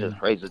like I said,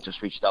 Razor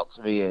just reached out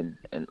to me and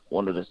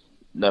wanted to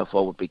know if I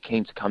would be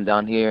keen to come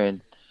down here.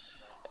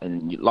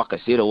 And like I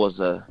said, it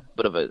was a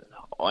bit of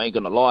I ain't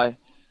going to lie,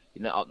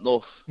 up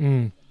north,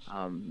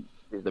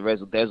 there's the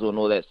razzle-dazzle and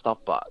all that stuff.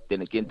 But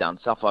then again, down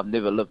south, I've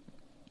never lived.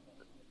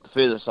 The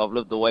furthest I've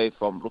lived away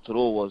from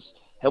Rotorua was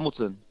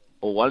Hamilton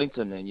or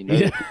Wellington, and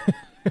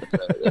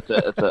it's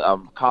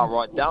a car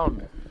ride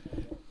down.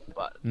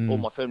 But all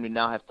my family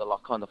now have to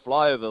kind of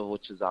fly over,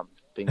 which has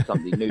been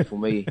something new for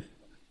me.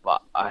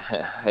 But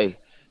hey,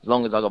 as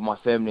long as I got my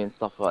family and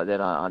stuff like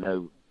that, I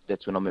know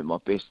that's when I'm at my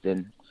best.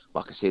 And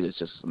like I said, it's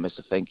just a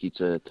massive thank you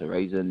to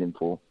Razor and them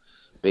for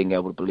being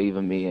able to believe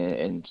in me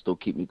and still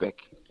keep me back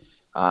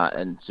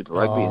in Super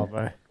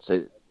Rugby. So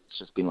it's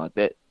just been like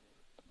that.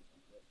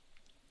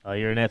 Oh,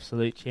 you're an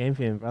absolute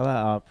champion, brother.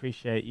 I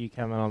appreciate you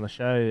coming on the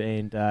show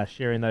and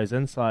sharing those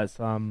insights.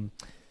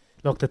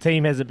 Look, the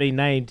team hasn't been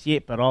named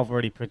yet, but I've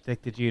already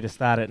predicted you to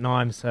start at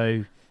 9.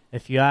 So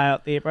if you are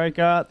out there, bro,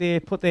 go out there,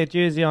 put that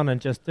jersey on and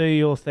just do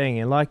your thing.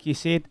 And like you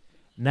said,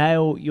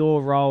 nail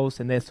your roles,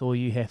 and that's all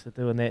you have to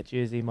do in that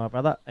jersey, my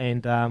brother.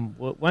 And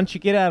once you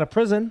get out of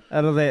prison,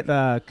 out of that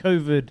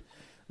COVID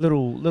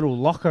little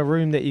locker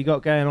room that you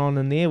got going on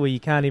in there where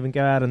you can't even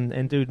go out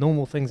and do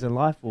normal things in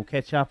life, we'll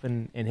catch up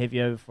and have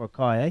you over for a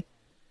kai, eh?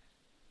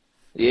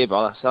 Yeah,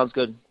 brother. Sounds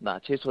good.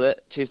 Cheers for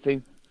that. Cheers,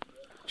 team.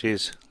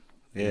 Cheers.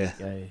 Yeah.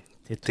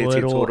 Te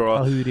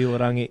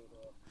Toiroa.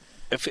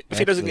 If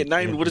he doesn't get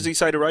named, what does he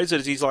say to Razor?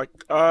 He's like,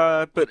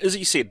 but as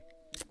he said.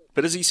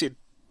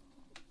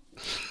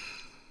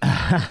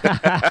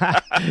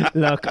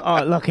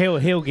 Look,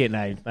 he'll get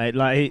named, mate.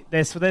 Like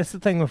that's the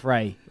thing with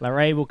Ray. Like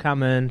Ray will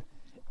come in.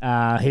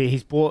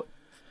 He's brought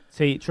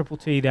Triple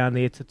T down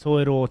there to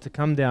Toiroa to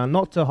come down,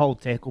 not to hold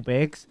tackle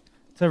bags,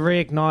 to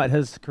reignite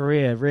his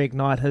career,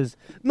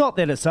 not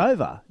that it's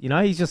over. You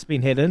know, he's just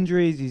had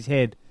injuries. He's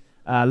had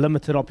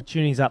limited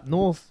opportunities up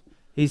north.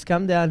 He's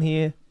come down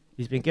here.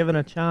 He's been given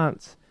a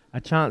chance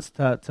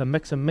to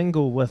mix and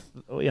mingle with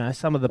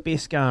some of the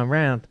best going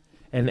around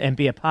and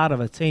be a part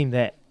of a team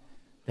that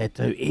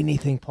do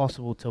anything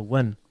possible to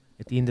win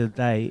at the end of the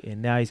day.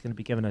 And now he's going to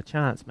be given a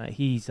chance, mate.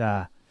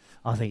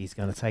 I think he's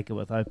going to take it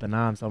with open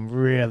arms. I'm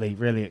really,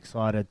 really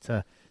excited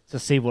to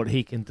see what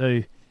he can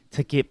do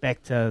to get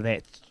back to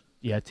that,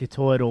 Te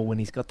Toiroa when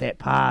he's got that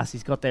pass,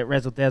 he's got that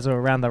razzle-dazzle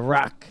around the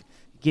ruck,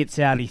 gets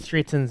out, he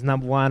threatens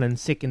number 1 and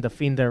second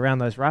defender around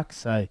those rucks.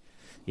 So,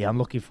 yeah, I'm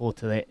looking forward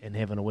to that and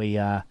having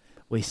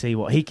we see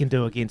what he can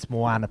do against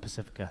Moana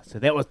Pacifica. So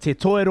that was Te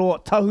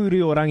Toiroa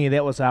Tahuriorangi.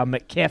 That was our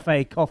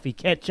McCafe Coffee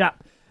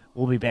Catch-Up.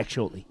 We'll be back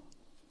shortly.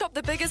 Shop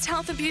the biggest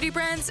health and beauty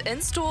brands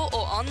in-store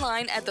or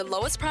online at the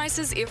lowest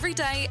prices every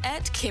day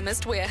at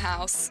Chemist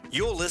Warehouse.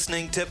 You're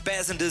listening to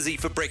Baz and Dizzy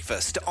for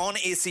breakfast on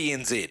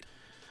SENZ.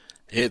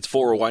 It's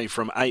 4 away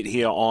from 8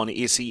 here on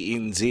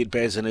SENZ,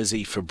 Baz and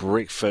Izzy for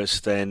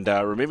breakfast. And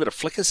remember to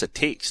flick us a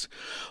text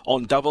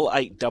on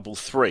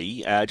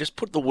 8833. Just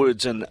put the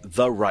words in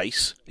the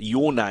race,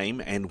 your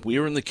name, and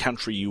where in the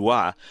country you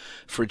are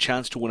for a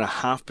chance to win a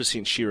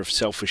 0.5% share of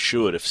Self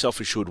Assured. If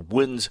Self Assured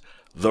wins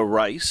the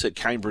race at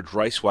Cambridge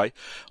Raceway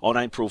on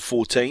April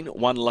 14,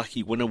 one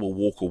lucky winner will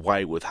walk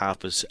away with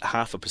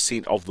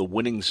 0.5% of the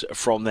winnings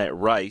from that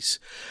race.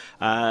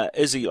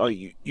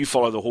 Izzy, you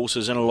follow the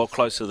horses in a lot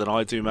closer than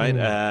I do, mate.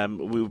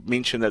 We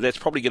mentioned that's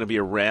probably going to be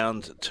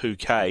around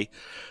 2K.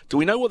 Do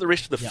we know what the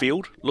rest of the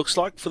field looks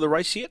like for the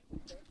race yet?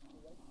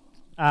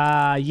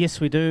 Yes,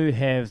 we do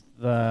have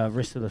the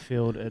rest of the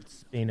field.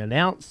 It's been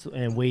announced,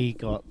 and we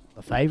got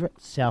the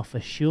favourite, Self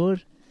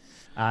Assured.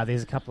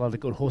 There's a couple other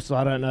good horses.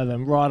 I don't know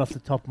them right off the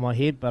top of my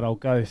head, but I'll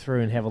go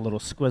through and have a little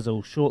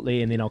squizzle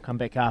shortly, and then I'll come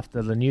back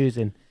after the news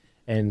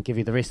and give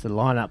you the rest of the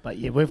lineup. But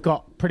yeah, we've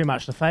got pretty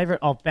much the favourite.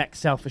 I've backed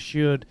Self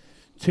Assured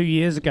 2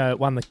 years ago. It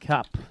won the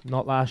Cup,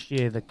 not last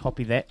year. The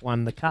copy that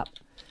won the Cup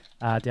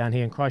down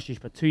here in Christchurch.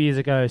 But 2 years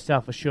ago,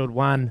 Self Assured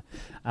won.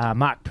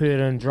 Mark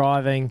Purdon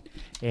driving,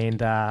 and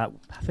I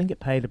think it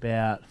paid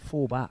about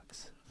 $4.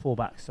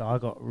 So I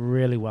got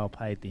really well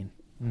paid then.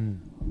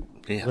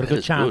 Yeah, what a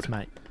good chance,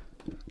 mate.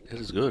 It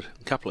is good.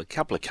 A couple of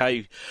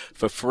K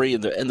for free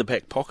in the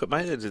back pocket,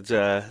 mate.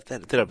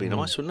 That'd be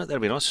nice, wouldn't it?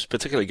 That'd be nice,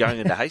 particularly going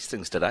into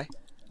Hastings today.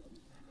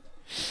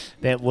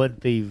 That would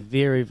be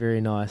very, very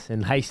nice.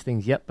 And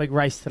Hastings, yep, big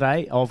race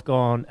today. I've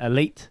gone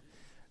Elite.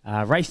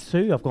 Race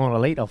 2, I've gone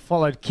Elite. I've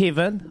followed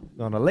Kevin. I've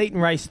gone Elite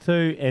in race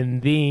 2,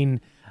 and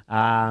then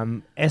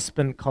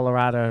Aspen,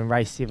 Colorado in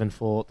race 7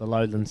 for the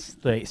Lowland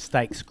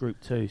Stakes Group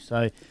 2.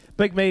 So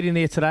big meeting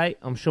there today.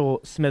 I'm sure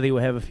Smithy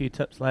will have a few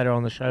tips later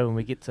on the show when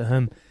we get to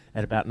him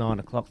at about 9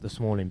 o'clock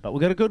this morning. But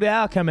we've got a good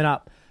hour coming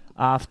up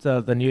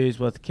after the news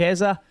with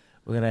Kazza.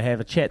 We're going to have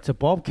a chat to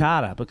Bob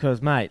Carter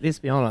because, mate, let's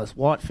be honest,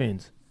 White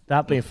Ferns,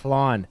 they've been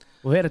flying.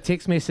 We've had a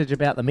text message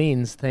about the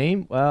men's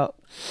team. Well,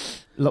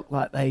 looked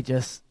like they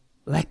just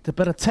lacked a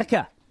bit of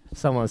ticker.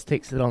 Someone's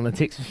texted on the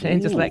text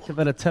machine, just lacked a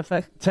bit of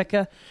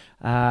ticker.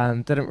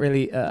 Didn't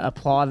really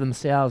apply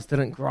themselves,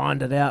 didn't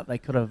grind it out. They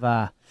could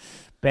have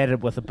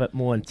batted with a bit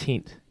more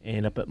intent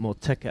and a bit more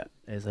ticker,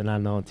 as an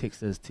unknown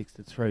texter has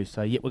texted through.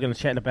 So, yeah, we're going to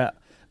chat about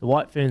the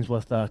White Ferns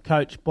with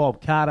Coach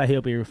Bob Carter.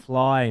 He'll be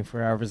flying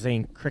for our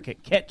Resene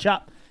cricket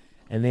catch-up.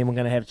 And then we're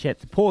going to have a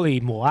chat to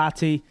Paulie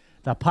Moati,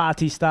 the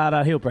party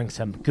starter. He'll bring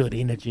some good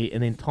energy.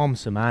 And then Tom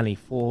Simani,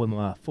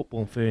 former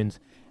Football Ferns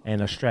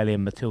and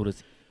Australian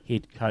Matildas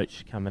head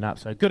coach, coming up.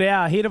 So, good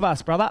hour ahead of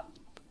us, brother.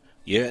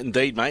 Yeah,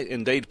 indeed, mate.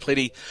 Indeed,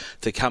 plenty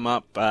to come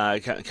up,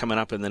 coming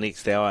up in the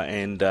next hour,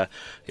 and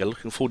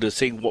looking forward to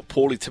seeing what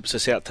Paulie tips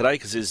us out today,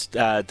 because his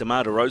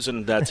DeMar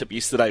DeRozan tip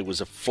yesterday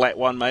was a flat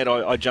one, mate.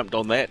 I jumped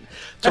on that,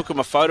 took him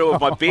a photo of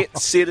my bet,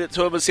 sent it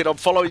to him and said, I'm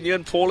following you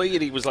in, Paulie,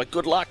 and he was like,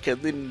 good luck,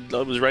 and then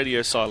it was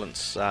radio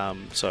silence.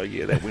 So,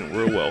 yeah, that went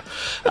real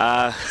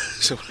well.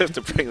 So we'll have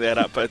to bring that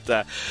up,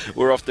 but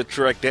we're off the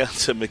track down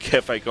to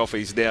McCafe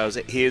Coffees now.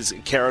 Here's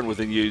Karen with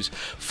the news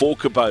for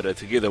Kubota.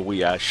 Together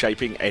we are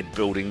shaping and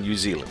building New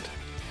Zealand.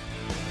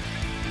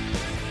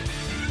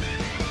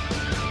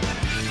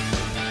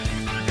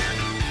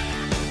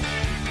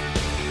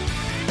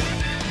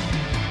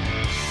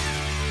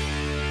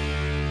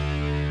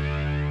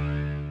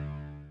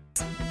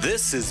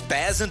 This is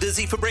Baz and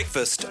Izzy for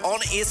breakfast on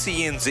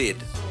SENZ.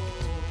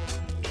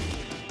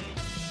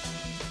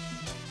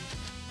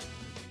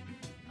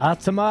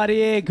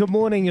 Atamarie, good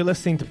morning. You're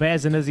listening to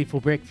Baz and Izzy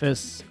for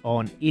breakfast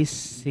on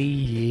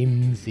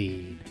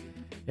SENZ.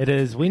 It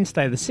is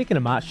Wednesday, the 2nd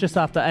of March, just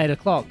after 8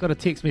 o'clock. Got a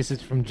text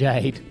message from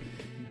Jade.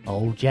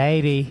 Oh,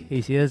 Jadey.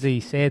 He says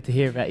he's sad to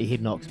hear about your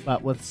head knocks,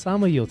 but with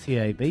some of your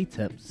TAB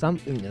tips,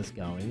 something is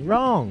going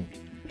wrong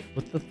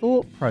with the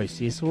thought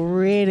process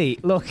already.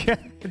 Look,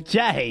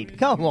 Jade,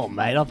 come on,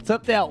 mate. I've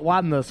tipped out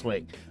one this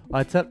week.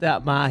 I tipped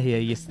out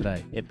Mahia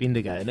yesterday at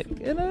Bendigo, and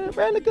it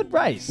ran a good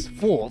race,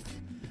 4th,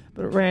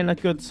 but it ran a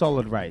good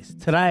solid race.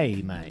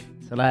 Today, mate,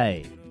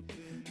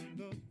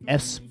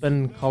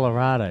 Aspen,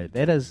 Colorado.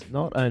 That is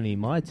not only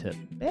my tip,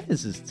 that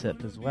is his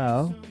tip as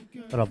well.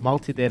 But I've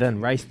multied that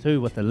in. Race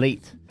 2 with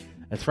Elite.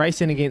 It's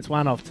racing against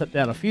one I've tipped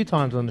out a few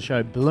times on the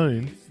show,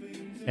 Bloom.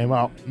 And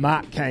well,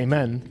 Mark came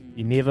in.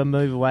 You never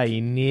move away.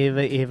 You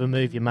never ever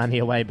move your money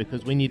away,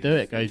 because when you do,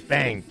 it goes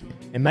bang.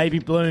 And maybe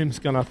Bloom's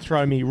going to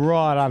throw me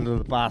right under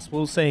the bus.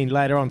 We'll see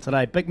later on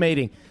today. Big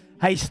meeting.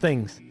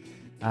 Hastings.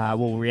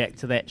 We'll react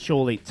to that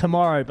surely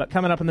tomorrow. But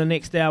coming up in the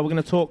next hour, we're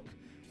going to talk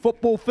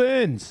Football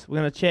Ferns. We're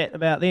going to chat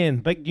about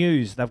them. Big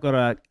news. They've got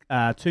a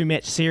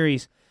 2-match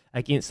series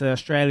against the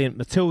Australian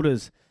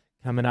Matildas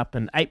coming up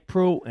in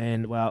April.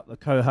 And, well, the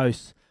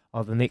co-hosts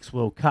of the next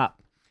World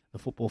Cup, the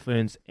Football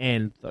Ferns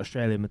and the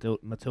Australian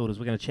Matildas.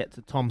 We're going to chat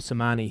to Tom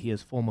Simani. He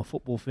is former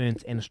Football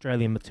Ferns and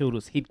Australian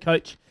Matildas head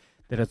coach.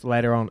 That is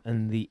later on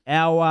in the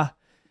hour.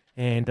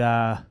 And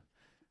we're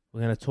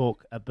going to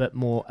talk a bit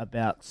more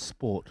about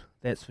sport.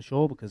 That's for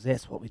sure, because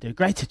that's what we do.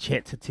 Great to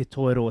chat to Te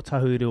Toiro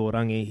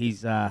Tahuruorangi.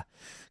 He's going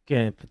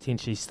to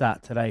potentially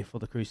start today for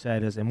the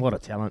Crusaders, and what a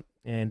talent.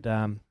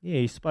 And,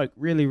 he spoke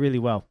really, really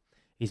well.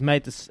 He's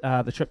made this,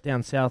 the trip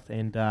down south,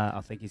 and I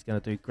think he's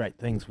going to do great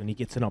things when he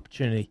gets an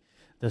opportunity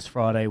this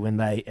Friday when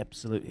they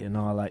absolutely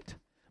annihilate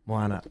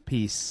Moana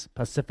Peace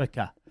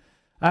Pacifica.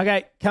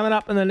 Okay, coming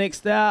up in the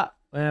next hour,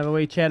 we'll have a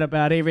wee chat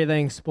about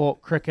everything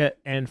sport, cricket,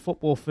 and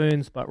Football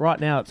Ferns. But right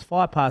now, it's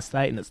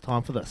 8:05, and it's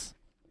time for this.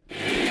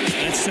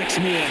 That's 6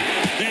 more.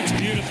 That's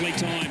beautifully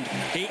timed.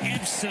 He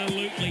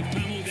absolutely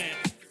pummeled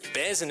that.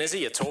 Baz and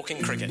Izzy are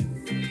talking cricket.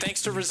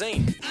 Thanks to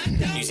Resine,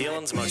 New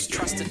Zealand's most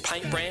trusted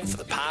paint brand for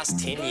the past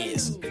 10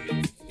 years.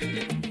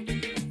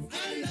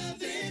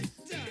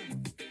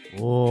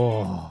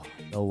 Oh,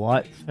 the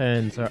White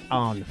Ferns are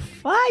on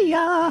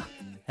fire.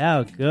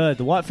 How good.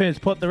 The White Ferns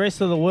put the rest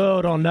of the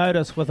world on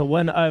notice with a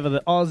win over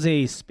the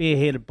Aussies,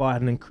 spearheaded by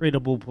an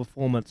incredible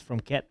performance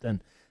from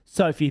captain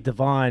Sophie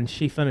Devine.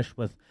 She finished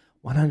with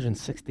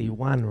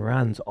 161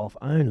 runs off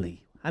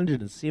only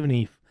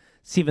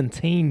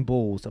 117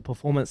 balls, a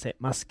performance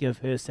that must give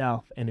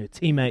herself and her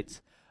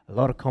teammates a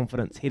lot of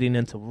confidence heading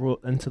into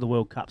the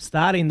World Cup.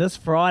 Starting this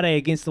Friday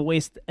against the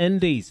West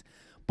Indies,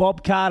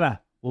 Bob Carter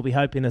will be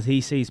hoping as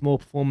he sees more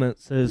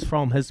performances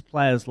from his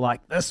players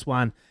like this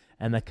one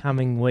in the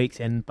coming weeks.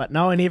 But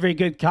knowing every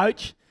good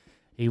coach,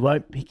 he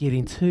won't be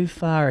getting too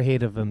far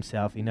ahead of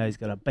himself. He knows he's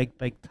got a big,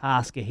 big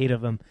task ahead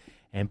of him.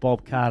 And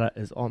Bob Carter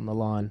is on the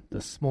line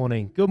this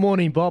morning. Good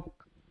morning, Bob.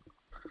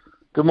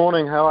 Good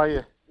morning. How are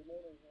you?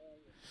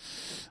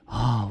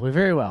 Oh, we're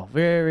very well.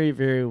 Very,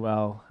 very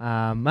well.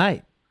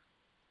 Mate,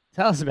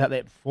 tell us about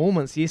that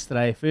performance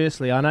yesterday.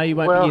 Firstly, I know you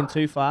won't be getting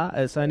too far.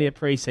 It's only a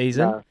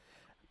pre-season. No.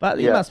 But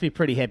you must be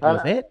pretty happy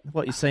with that,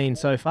 what you've seen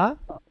so far.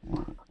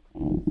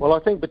 Well, I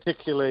think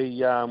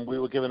particularly we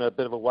were given a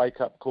bit of a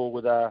wake-up call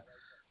with our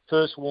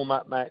first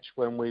warm-up match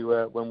when we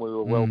were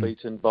well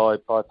beaten by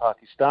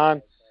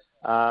Pakistan.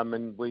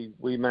 And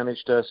we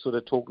managed to sort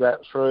of talk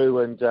that through,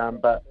 and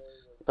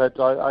but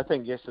I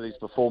think yesterday's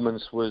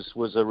performance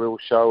was a real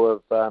show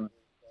of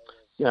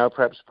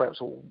perhaps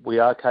what we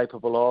are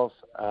capable of.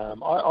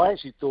 I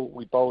actually thought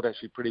we bowled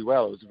actually pretty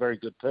well. It was a very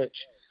good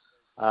pitch.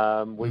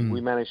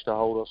 We managed to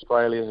hold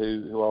Australia,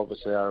 who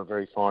obviously are a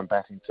very fine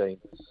batting team.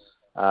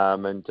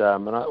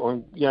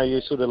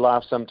 You sort of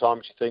laugh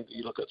sometimes. You think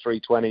you look at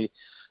 320,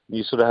 and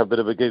you sort of have a bit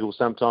of a giggle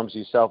sometimes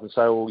yourself and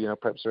say,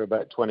 perhaps they're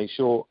about 20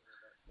 short.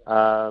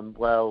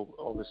 Well,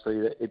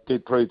 obviously it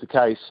did prove the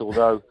case,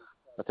 although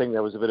I think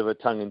there was a bit of a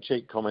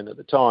tongue-in-cheek comment at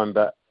the time.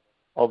 But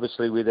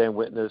obviously we then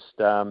witnessed,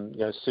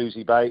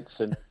 Susie Bates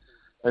and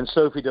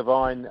Sophie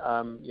Devine,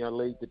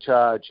 lead the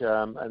charge.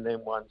 And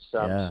then once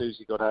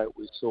Susie got out,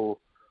 we saw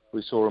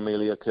we saw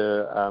Amelia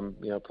Kerr,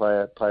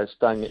 play a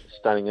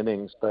stunning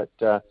innings. But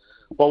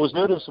what was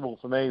noticeable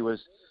for me was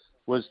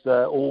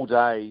that all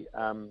day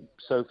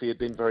Sophie had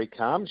been very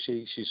calm.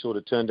 She sort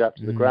of turned up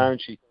to the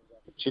ground.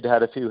 She'd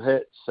had a few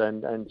hits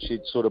and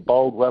she'd sort of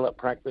bowled well at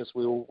practice.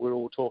 We were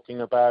all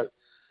talking about.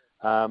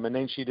 And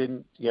then she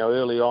didn't,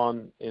 early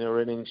on in her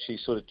innings, she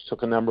sort of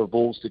took a number of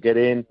balls to get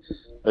in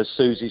as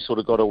Susie sort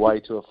of got away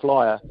to a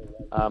flyer.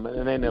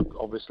 And then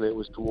obviously it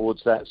was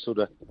towards that sort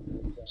of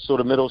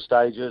middle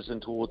stages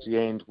and towards the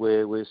end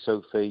where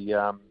Sophie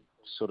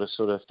sort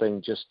of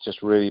thing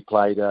just really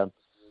played a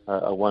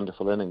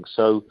wonderful innings.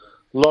 So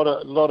a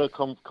lot of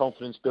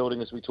confidence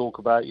building as we talk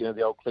about,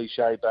 the old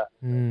cliche. But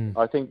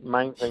I think the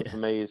main thing for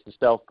me is the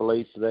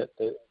self-belief that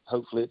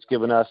hopefully it's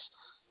given us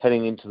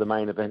heading into the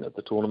main event of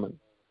the tournament.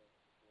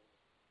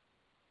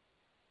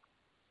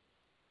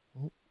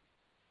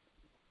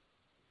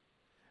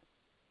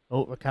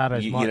 Oh,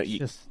 Ricardo's mic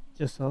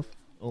just off.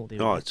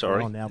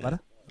 Sorry. On now, butter.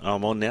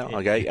 I'm on now.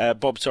 Okay,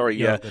 Bob.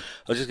 Sorry, I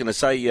was just going to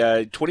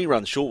say 20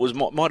 runs short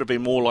might have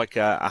been more like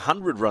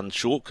 100 runs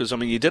short because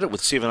you did it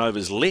with 7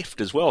 overs left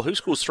as well. Who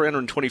scores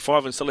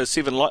 325 and still has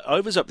 7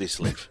 overs up their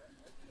sleeve?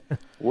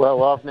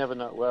 Well, I've never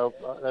known. Well,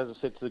 as I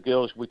said to the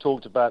girls, we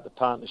talked about the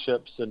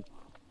partnerships and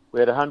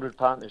we had a 100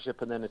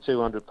 partnership and then a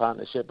 200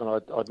 partnership, and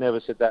I'd never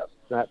said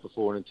that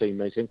before in a team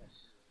meeting.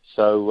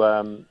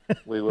 So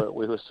we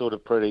were sort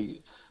of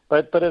pretty.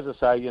 But as I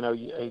say,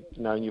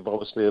 and you've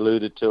obviously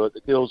alluded to it,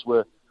 the girls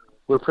were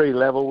pretty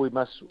level. We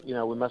must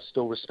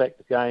still respect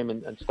the game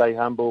and stay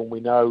humble. And we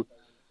know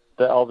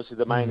that obviously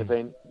the main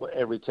event,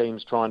 every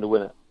team's trying to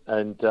win it.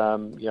 And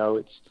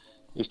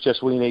it's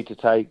just we need to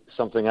take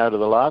something out of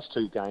the last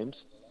 2 games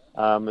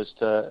as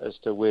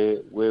to where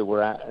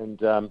we're at.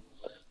 And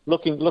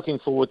looking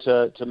forward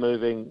to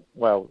moving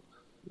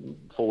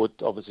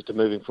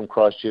from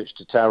Christchurch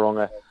to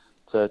Tauranga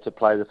to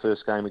play the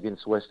first game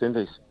against the West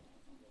Indies.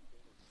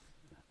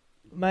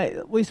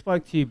 Mate, we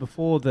spoke to you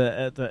before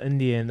the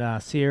Indian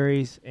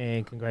series,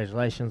 and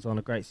congratulations on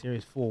a great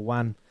series,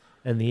 4-1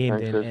 in the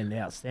end, and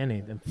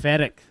outstanding,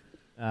 emphatic,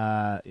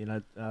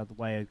 the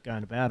way of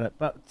going about it.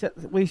 But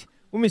when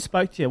we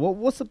spoke to you,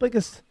 what's the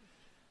biggest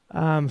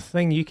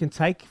thing you can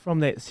take from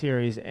that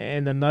series,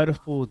 and the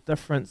notable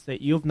difference that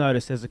you've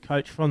noticed as a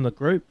coach from the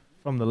group,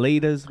 from the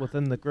leaders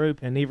within the group,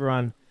 and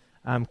everyone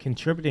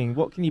contributing?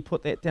 What can you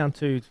put that down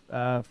to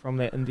from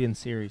that Indian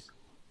series?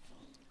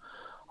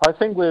 I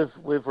think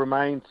we've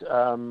remained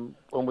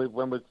when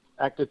we've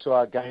acted to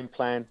our game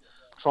plan,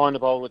 trying to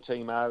bowl the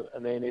team out,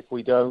 and then if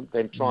we don't,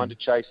 then trying to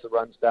chase the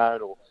runs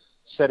down or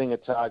setting a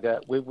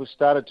target. We've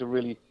started to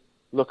really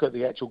look at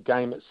the actual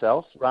game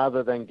itself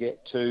rather than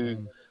get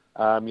too.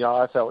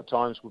 I felt at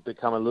times we've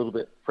become a little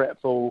bit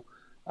fretful.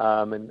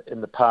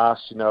 In the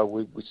past,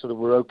 we sort of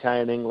were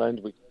okay in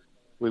England.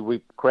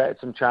 We created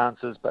some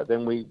chances, but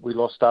then we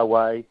lost our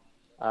way.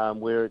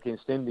 Where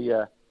against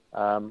India.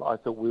 I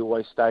thought we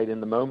always stayed in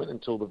the moment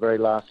until the very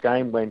last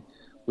game when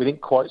we didn't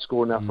quite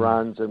score enough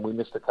runs and we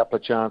missed a couple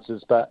of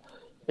chances. But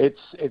it's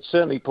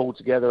certainly pulled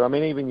together.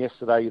 Even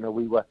yesterday,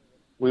 we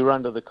were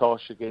under the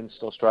cosh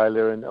against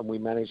Australia and we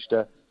managed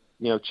to,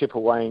 chip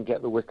away and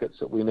get the wickets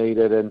that we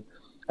needed. And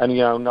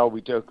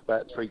we joke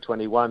about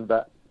 321,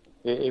 but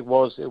it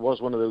was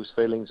one of those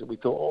feelings that we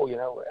thought,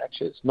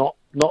 actually it's not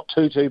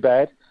too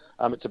bad.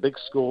 It's a big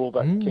score,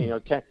 but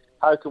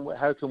how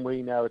can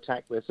we now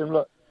attack this? And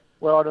look.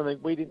 Well, I don't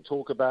think we didn't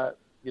talk about,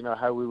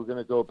 how we were going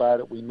to go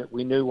about it.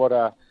 We knew what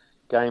our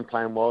game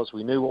plan was.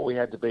 We knew what we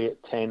had to be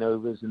at 10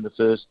 overs in the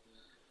first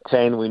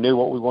 10. We knew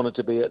what we wanted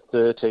to be at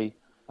 30,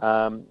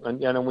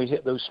 and we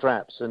hit those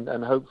straps.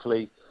 And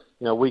hopefully,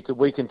 we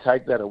can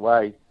take that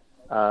away,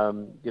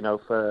 for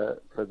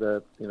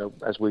the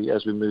as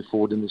we move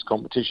forward in this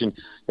competition.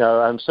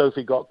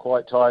 Sophie got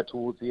quite tired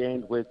towards the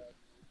end with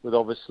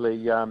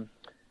obviously.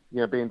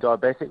 Being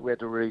diabetic, we had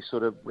to really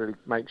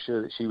make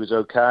sure that she was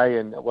okay.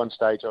 And at one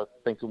stage, I was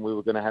thinking we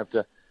were going to have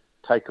to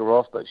take her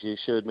off, but she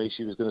assured me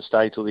she was going to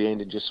stay till the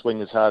end and just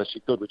swing as hard as she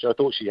could, which I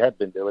thought she had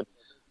been doing.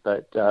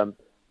 But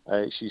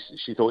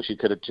she thought she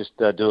could have just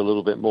do a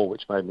little bit more,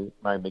 which made me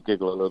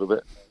giggle a little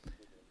bit.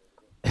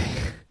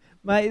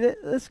 Mate,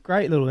 that's a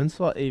great little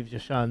insight you've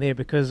just shown there,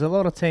 because a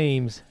lot of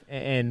teams,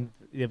 and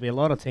there'll be a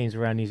lot of teams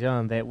around New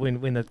Zealand that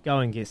when the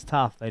going gets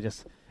tough, they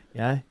just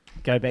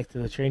go back to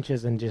the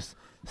trenches and just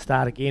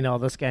start again.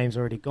 This game's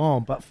already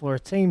gone. But for a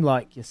team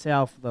like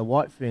yourself, the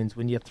White Ferns,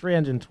 when you're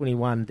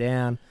 321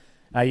 down,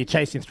 you're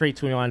chasing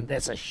 321.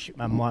 That's a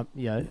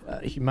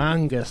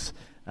humongous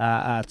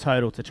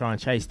total to try and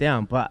chase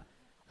down. But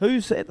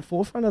who's at the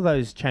forefront of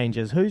those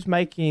changes? Who's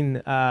making?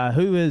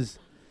 Who is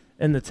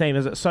in the team?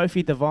 Is it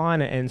Sophie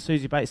Devine and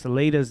Susie Bates, the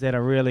leaders, that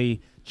are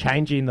really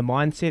changing the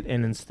mindset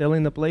and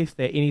instilling the belief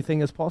that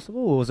anything is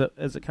possible, or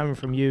is it coming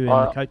from you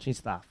and the coaching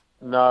staff?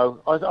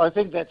 No, I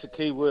think that's a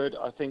key word.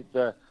 I think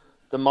the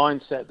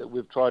mindset that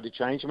we've tried to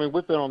change.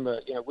 We've been on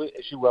the,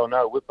 as you well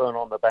know, we've been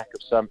on the back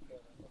of some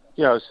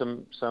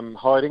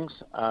hidings,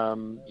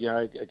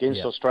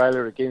 against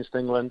Australia, against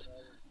England,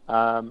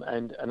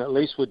 and at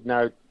least we're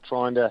now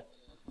trying to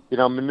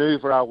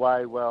manoeuvre our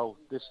way. Well,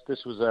 this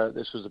was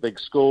a big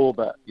score,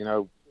 but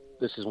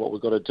this is what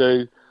we've got to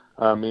do.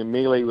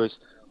 Amelie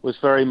was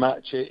very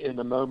much in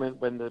the moment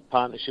when the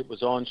partnership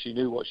was on. She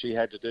knew what she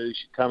had to do.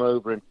 She'd come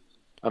over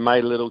and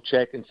made a little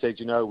check and said,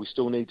 we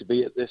still need to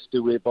be at this.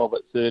 Do we, Bob,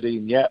 at 30?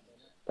 And yep,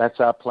 that's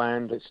our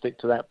plan. Let's stick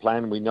to that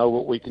plan. We know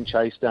what we can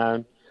chase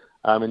down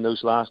in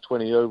those last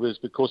 20 overs,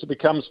 because it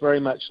becomes very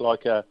much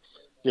like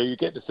you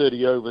get to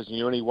 30 overs and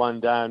you're only one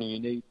down and you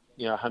need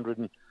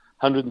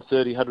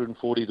 130,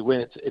 140 to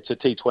win. It's a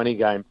T20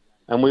 game,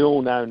 and we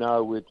all now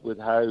know with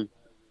how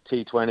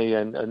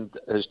T20 and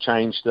has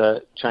changed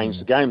the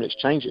game. It's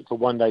changed it for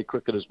one-day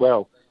cricket as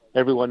well.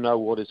 Everyone knows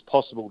what is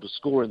possible to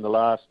score in the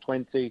last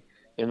 20,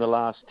 in the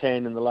last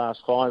 10, in the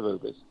last 5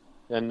 overs,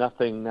 and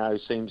nothing now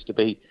seems to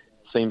be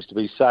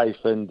safe.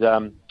 And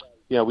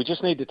we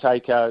just need to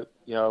take out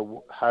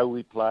how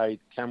we played.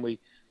 Can we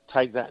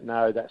take that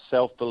now, that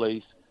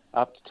self-belief,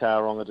 up to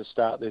Tauranga to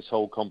start this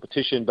whole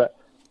competition? But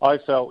I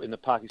felt in the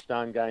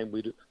Pakistan game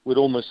we'd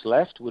almost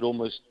left. We're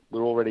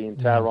already in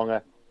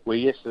Tauranga, where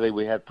yesterday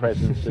we had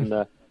presence in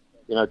the,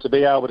 to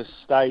be able to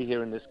stay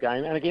here in this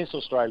game and against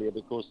Australia,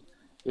 because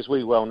as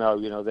we well know,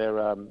 they're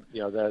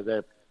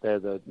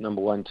the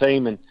number one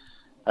team,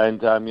 and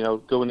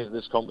going into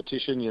this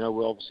competition,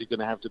 we're obviously going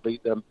to have to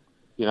beat them,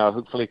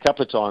 hopefully a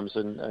couple of times,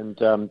 and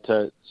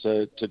to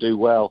do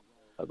well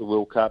at the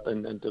World Cup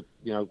and to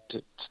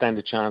stand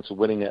a chance of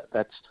winning it.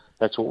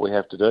 That's what we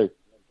have to do.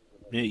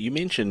 Yeah, you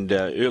mentioned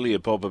earlier,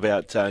 Bob,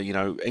 about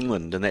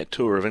England and that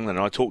tour of England.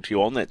 I talked to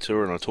you on that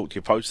tour, and I talked to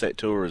you post that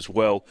tour as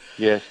well.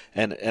 Yeah,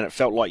 and it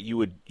felt like you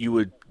were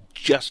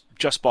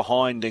just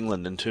behind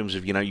England in terms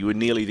of you were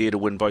nearly there to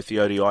win both the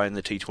ODI and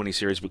the T20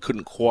 series, but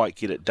couldn't quite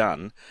get it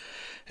done.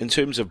 In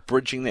terms of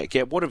bridging that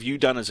gap, what have you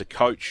done as a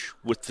coach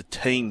with the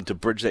team to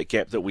bridge that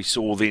gap that we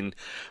saw then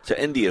to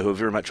India, who are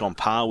very much on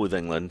par with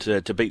England,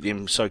 to beat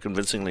them so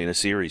convincingly in a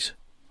series?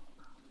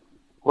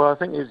 Well, I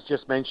think you've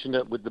just mentioned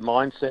it with the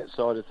mindset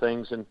side of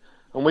things, and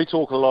we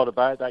talk a lot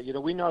about that.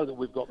 We know that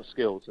we've got the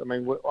skills. I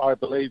mean, I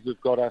believe we've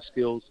got our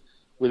skills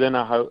within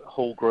our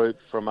whole group,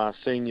 from our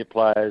senior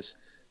players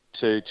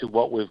to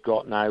what we've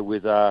got now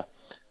with our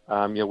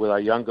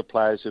younger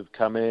players who've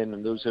come in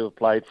and those who have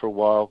played for a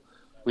while.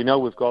 We know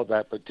we've got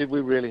that, but did we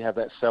really have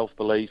that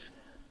self-belief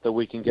that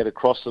we can get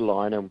across the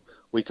line and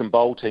we can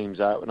bowl teams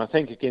out? And I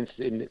think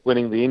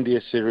winning the India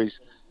series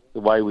the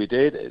way we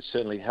did, it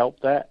certainly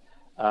helped that.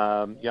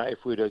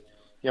 If we'd have,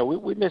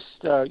 we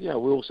missed, we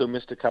also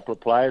missed a couple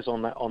of players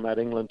on that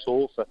England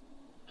tour for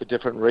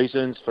different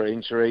reasons, for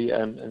injury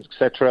and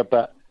etc.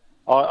 But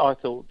I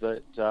thought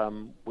that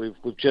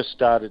we've just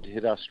started to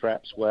hit our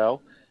straps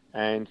well,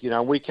 and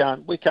we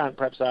can't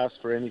perhaps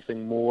ask for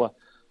anything more.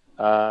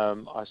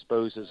 I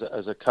suppose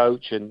as a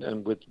coach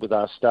and with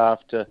our staff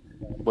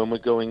when we're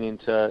going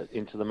into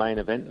the main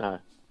event now.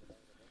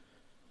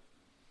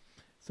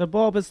 So,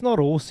 Bob, it's not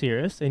all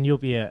serious, and you'll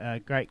be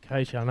a great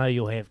coach. I know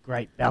you'll have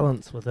great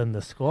balance within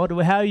the squad.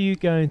 How are you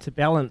going to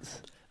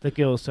balance the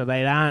girls so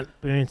they aren't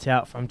burnt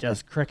out from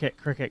just cricket?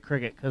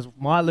 Because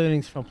my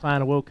learnings from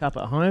playing a World Cup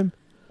at home,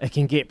 it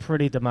can get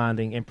pretty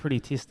demanding and pretty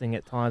testing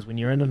at times when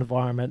you're in an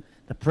environment,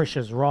 the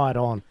pressure's right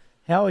on.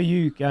 How are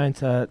you going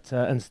to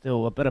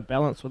instill a bit of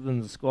balance within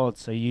the squad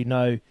so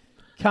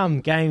come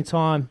game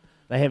time,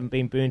 they haven't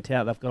been burnt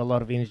out, they've got a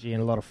lot of energy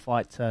and a lot of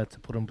fight to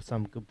put in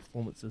some good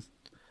performances?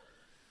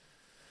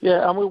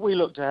 Yeah, and we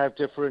look to have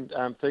different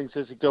things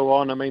as we go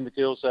on. I mean, the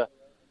girls are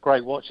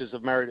great watchers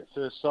of Married at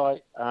First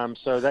Sight,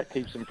 so that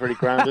keeps them pretty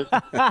grounded.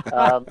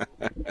 I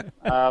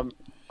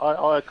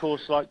of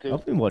course, like to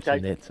I've been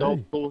watching that too. Golf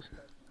course.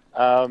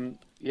 I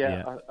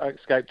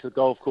escaped to the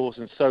golf course,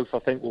 and Soph, I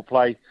think,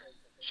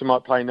 she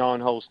might play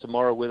 9 holes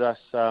tomorrow with us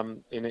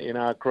in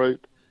our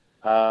group.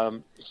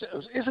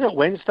 Isn't it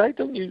Wednesday?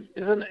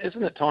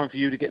 Isn't it time for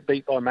you to get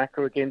beat by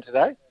Macca again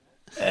today?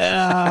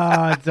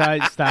 Oh,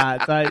 don't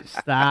start,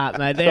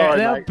 mate.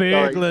 They're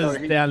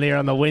burglars down there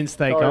on the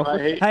Wednesday golf.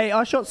 Hey,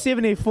 I shot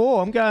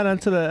 74.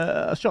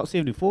 I shot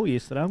 74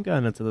 yesterday. I'm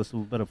going into this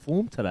little bit of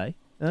form today.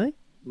 Eh?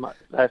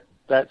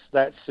 That's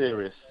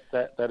serious.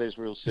 That is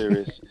real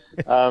serious.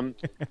 But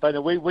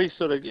no, we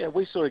sort of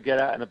get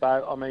out and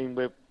about. I mean,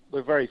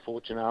 we're very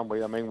fortunate, aren't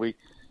we? I mean, we're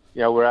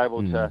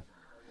able to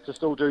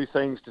still do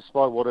things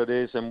despite what it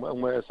is. And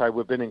as I say,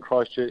 we've been in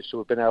Christchurch, so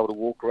we've been able to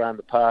walk around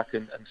the park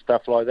and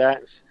stuff like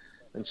that,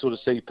 and sort of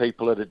see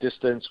people at a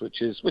distance,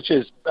 which is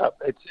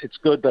it's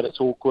good, but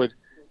it's awkward.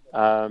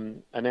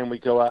 And then we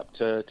go up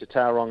to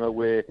Tauranga,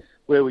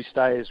 where we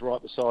stay is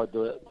right beside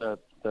the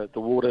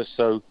water,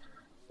 so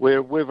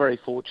we're very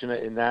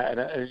fortunate in that, and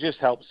it just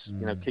helps,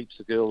 keeps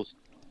the girls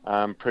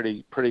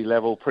pretty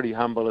level, pretty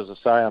humble, as I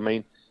say. I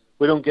mean,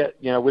 we don't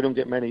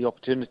get many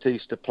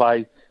opportunities to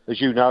play,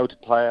 as you know, to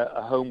play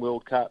a home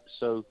World Cup,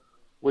 so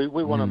we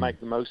want to make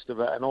the most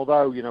of it. And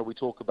although we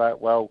talk about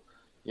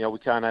we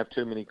can't have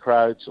too many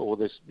crowds, or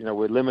this,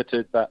 we're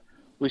limited, but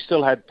we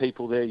still had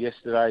people there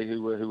yesterday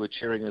who were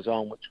cheering us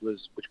on, which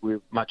we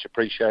much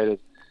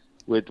appreciated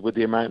with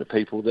the amount of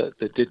people that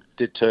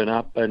did turn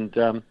up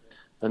and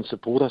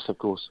support us, of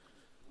course.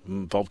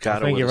 Bob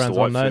Carter with us, the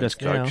White Ferns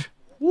coach.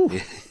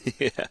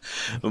 Yeah.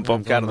 And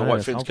Bob Carter, the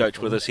White Ferns coach,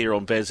 with us here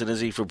on Baz and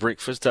Izzy for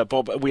breakfast.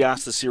 Bob, we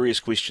asked the serious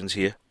questions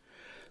here.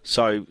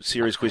 So,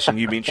 serious question.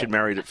 You mentioned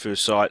Married at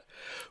First Sight.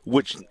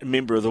 Which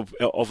member of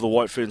the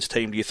White Ferns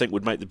team do you think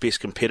would make the best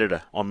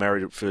competitor on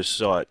Married at First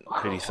Sight?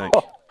 Who do you think?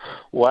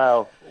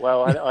 Wow.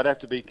 Well, I'd have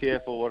to be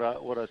careful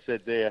what I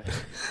said there.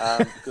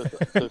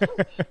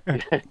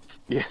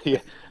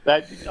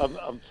 That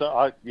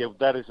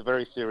is a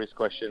very serious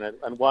question,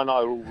 and one I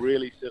will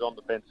really sit on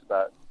the fence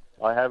about.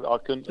 I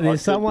couldn't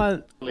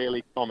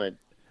clearly comment.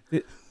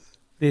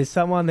 There's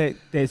someone that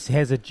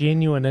has a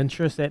genuine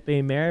interest at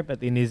being married, but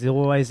then there's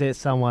always that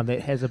someone that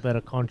has a bit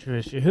of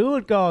controversy. Who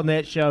would go on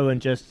that show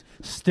and just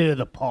stir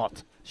the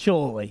pot?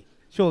 Surely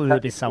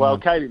there'd be someone. Well,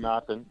 Katie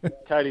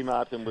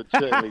Martin would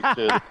certainly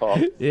stir the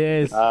pot.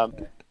 Yes.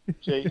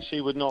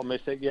 She would not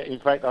miss it. Yeah, in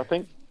fact, I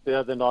think the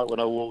other night when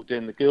I walked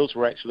in, the girls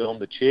were actually on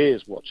the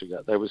chairs watching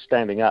it. They were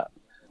standing up,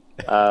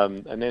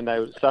 and then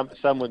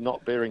some were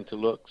not bearing to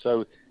look.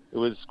 So it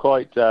was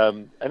quite,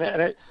 and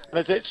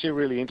it's actually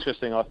really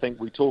interesting. I think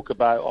we talk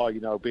about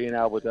being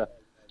able to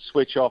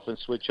switch off and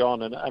switch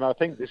on, and I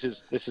think this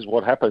is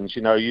what happens.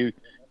 You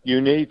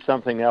need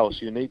something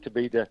else. You need to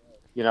be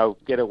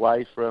get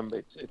away from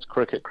it's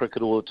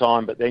cricket all the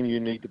time, but then you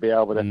need to be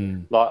able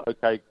to all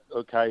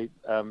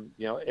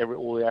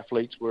the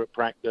athletes were at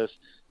practice.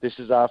 This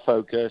is our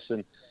focus,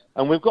 and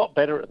we've got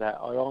better at that.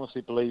 I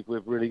honestly believe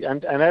we've really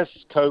and as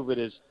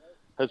COVID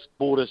has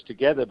brought us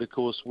together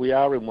because we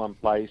are in one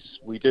place.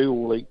 We do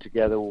all eat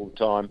together all the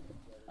time,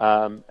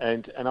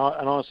 and I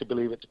honestly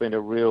believe it's been a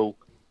real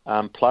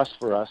plus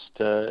for us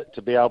to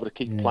be able to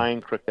keep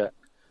playing cricket.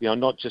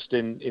 Not just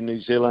in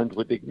New Zealand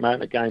with the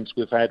amount of games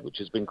we've had, which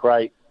has been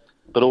great,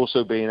 but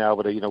also being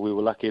able to, we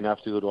were lucky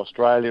enough to go to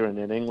Australia and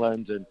then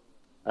England, and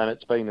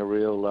it's been a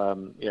real,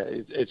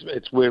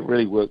 it's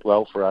really worked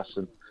well for us,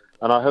 and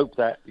I hope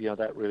that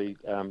that really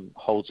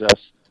holds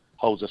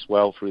us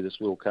well through this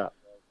World Cup.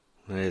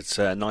 It's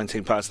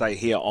 19 past 8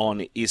 here on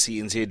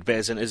SENZ.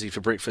 Baz and Izzy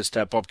for breakfast.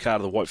 Bob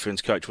Carter, the White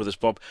Ferns coach, with us.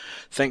 Bob,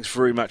 thanks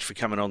very much for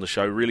coming on the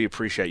show. Really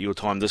appreciate your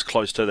time this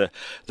close to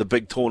the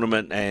big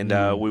tournament, and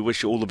we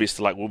wish you all the best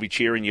of luck. We'll be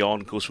cheering you on.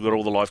 Of course, we've got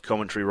all the live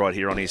commentary right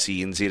here on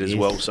SENZ as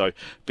well, so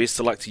best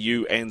of luck to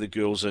you and the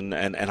girls, and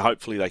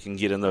hopefully they can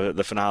get in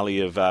the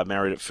finale of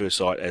Married at First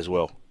Sight as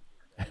well.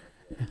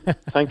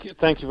 Thank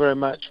you very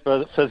much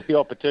for the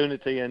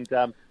opportunity, and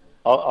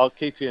I'll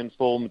keep you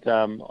informed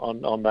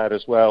on that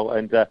as well,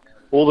 and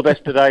all the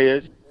best today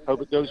is.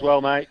 Hope it goes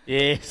well, mate.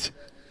 Yes,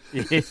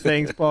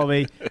 thanks,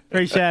 Bobby.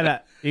 Appreciate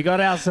it. You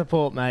got our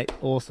support, mate.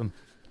 Awesome.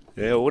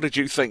 Yeah, what did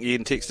you think? You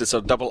can text us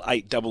on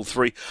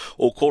 8833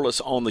 or call us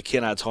on the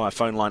Kennards Hire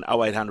phone line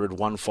 0800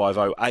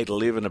 150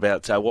 811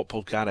 about what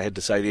Paul Carter had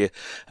to say there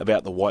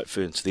about the White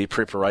Ferns, their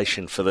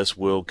preparation for this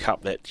World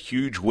Cup, that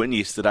huge win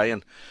yesterday,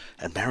 and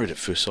Married at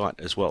First Sight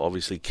as well,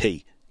 obviously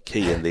key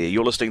in there.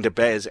 You're listening to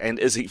Baz and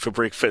Izzy for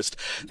breakfast.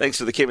 Thanks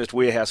to the Chemist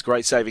Warehouse.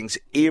 Great savings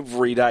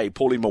every day.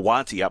 Paulie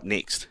Mawati up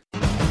next.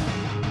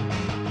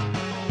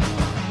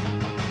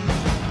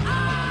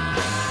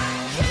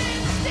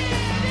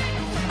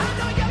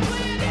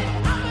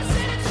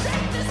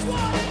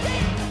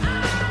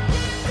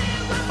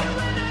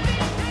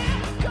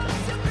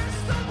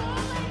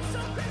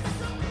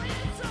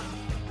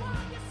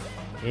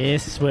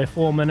 Yes, we're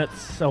 4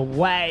 minutes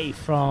away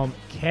from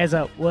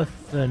Kazza with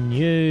the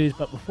news,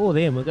 but before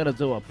then we've got to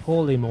do a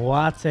Paulie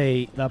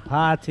Mawati, the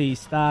party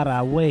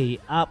starter wee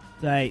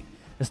update.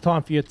 It's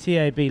time for your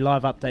TAB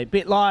live update.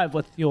 Bet live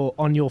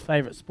on your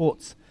favourite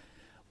sports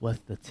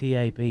with the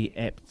TAB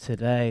app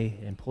today.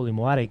 And Paulie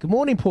Mawati. Good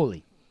morning,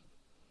 Paulie.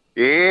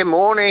 Yeah,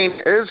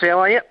 morning. How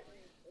are you?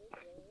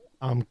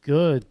 I'm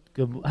good.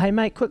 Hey,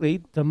 mate,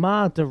 quickly,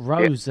 DeMar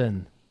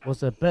DeRozan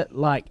was a bit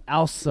like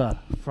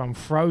Elsa from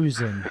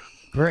Frozen.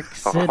 Brick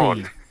City. Oh,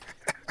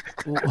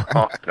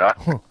 no.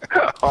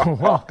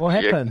 What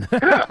happened?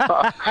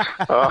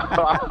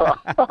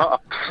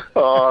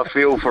 I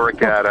feel for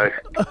Ricardo.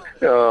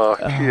 Oh,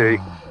 gee.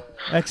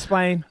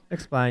 Explain.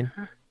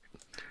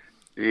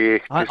 Yeah.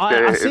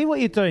 I see what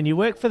you're doing. You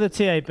work for the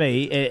TAB,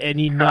 and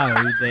you know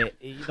that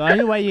the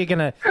only way you're going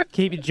to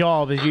keep your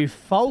job is you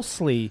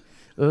falsely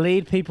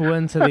lead people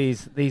into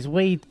these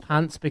weed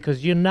punts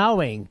because you're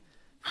knowing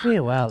very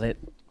well that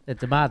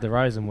DeMar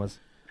DeRozan was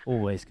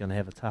always going to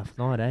have a tough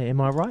night, eh? Am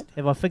I right?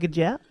 Have I figured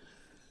you out?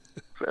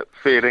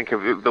 Fair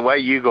dinkum. The way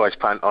you guys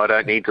punt, I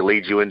don't need to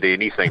lead you into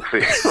anything.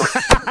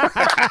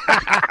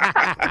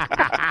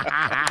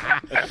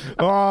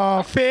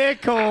 Oh, fair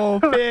call,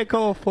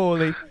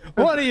 Paulie.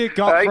 What do you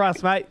got for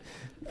us, mate?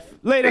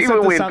 Lead us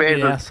into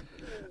something else.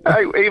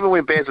 Even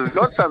when Baz has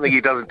got something, he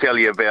doesn't tell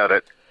you about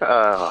it.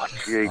 Oh,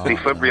 gee,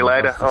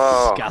 defibrillator.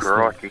 Oh,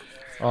 crikey.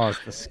 Oh,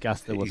 it's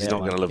disgusting. He's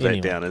not going to live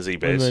that down, is he,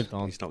 Baz?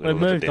 We've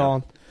moved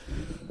on.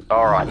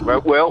 All right.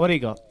 Well, what do you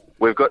got?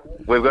 We've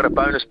got a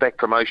bonus back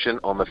promotion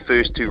on the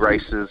first two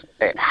races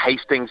at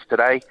Hastings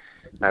today.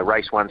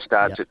 Race 1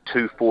 starts at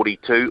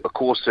 2:42. Of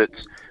course,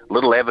 it's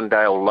Little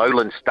Avondale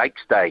Lowland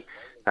Stakes Day.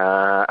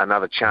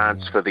 Another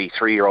chance for the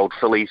 3-year-old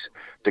fillies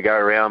to go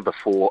around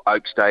before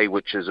Oaks Day,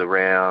 which is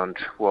around,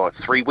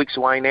 3 weeks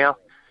away now,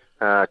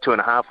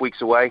 2.5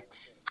 weeks away.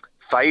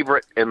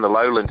 Favourite in the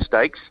Lowland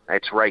Stakes,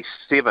 that's race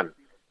 7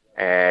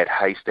 at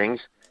Hastings.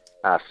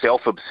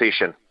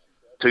 Self-Obsession,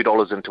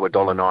 $2 into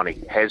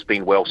 $1.90, has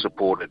been well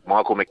supported.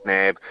 Michael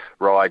McNabb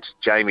rides,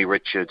 Jamie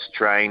Richards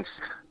trains,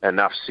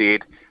 enough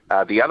said.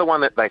 The other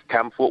one that they've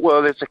come for,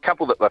 well, there's a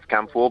couple that they've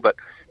come for, but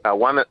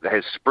one that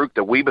has spruiked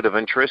a wee bit of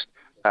interest,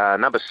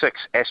 number 6,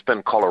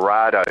 Aspen,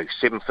 Colorado,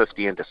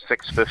 $7.50 into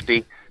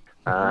 $6.50.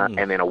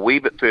 And then a wee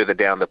bit further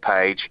down the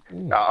page,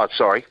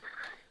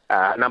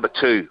 number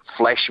 2,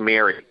 Flash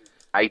Mary,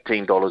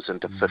 $18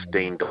 into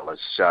 $15.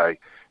 So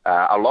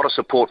a lot of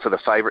support for the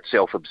favourite,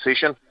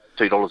 Self-Obsession,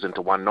 $2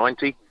 into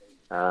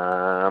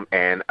 $1.90.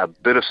 And a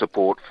bit of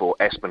support for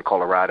Aspen,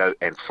 Colorado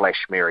and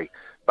Flash Mary.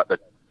 But the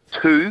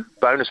 2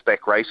 bonus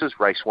back races,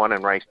 race 1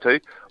 and race 2,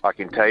 I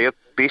can tell you,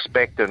 best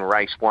backed in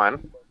race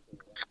 1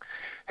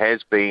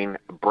 has been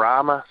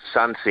Brahma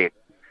Sunset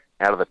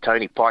out of the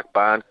Tony Pike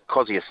barn.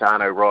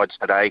 Cosiasano rides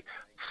today,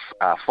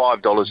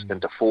 $5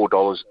 into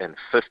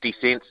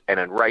 $4.50. And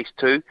in race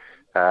 2,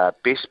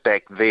 best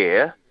back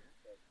there,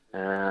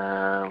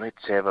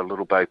 let's have a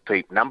little bo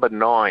peep. Number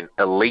 9,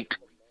 Elite,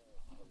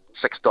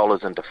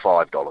 $6 into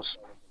 $5.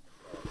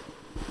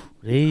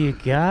 There you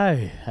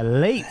go.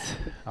 Elite.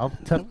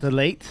 I've tipped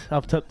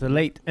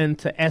Elite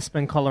into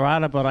Aspen,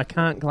 Colorado, but I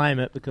can't claim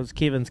it because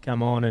Kevin's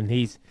come on and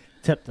he's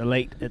tipped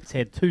Elite. It's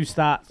had 2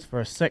 starts for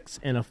a 6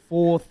 and a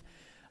 4th,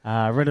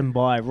 ridden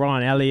by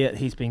Ryan Elliott.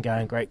 He's been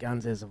going great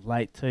guns as of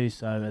late too,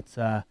 so it's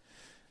a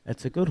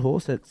good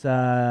horse. It's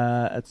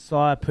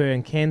Sire Per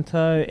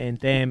Encanto and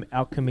Damn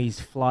Alchemy's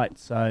Flight.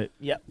 So,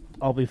 yep,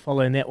 I'll be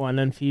following that one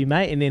in for you,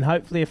 mate. And then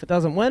hopefully if it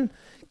doesn't win,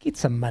 get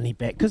some money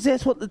back because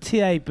that's what the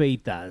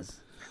TAB does.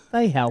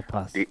 They help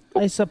us.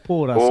 They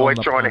support us. Always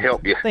trying to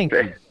help you. Thank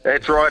you.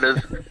 That's right,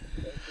 Iz.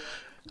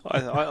 I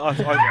like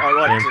to...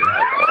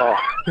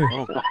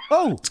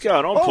 What's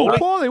going on, Paulie?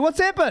 Paulie, what's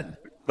happened?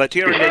 They're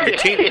tearing down your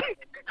tent.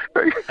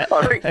 I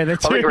think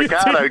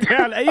Ricardo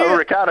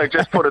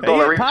just put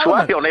 $1 each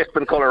way on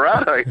Aspen,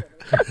 Colorado.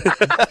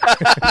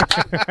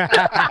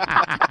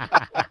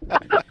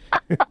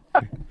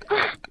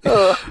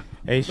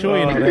 Are you sure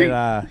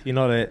you're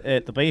not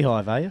at the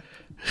Beehive, are you?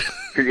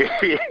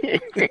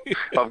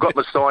 I've got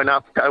the sign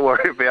up. Don't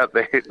worry about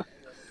that.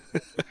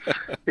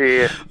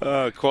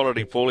 Yeah.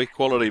 Quality, Paulie.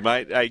 Quality,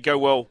 mate. Hey, go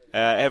well.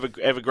 Have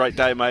a great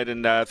day, mate,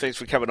 and thanks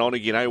for coming on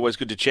again. Always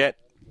good to chat.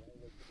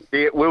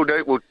 Yeah, we'll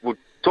do. We'll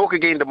talk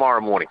again tomorrow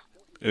morning.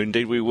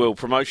 Indeed we will.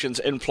 Promotions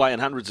in play in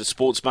hundreds of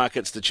sports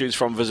markets to choose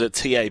from. Visit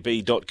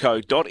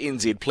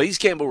tab.co.nz. Please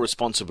gamble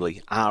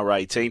responsibly.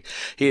 R18.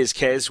 Here's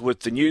Kaz with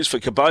the news for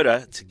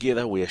Kubota.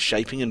 Together we are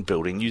shaping and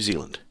building New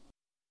Zealand.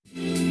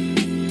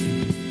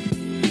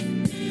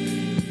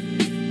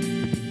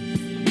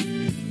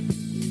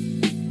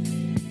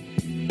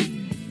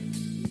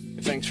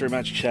 Thanks very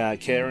much,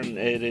 Karen.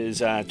 It is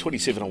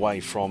 27 away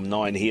from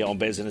 9 here on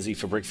Baz and Izzy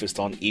for breakfast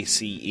on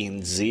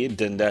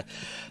SENZ.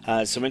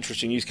 And some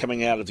interesting news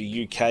coming out of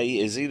the UK,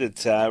 Izzy,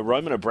 that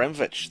Roman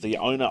Abramovich, the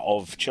owner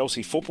of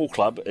Chelsea Football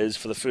Club, is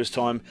for the first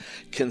time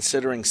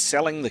considering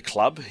selling the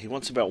club. He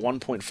wants about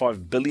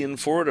 $1.5 billion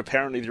for it.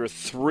 Apparently there are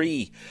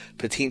 3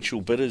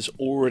 potential bidders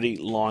already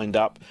lined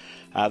up.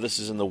 This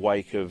is in the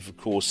wake of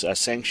course,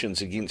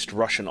 sanctions against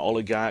Russian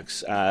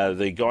oligarchs.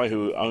 The guy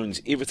who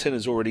owns Everton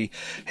has already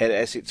had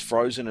assets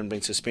frozen and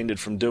been suspended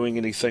from doing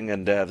anything,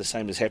 and the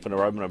same has happened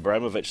to Roman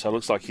Abramovich. So it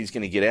looks like he's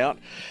going to get out,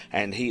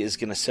 and he is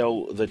going to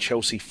sell the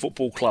Chelsea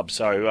Football Club.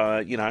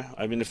 So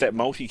if that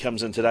multi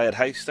comes in today at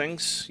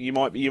Hastings, you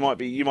might be in. What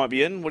do you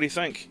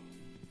think?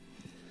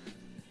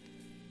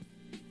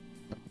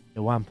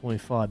 The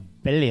 1.5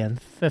 billion,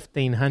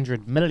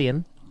 1,500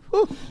 million.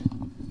 Whew.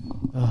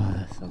 Oh,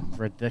 that's some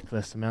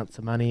ridiculous amounts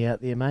of money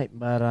out there, mate.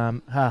 But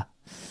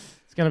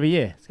it's going to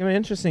be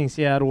interesting to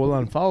see how it all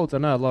unfolds. I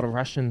know a lot of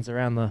Russians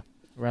around the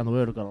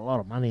world have got a lot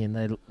of money, and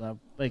they're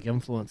big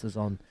influences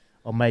on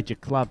major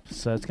clubs.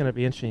 So it's going to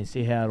be interesting to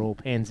see how it all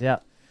pans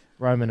out.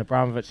 Roman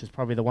Abramovich is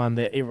probably the one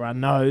that everyone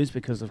knows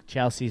because of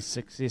Chelsea's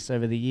success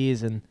over the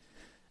years and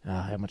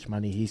how much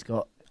money he's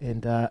got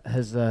and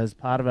his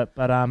part of it.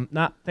 But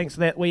thanks for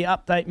that wee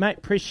update, mate.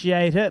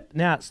 Appreciate it.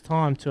 Now it's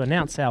time to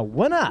announce our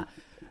winner.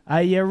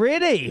 Are you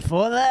ready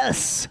for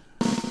this?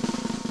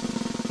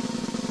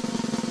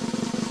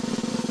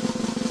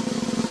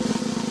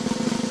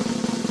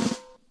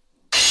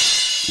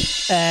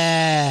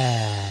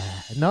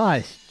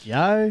 Nice,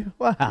 Joe.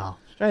 Wow,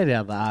 straight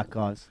out of the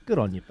archives. Good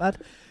on you, bud.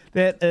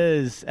 That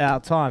is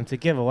our time to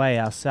give away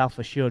our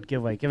self-assured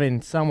giveaway,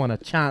 giving someone a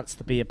chance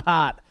to be a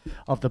part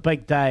of the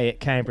big day at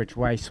Cambridge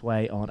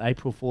Raceway on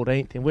April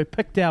 14th. And we've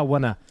picked our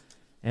winner.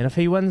 And if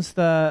he wins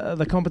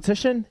the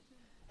competition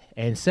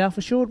and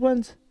self-assured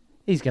wins,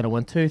 he's going to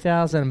win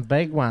 2,000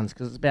 big ones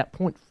because it's about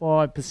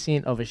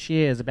 0.5% of a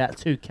share is about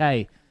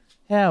 2K.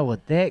 How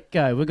would that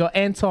go? We've got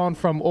Anton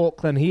from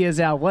Auckland. He is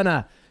our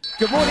winner.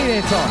 Good morning,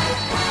 Anton.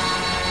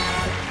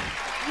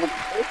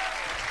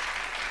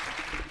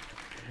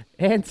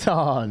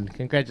 Anton,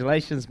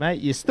 congratulations,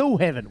 mate. You still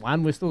haven't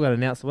won. We've still got to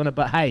announce the winner,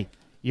 but hey,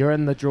 you're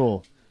in the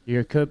draw.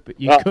 You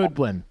could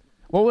win.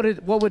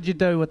 What would you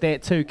do with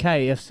that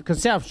 2K?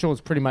 Because South Shore's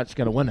pretty much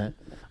going to win it.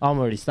 I'm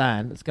already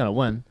saying it's going to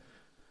win.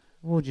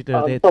 What would you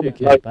do with that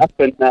 2K? Up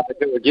and do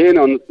again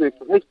on the next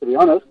race, to be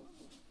honest.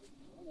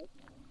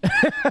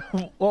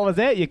 What was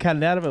that? You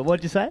cutting out of it.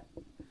 What'd you say?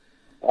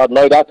 I'd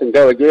load up and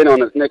go again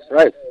on his next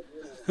race.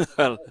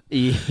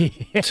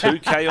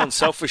 2K on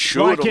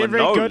self-assured on the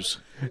nose.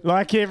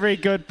 Like every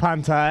good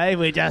punter, eh?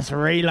 We just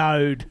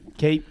reload.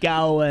 Keep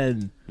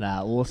going.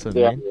 Awesome,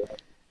 man.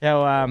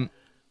 How,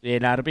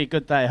 it'll be a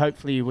good day.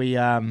 Hopefully we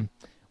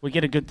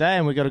get a good day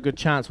and we got a good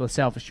chance with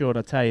self-assured,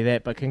 I'll tell you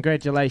that. But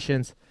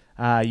congratulations.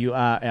 You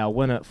are our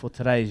winner for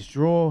today's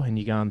draw, and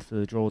you're going through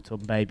the draw to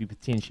maybe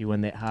potentially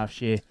win that half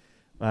share.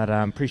 But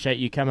appreciate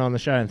you coming on the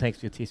show, and thanks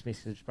for your text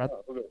message, brother.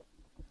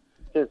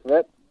 Cheers for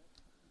that.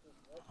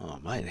 Oh,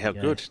 mate, how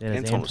good.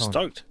 Anton was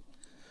stoked.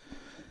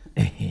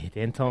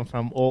 Anton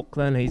from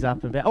Auckland, he's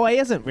up and back. Oh, he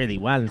hasn't really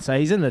won, so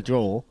he's in the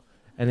draw.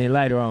 And then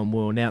later on,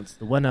 we'll announce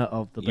the winner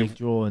of the big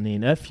draw. And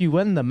then if you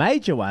win the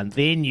major one,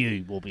 then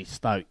you will be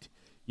stoked.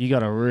 You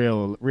got a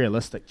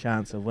realistic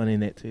chance of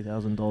winning that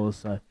 $2,000.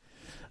 So,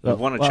 We've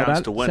won a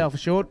chance to win.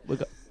 Self-assured.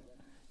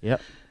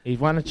 Yep, he's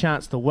won a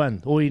chance to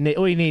win. All you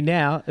need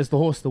now is the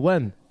horse to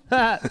win.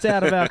 It's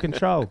out of our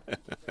control.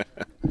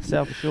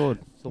 Self-assured.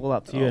 It's all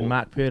up to you and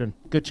Mark Purden.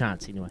 Good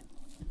chance anyway.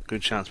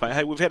 Good chance, mate.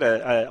 Hey, we've had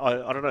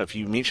I don't know if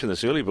you mentioned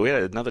this earlier, but we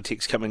had another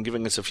text come in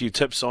giving us a few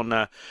tips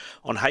on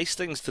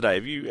Hastings today.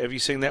 Have you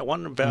seen that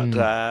one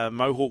about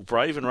Mohawk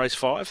Brave in race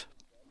 5?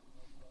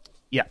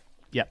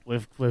 Yeah,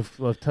 we've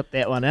tipped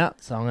that one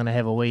out, so I'm going to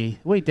have a wee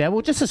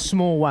dabble. Just a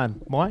small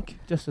one, Mike.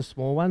 Just a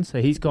small one.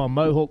 So he's gone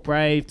Mohawk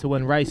Brave to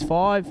win race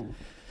 5.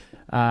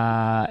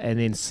 And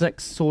then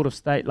 6 sort of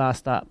state last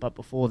start, but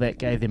before that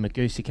gave them a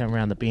goosey come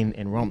around the bend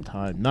and romped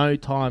home. No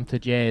Time to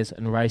Jazz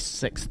in race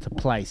 6 to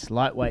place.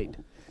 Lightweight.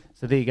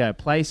 So there you go.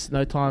 Place,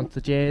 No Time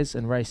to Jazz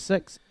in race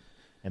 6,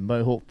 and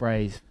Mohawk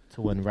Brave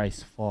to win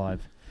race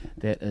 5.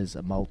 That is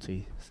a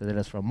multi. So that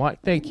is from Mike.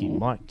 Thank you,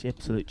 Mike,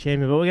 absolute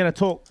champion. But we're going to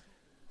talk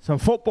some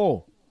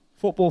football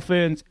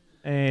ferns,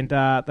 and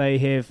they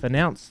have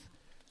announced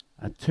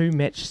a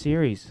 2-match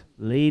series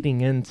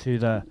leading into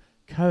the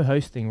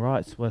co-hosting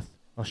rights with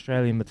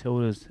Australian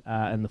Matildas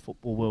in the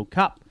Football World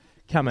Cup.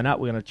 Coming up,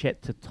 we're going to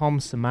chat to Tom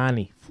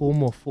Simani,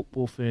 former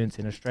Football Ferns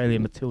and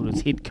Australian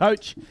Matildas head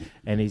coach,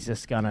 and he's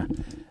just going to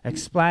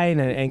explain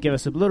and give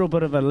us a little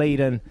bit of a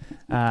lead-in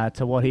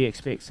to what he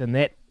expects in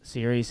that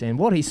series and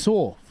what he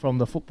saw from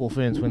the Football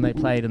Ferns when they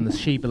played in the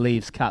She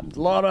Believes Cup. A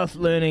lot of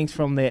learnings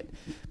from that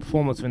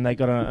performance when they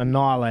got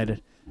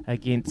annihilated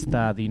against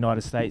the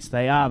United States.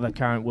 They are the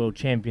current world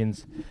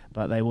champions,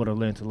 but they would have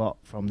learnt a lot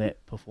from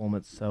that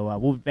performance. So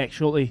we'll be back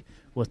shortly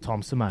with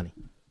Tom Simani.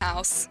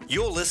 House.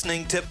 You're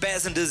listening to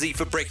Baz and Izzy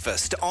for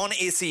breakfast on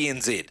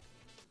SENZ.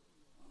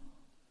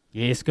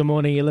 Yes, good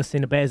morning. You're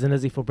listening to Baz and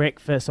Izzy for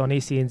breakfast on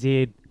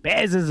SENZ.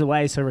 Baz is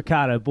away, so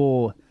Ricardo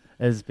Ball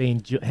has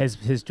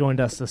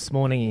joined us this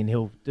morning, and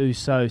he'll do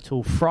so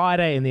till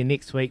Friday. And then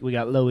next week we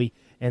got Louis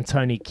and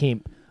Tony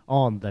Kemp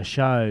on the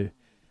show.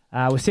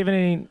 We're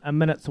 17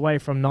 minutes away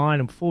from 9,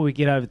 and before we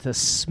get over to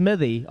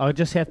Smithy, I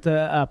just have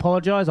to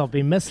apologise. I've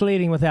been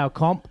misleading with our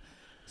comp.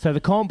 So the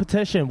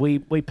competition, we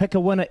pick a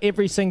winner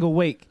every single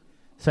week.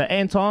 So,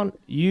 Anton,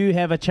 you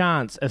have a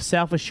chance. If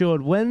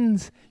Self-Assured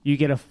wins, you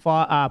get a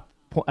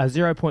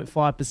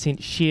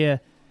 0.5% share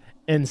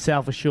in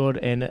Self-Assured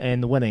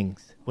and the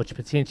winnings, which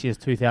potentially is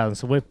 $2,000.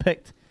 So we've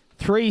picked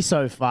 3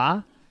 so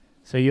far.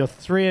 So your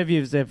 3 of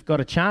you have got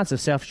a chance.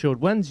 If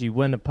Self-Assured wins, you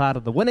win a part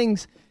of the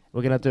winnings.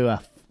 We're going to do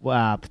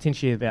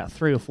potentially about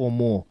 3 or 4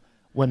 more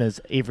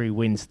winners every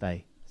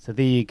Wednesday. So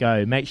there you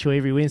go. Make sure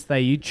every Wednesday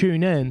you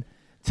tune in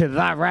to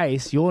that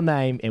race, your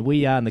name, and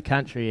we are in the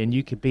country, and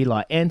you could be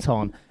like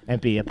Anton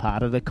and be a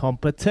part of the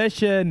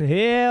competition.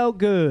 How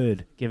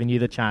good. Giving you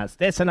the chance.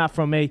 That's enough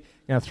from me. I'm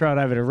going to throw it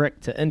over to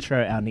Rick to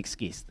intro our next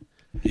guest.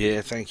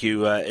 Yeah, thank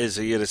you,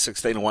 Izzy. It is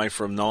 16 away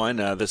from 9.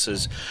 This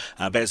is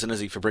Baz and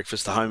Izzy for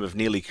breakfast, the home of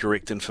nearly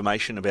correct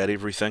information about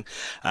everything.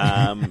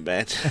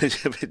 But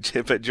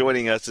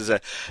joining us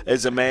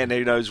is a man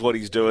who knows what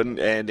he's doing,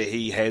 and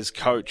he has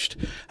coached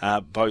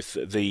both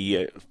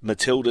the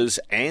Matildas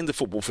and the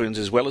Football Ferns,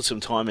 as well as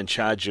some time in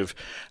charge of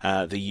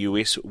the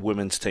US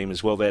women's team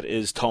as well. That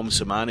is Tom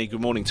Simani.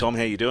 Good morning, Tom.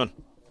 How are you doing?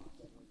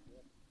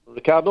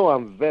 Ricardo,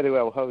 I'm very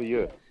well. How are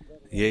you?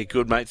 Yeah,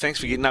 good, mate. Thanks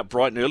for getting up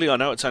bright and early. I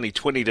know it's only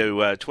 20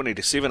 to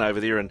 7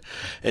 over there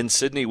in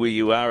Sydney where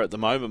you are at the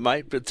moment,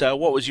 mate. But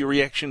what was your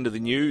reaction to the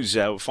news?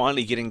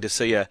 Finally getting to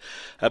see a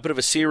bit of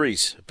a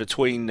series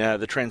between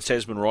the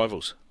Trans-Tasman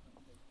rivals.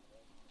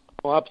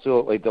 Oh,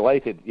 absolutely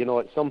delighted. You know,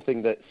 it's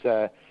something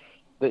that's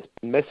been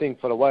missing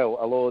for a while.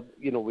 Although,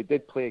 you know, we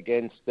did play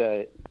against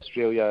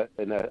Australia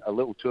in a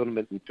little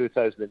tournament in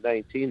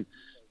 2019.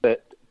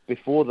 But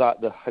before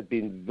that, there had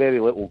been very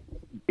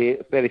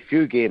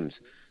few games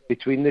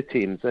between the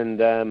teams,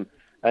 and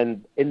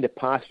in the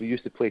past we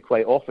used to play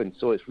quite often,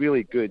 so it's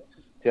really good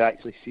to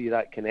actually see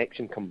that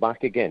connection come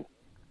back again.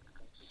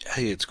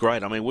 Hey, it's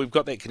great. I mean, we've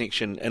got that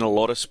connection in a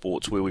lot of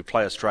sports where we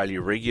play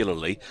Australia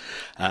regularly,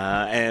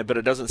 but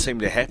it doesn't seem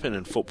to happen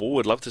in football.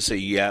 We'd love to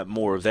see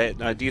more of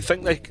that. Do you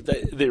think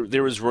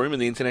there is room in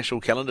the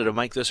international calendar to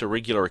make this a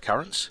regular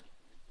occurrence?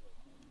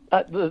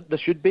 There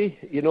should be.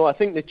 You know, I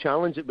think the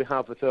challenge that we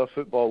have with our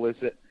football is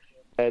that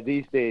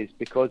these days,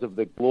 because of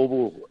the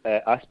global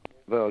aspect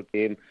of our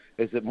game,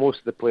 is that most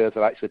of the players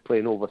are actually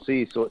playing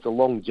overseas, so it's a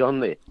long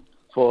journey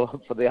for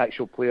the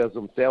actual players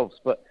themselves.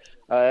 But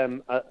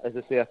as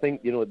I say, I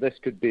think, you know, this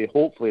could be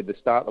hopefully the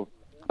start of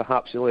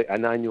perhaps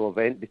an annual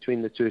event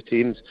between the two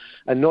teams,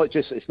 and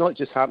it's not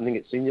just happening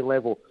at senior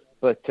level,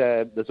 but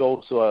there's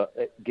also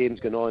games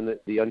going on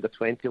at the under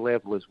 20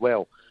 level as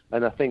well,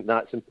 and I think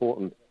that's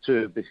important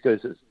too,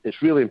 because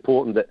it's really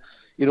important that,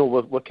 you know,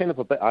 we're kind of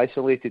a bit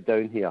isolated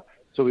down here,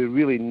 so we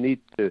really need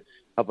to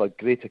have a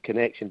greater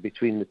connection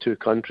between the two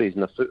countries,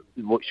 and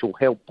which will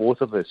help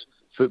both of us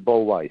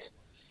football wise.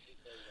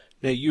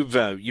 Now, you've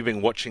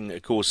been watching,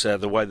 of course,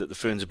 the way that the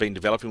Ferns have been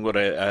developing. We've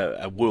got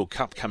a World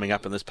Cup coming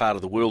up in this part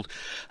of the world,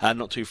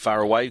 not too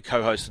far away,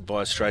 co-hosted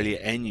by Australia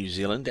and New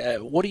Zealand.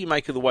 What do you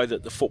make of the way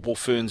that the football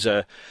Ferns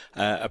are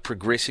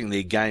progressing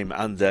their game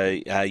under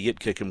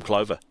Jitka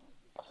Klimkova?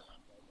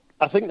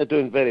 I think they're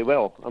doing very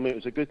well. I mean, it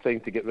was a good thing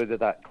to get rid of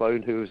that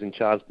clown who was in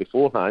charge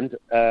beforehand.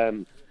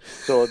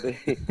 So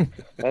they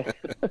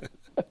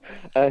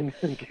and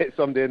get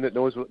somebody in that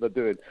knows what they're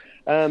doing.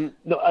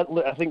 No,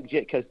 I think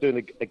Jitka's doing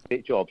a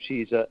great job.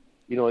 She's not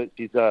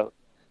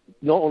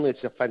only is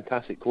she a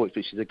fantastic coach,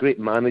 but she's a great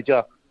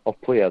manager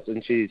of players,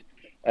 and she's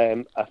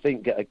I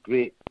think got a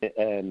great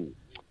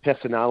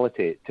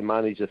personality to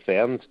manage the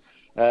Ferns.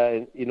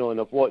 You know,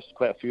 and I've watched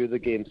quite a few of the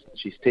games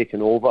she's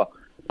taken over,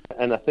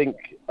 and I think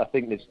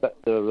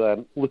they're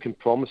looking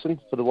promising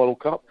for the World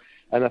Cup.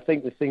 And I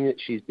think the thing that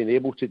she's been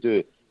able to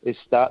do is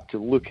start to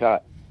look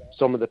at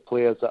some of the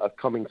players that are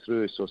coming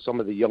through, so some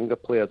of the younger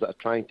players that are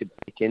trying to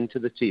break into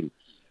the team.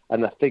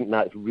 And I think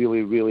that's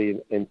really, really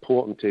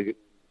important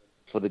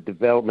for the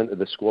development of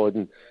the squad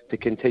and to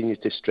continue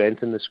to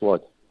strengthen the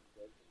squad.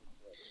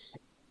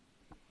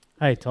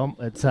 Hey, Tom,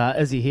 it's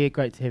Izzy here.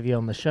 Great to have you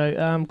on the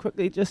show.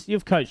 Quickly,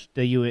 you've coached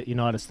the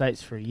United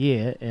States for a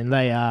year, and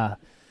they are,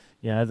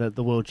 you know,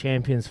 the world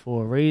champions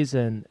for a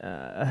reason.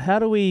 How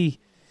do we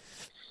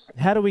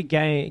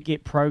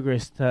get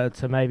progress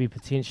to maybe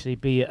potentially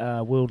be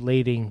a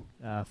world-leading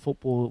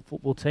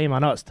football team? I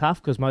know it's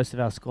tough because most of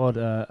our squad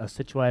are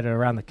situated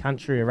around the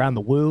country, around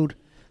the world,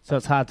 so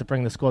it's hard to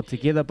bring the squad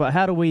together. But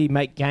how do we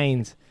make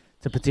gains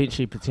to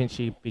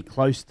potentially be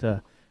close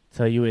to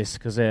US?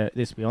 Because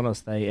let's be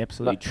honest, they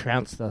absolutely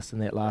trounced us in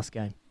that last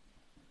game.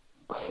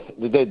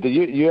 The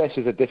US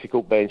is a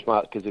difficult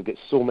benchmark because they've got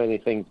so many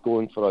things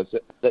going for us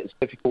that it's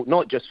difficult,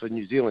 not just for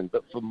New Zealand,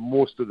 but for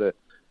most of the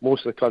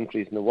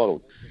countries in the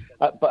world.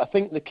 But I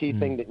think the key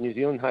thing that New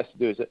Zealand has to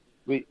do is that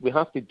we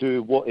have to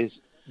do what is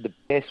the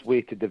best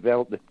way to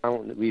develop the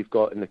talent that we've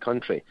got in the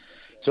country.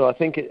 So I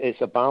think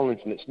it's a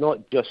balance, and it's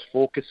not just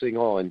focusing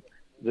on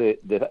the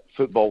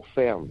football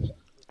Ferns.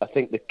 I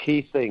think the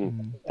key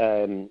thing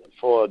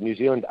for New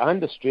Zealand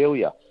and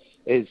Australia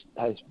is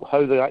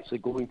how they're actually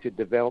going to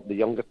develop the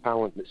younger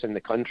talent that's in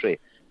the country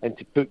and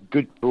to put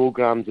good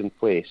programs in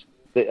place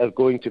that are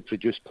going to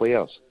produce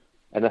players.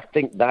 And I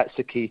think that's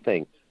the key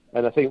thing.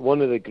 And I think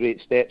one of the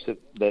great steps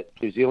that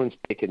New Zealand's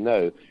taken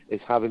now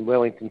is having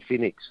Wellington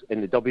Phoenix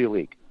in the W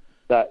League.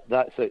 That's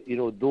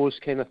those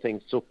kind of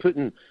things. So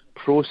putting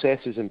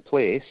processes in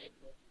place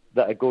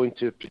that are going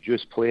to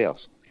produce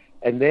players.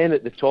 And then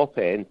at the top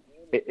end,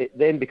 it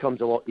then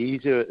becomes a lot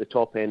easier at the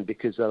top end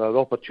because there are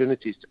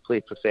opportunities to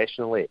play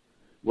professionally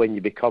when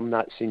you become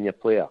that senior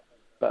player.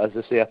 But as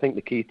I say, I think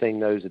the key thing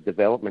now is the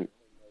development.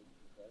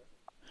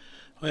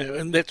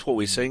 And that's what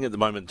we're seeing at the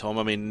moment, Tom.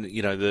 I mean,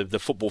 you know, the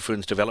Football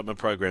Ferns development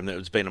program that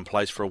has been in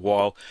place for a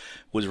while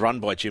was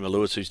run by Gemma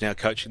Lewis, who's now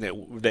coaching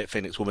that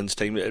Phoenix women's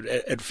team.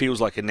 It feels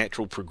like a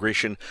natural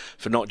progression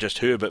for not just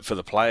her, but for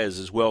the players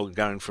as well,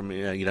 going from,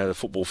 the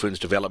Football Ferns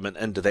development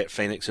into that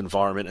Phoenix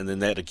environment, and then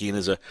that again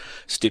is a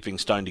stepping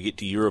stone to get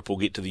to Europe or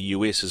get to the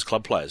US as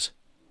club players.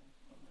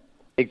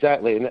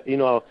 Exactly. And,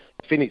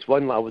 Phoenix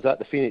won. I was at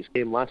the Phoenix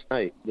game last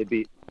night. They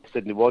beat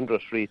Sydney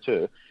Wanderers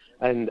 3-2.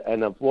 And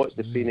I've watched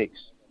the Phoenix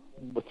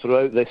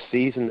throughout this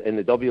season in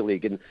the W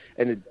League, and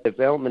the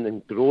development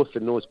and growth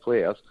in those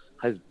players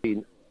has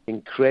been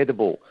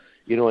incredible,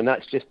 and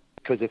that's just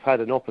because they've had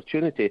an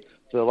opportunity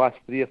for the last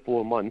 3 or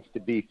 4 months to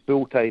be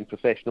full-time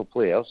professional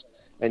players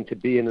and to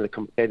be in a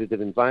competitive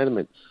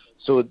environment.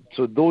 So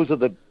those are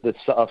the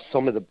sort of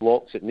some of the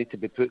blocks that need to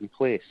be put in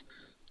place.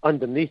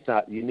 Underneath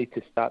that, you need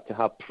to start to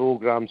have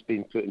programs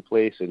being put in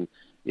place in,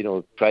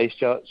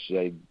 Christchurch,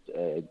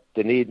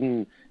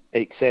 Dunedin,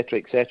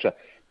 etc.,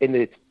 in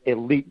the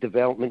elite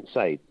development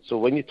side. So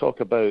when you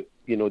talk about,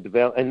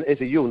 develop, and as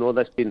you know,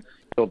 that's been,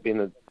 being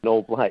an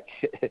All Black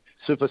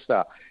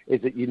superstar, is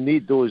that you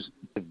need those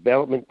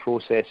development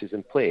processes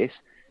in place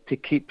to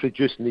keep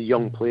producing the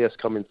young players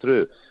coming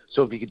through.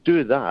 So if you could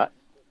do that,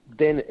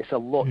 then it's a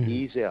lot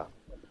easier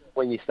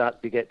when you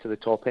start to get to the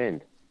top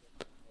end.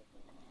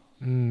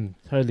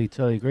 Totally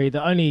agree.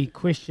 The only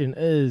question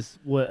is,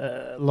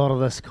 a lot of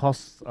this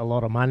costs a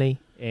lot of money,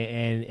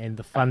 and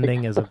the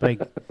funding is a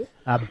big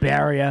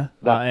barrier.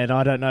 And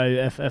I don't know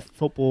if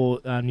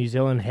Football New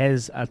Zealand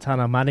has a ton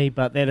of money,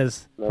 but that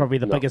is probably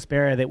the biggest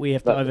barrier that we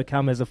have to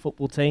overcome as a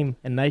football team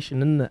and nation,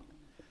 isn't it?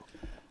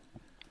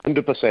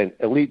 100%.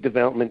 Elite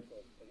development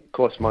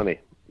costs money.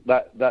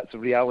 That's a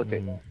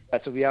reality.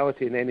 That's a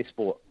reality in any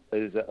sport.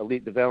 Is that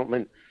elite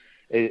development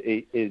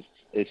is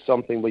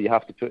something where you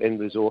have to put in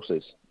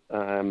resources.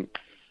 And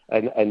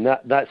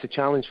that's a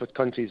challenge for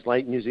countries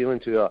like New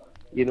Zealand, who are,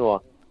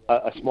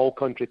 a small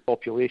country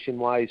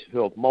population-wise,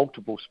 who have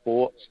multiple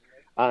sports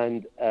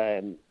and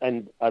are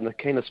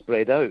kind of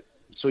spread out.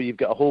 So you've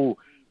got a whole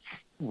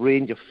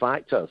range of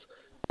factors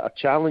that are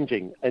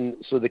challenging. And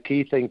so the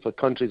key thing for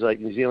countries like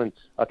New Zealand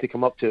are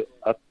to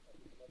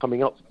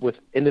coming up with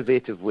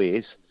innovative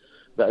ways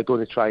that are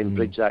going to try and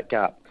bridge that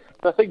gap.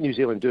 But I think New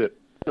Zealand do it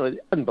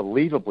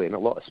unbelievably in a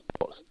lot of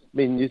sports. I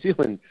mean, New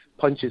Zealand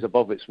punches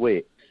above its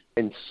weight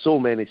in so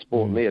many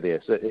sporting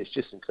areas. It's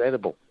just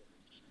incredible.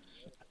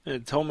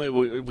 Tom,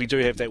 we do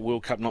have that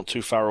World Cup not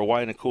too far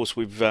away, and of course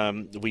we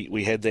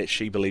had that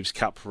She Believes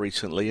Cup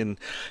recently, and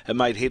it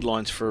made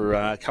headlines for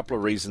a couple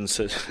of reasons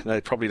that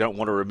they probably don't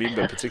want to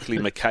remember,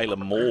 particularly Michaela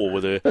Moore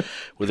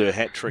with her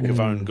hat trick of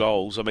own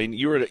goals. I mean,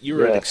 you're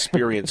an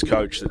experienced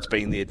coach that's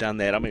been there, done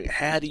that. I mean,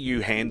 how do you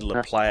handle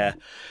a player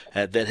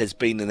that has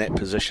been in that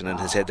position and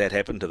has had that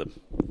happen to them?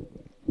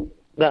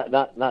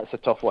 That's a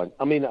tough one.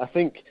 I mean, I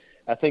think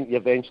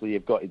eventually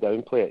you've got to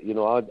downplay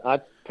it.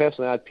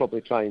 I'd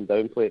probably try and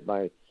downplay it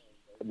by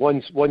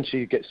once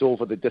she gets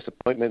over the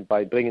disappointment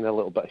by bringing a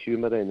little bit of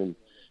humour in and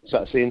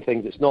sort of saying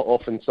things. It's not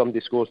often somebody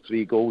scores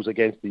 3 goals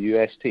against the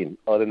US team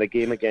or in a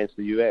game against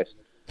the US.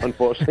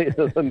 Unfortunately,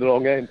 it's on the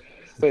wrong end.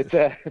 But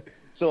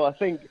so I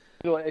think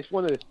it's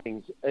one of those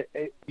things.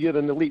 You're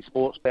an elite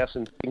sports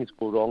person. Things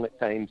go wrong at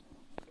times.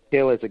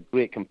 Kayla's a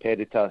great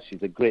competitor.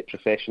 She's a great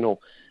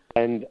professional.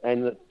 And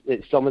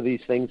it's some of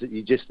these things that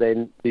you just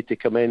then need to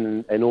come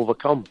in and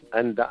overcome.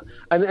 And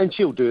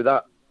she'll do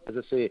that, as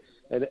I say.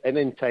 And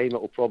in time, it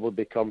will probably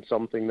become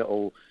something that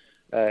will,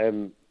 as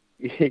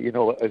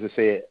I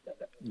say,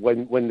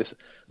 when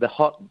the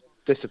hurt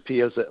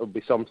disappears, it will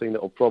be something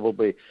that will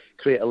probably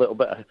create a little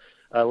bit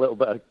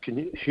of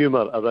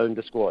humour around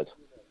the squad.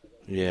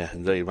 Yeah,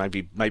 indeed.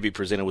 Maybe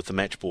presented with the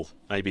match ball.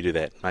 Maybe do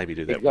that.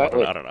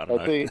 Exactly. I don't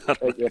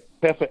know.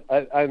 Perfect,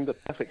 and the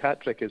perfect hat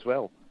trick as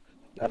well.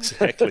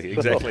 Exactly.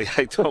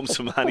 Hey, Tom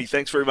Sermanni,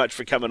 thanks very much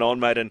for coming on,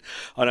 mate. And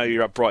I know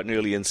you're up bright and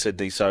early in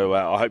Sydney, so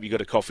I hope you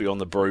got a coffee on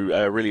the brew.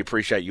 Really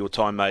appreciate your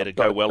time, mate.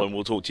 Go well, and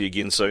we'll talk to you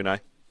again soon, eh?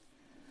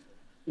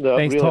 No,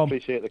 thanks, really Tom.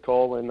 Appreciate the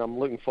call, and I'm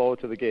looking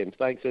forward to the game.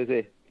 Thanks,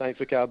 Izzy. Thanks,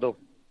 Ricardo.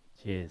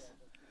 Cheers.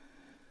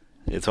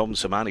 Yeah, Tom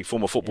Sermanni,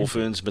 former Football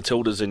Ferns,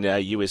 Matildas and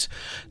US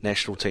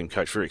national team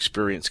coach, very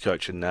experienced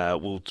coach, and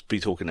we'll be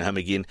talking to him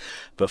again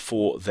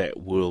before that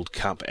World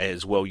Cup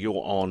as well.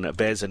 You're on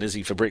Baz and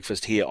Izzy for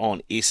breakfast here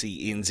on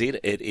SENZ.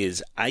 It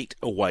is 8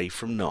 away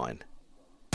from 9.